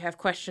 If you have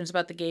questions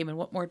about the game and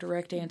want more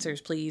direct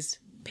answers, please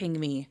ping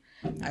me.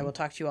 I will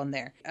talk to you on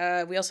there.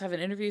 We also have an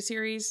interview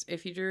series.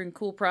 If you're doing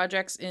cool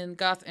projects in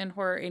goth and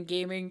horror and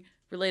gaming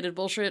related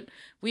bullshit,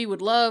 we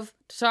would love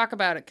to talk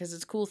about it because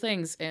it's cool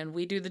things. And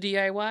we do the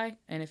DIY.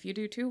 And if you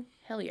do too,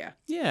 hell yeah.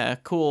 Yeah,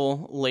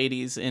 cool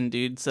ladies and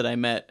dudes that I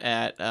met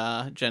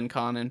at Gen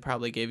Con and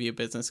probably gave you a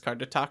business card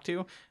to talk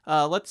to.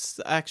 Let's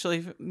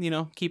actually,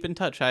 keep in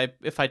touch.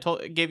 If I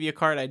gave you a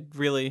card, I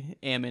really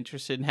am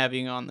interested in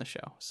having you on the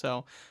show.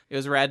 So it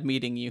was rad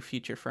meeting you,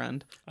 future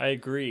friend. I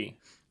agree.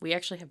 We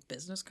actually have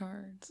business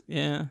cards.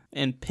 Yeah,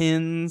 and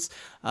pins.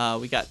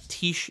 We've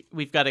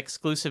got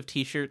exclusive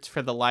T-shirts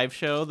for the live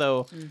show,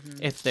 though.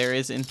 If there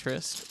is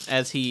interest,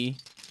 as he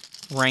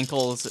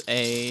rankles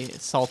a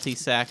salty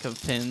sack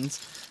of pins.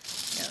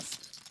 Yes,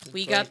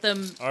 we got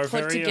them our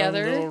put very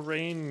together. Own little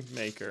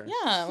rainmaker.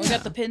 Yeah, we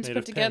got the pins Made put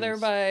of together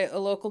pins. by a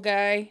local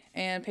guy,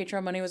 and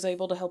Patron money was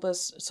able to help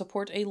us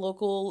support a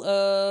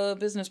local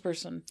business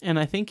person. And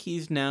I think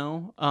he's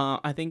now.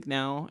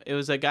 It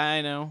was a guy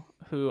I know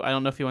who I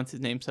don't know if he wants his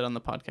name said on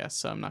the podcast,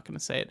 so I'm not going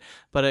to say it.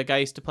 But a guy I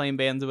used to play in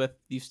bands with,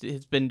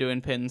 has been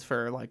doing pins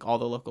for like all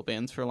the local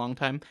bands for a long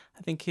time.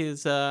 I think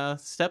his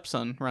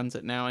stepson runs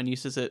it now and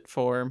uses it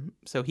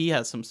so he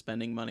has some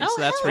spending money. So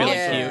that's really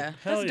cute.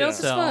 That's dope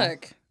as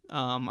fuck.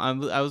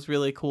 I was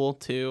really cool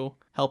to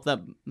help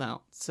them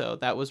out. So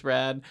that was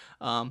rad.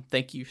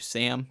 Thank you,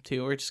 Sam,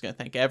 too. We're just going to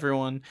thank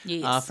everyone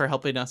for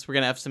helping us. We're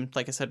going to have some,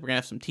 like I said, we're going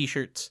to have some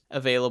T-shirts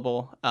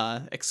available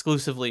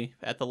exclusively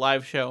at the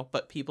live show,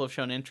 but people have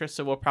shown interest,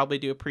 so we'll probably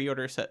do a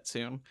pre-order set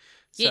soon.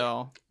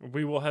 So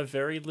we will have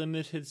very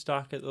limited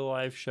stock at the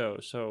live show,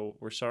 so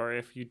we're sorry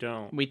if you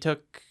don't. we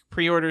took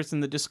pre-orders in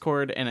the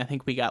Discord, and I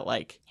think we got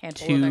like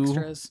Handful of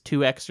extras.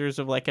 two extras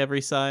of like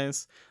every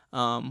size.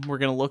 We're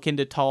going to look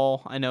into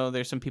tall. I know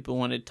there's some people who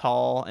wanted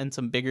tall and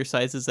some bigger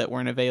sizes that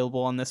weren't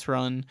available on this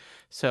run.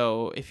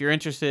 So if you're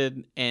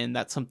interested and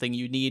that's something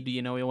you need,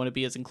 we want to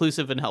be as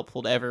inclusive and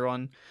helpful to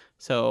everyone.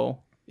 So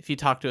if you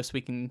talk to us,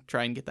 we can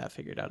try and get that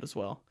figured out as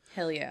well.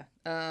 Hell yeah.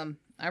 I'm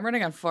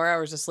running on 4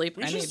 hours of sleep.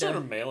 We should start a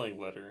mailing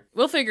letter.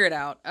 We'll figure it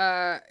out.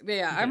 But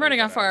yeah, I'm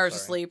running on 4 hours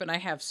of sleep, and I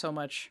have so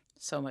much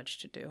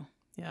to do.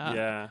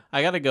 Yeah.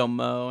 I got to go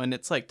mow, and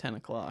it's like 10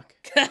 o'clock.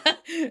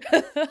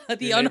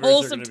 The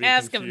unwholesome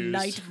task of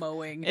night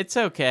mowing. It's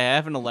okay. I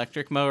have an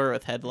electric mower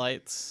with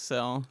headlights,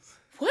 so...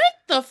 What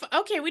the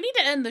Okay, we need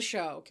to end the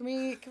show. Can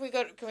we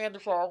end the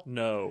show?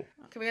 No.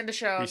 Can we end the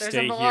show? There's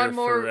a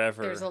lawnmower.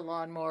 Forever. There's a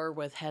lawnmower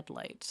with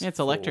headlights. It's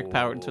electric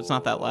powered, so it's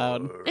not that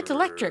loud. It's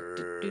electric.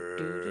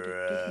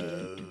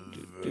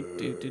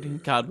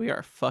 God, we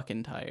are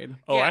fucking tired.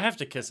 Oh, Yeah. I have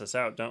to kiss us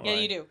out, don't I? Yeah,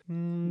 you do.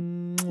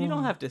 You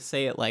don't have to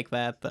say it like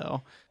that,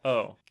 though.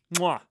 Oh.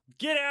 Mwah.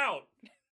 Get out!